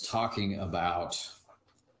he's talking about,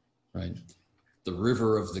 right, the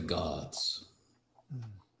river of the gods.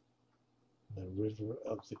 The river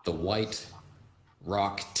of the white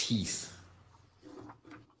rock teeth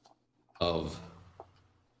of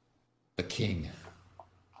the king.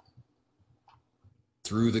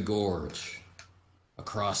 Through the gorge,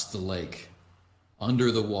 across the lake,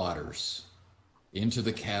 under the waters, into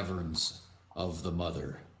the caverns of the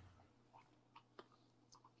mother.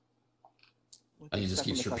 And he just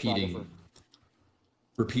keeps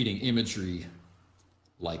repeating imagery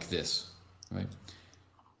like this, right?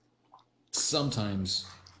 Sometimes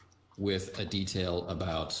with a detail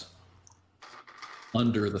about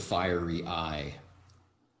under the fiery eye,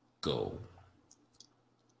 go.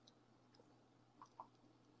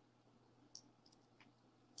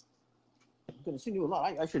 I'm going to see you a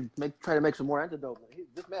lot. I should try to make some more antidote.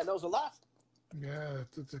 This man knows a lot. Yeah,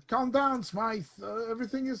 calm down, Smythe.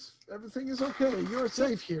 Everything is okay. You're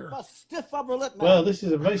safe here. A stiff upper lip, man. Well, this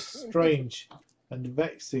is a most strange and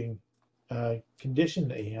vexing condition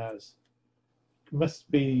that he has. It must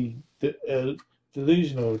be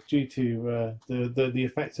delusional due to the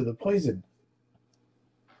effects of the poison.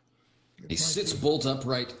 He sits bolt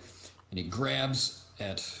upright and he grabs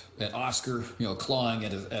at Oscar, you know, clawing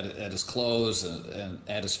at his clothes and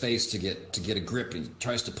at his face to get a grip. He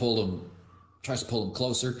tries to pull him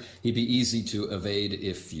closer. He'd be easy to evade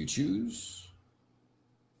if you choose.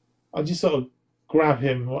 I just sort of grab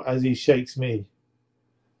him as he shakes me.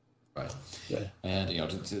 Right. Yeah. And you know,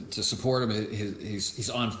 to support him, he's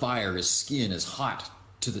on fire. His skin is hot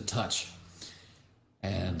to the touch.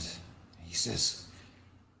 And he says,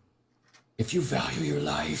 "If you value your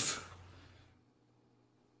life,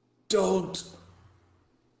 don't."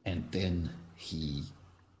 And then he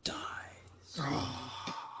dies.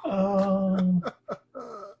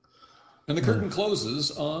 And the curtain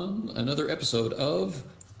closes on another episode of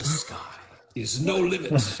The Sky Is No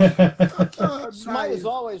Limit. Smythe is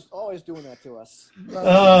always doing that to us.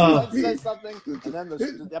 Says something, and then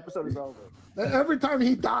the episode is over. Every time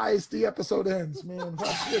he dies, the episode ends, man. I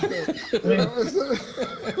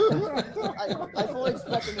fully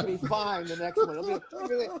expect him to be fine the next one.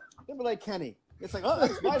 He'll be like Kenny. It's like, oh,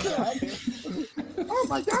 that's my bad. Oh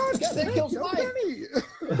my God! They killed Smythe.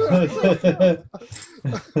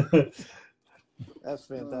 That's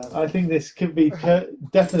fantastic. I think this could be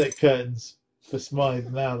definite curtains for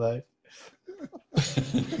Smythe now, though. I don't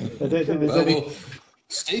think there's any. Well,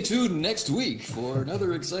 stay tuned next week for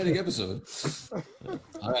another exciting episode.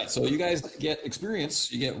 All right, so you guys get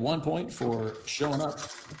experience. You get 1 point for showing up.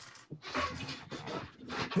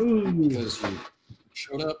 Because you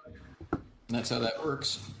showed up. And that's how that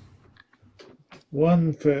works.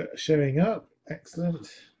 1 for showing up. Excellent.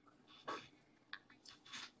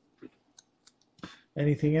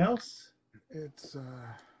 Anything else? It's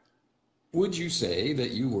Would you say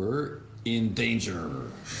that you were in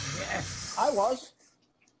danger? yes. I was.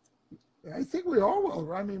 I think we all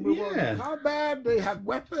were. I mean, we were not bad. They had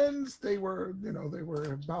weapons. They were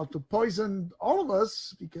about to poison all of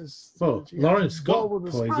us because. Well, Lawrence got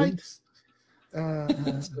poisoned. So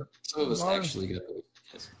it was actually good.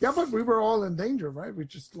 Yeah, but we were all in danger, right? We're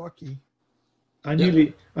just lucky. I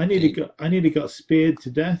nearly got speared to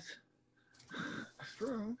death. That's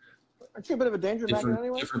true. Aren't you a bit of a danger back then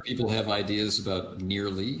anyway? Different people have ideas about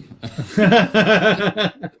nearly.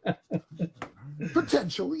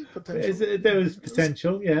 Potentially. There was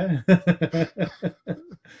potential, yeah.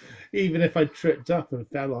 Even if I tripped up and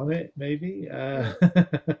fell on it, maybe.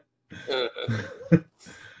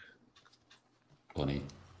 Funny.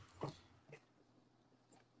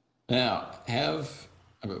 Now,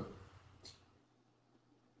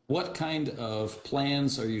 what kind of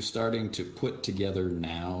plans are you starting to put together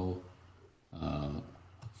now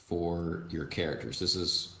for your characters. This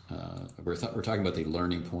is we're talking about the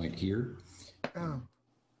learning point here. Oh.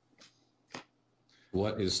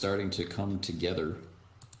 What is starting to come together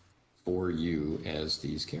for you as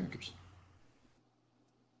these characters?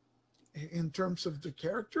 In terms of the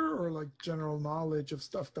character, or like general knowledge of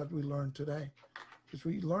stuff that we learned today? Because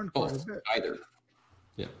we learned quite a bit. Either.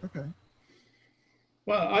 Yeah. Okay.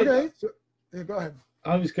 Well, Yeah, go ahead.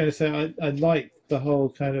 I was going to say I like the whole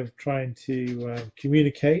kind of trying to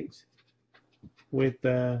communicate with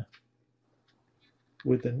the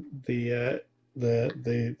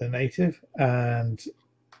native, and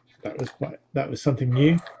that was something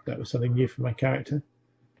new. That was something new for my character.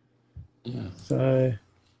 Yeah. So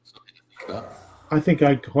I think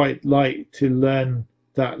I'd quite like to learn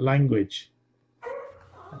that language,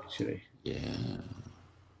 actually. Yeah.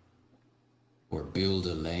 Or build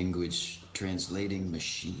a language translating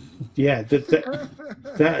machine. Yeah, no,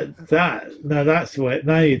 that's what.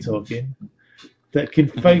 Now you're talking. That can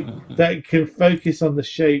focus on the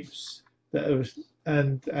shapes that are,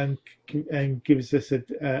 and gives us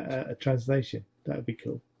a translation. That would be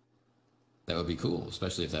cool. That would be cool,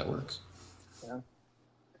 especially if that works. Yeah.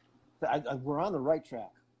 We're on the right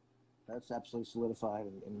track. That's absolutely solidified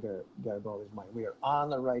in Garibaldi's mind. We are on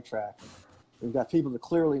the right track. We've got people that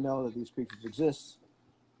clearly know that these creatures exist,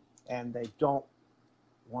 and they don't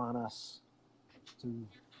want us to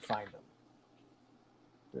find them.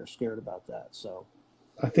 They're scared about that. So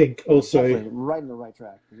I think also definitely right in the right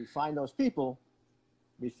track. If we find those people,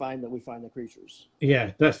 we find the creatures.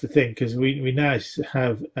 Yeah, that's the thing, because we now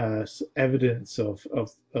have evidence of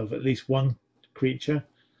at least one creature,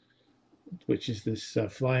 which is this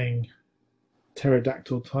flying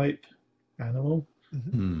pterodactyl type animal.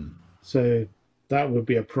 Mm-hmm. So that would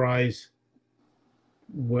be a prize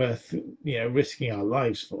worth risking our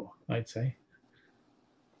lives for, I'd say.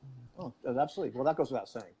 Oh, absolutely. Well, that goes without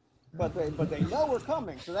saying. But they know we're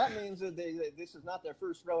coming, so that means that this is not their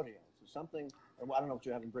first rodeo. So something, I don't know what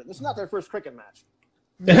you have in Britain. This is not their first cricket match.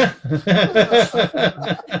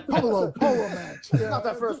 polo match. It's not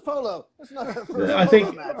their first polo. It's not their first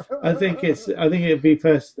polo match. I think it'll be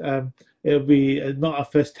first. It'll be not our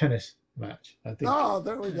first tennis match, I think. Oh,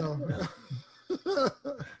 there we go.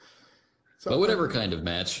 But whatever kind of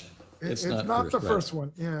match, it's not the first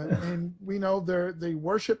one. Yeah, and we know they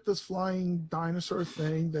worship this flying dinosaur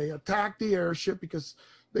thing. They attack the airship because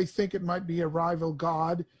they think it might be a rival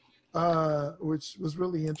god, which was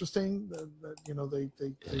really interesting.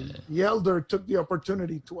 The elder took the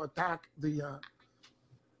opportunity to attack the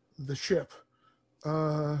ship.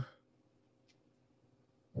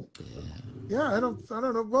 Yeah, I don't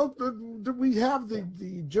know. Well, we have the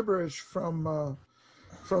gibberish from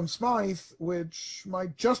Smythe, which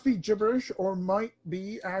might just be gibberish or might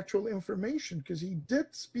be actual information, because he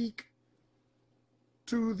did speak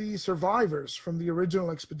to the survivors from the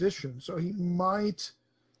original expedition. So he might,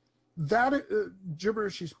 that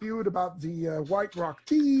gibberish he spewed about the White Rock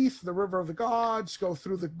Teeth, the River of the Gods, go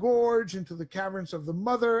through the gorge into the caverns of the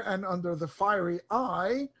Mother and under the Fiery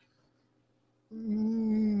Eye,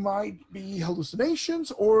 might be hallucinations,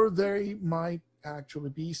 or they might actually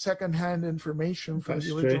be secondhand information from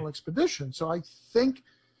the original expedition. So I think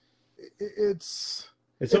it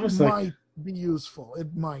almost might be useful.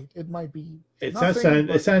 It might be.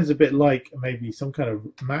 It sounds a bit like maybe some kind of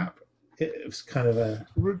map. It's kind of a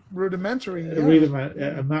rudimentary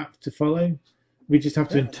a map to follow. We just have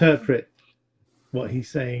to interpret what he's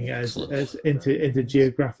saying as into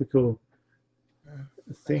geographical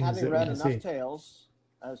things. Having read enough tales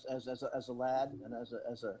as a lad and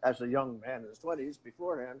as a young man in his 20s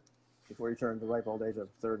beforehand, before he turned the ripe old age of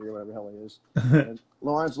 30 or whatever the hell he is, and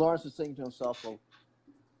Lawrence is thinking to himself,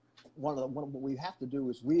 well, what we have to do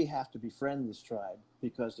is we have to befriend this tribe,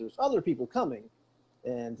 because there's other people coming,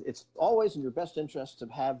 and it's always in your best interest to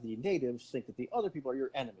have the natives think that the other people are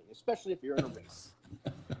your enemy, especially if you're in a race.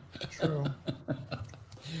 True.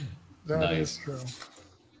 That is true.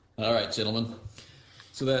 All right, gentlemen.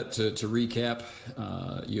 So that to recap,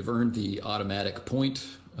 you've earned the automatic point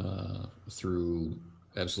through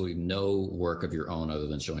absolutely no work of your own other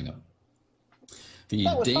than showing up. The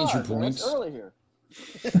danger point. It's early here.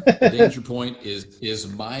 The danger point is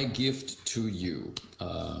my gift to you.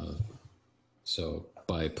 So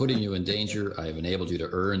by putting you in danger, I have enabled you to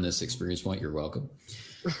earn this experience point. You're welcome.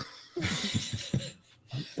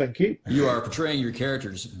 Thank you. You are portraying your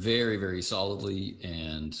characters very, very solidly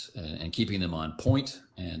and keeping them on point,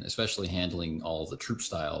 and especially handling all the troop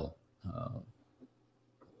style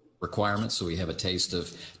requirements. So we have a taste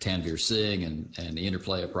of Tanveer Singh and the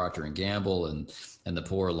interplay of Procter and Gamble and the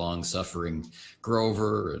poor, long-suffering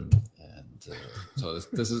Grover and so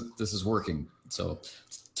this is working. So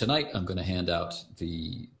tonight I'm going to hand out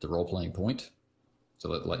the role-playing point, so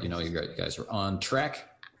let you know you guys are on track.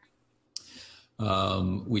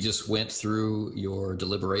 We just went through your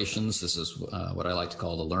deliberations. This is what I like to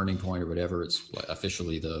call the learning point or whatever. It's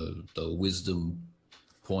officially the wisdom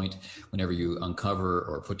point. Whenever you uncover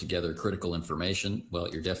or put together critical information, well,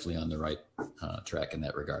 you're definitely on the right track in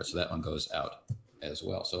that regard. So that one goes out as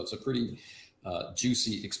well. So it's a pretty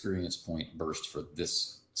juicy experience point burst for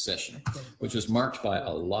this session, which was marked by a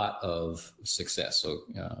lot of success. So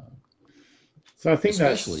I think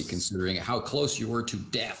especially considering how close you were to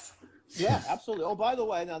death. Yeah, absolutely. Oh, by the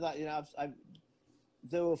way, now that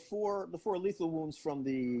there were the four lethal wounds from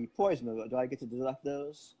the poison. Do I get to deduct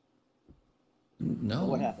those? No.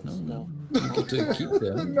 What happens? No. You get to keep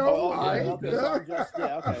them. No, Okay.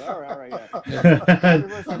 Okay. All right. Yeah. I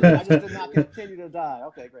just did not continue to die.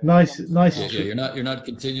 Okay, great. Nice. Yeah, you're not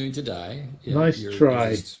continuing to die. Yeah, Nice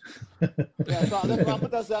try. Yeah, so I'll put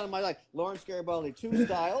those down in my Lawrence Garibaldi 2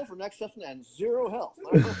 style for next session and 0 health.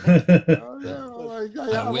 I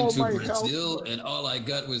went to Brazil and all I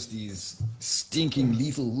got was these stinking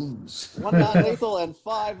lethal wounds. 1 non-lethal and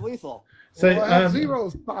 5 lethal. So I have 0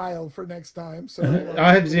 style for next time. So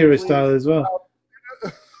I have 0 style as well.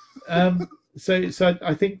 So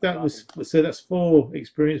I think that's 4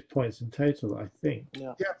 experience points in total. I think.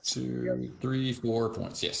 Yeah. 2, 3, 4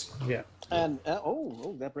 points. Yes. Yeah. And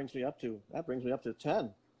that brings me up to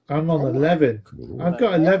 10. I'm on 11. Cool. I've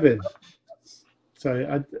got 11.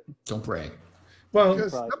 So Don't brag. well,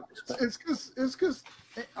 it's because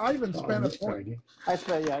Ivan spent a point. I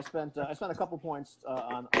spent a couple points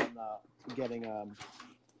on getting a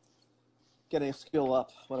skill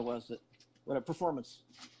up. What was it? What a performance.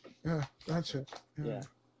 Yeah, that's it. Yeah.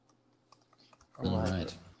 All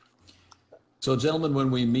right. So, gentlemen,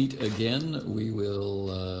 when we meet again, we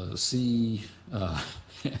will see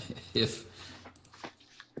if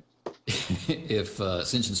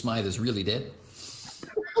Sinch and Smythe is really dead.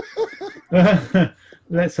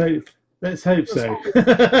 let's hope so.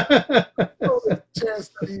 Chance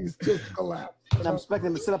that he's just collapsed. And I'm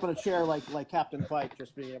expecting him to sit up in a chair like Captain Pike,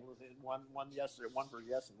 just being able to hit one yes or one for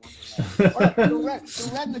yes and one for no. The red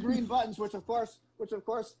and the green buttons, which of course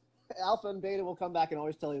Alpha and Beta will come back and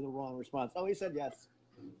always tell you the wrong response. Oh, he said yes.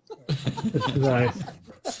 Nice.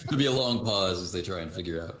 There'll be a long pause as they try and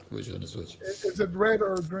figure out which one is which. Is it red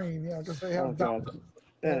or green? Yeah, because they have dots.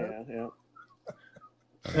 Yeah.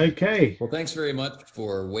 Okay. Well, thanks very much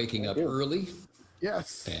for waking up early.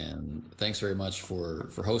 Yes. And thanks very much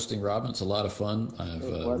for hosting, Robin. It's a lot of fun. I've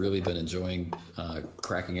really been enjoying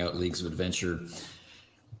cracking out Leagues of Adventure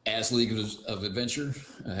as Leagues of Adventure.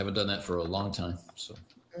 I haven't done that for a long time. So.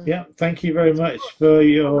 Yeah, thank you very much for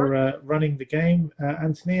your running the game,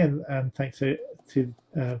 Anthony, and thanks to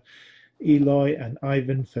Eloy and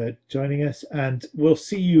Ivan for joining us. And we'll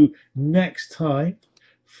see you next time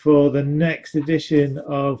for the next edition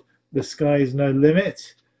of The Sky's No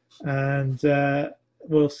Limit. And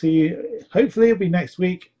we'll see you. Hopefully it'll be next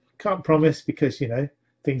week. Can't promise because,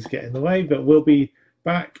 things get in the way, but we'll be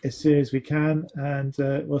back as soon as we can, and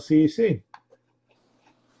we'll see you soon.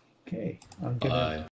 Okay, I'm gonna. Bye.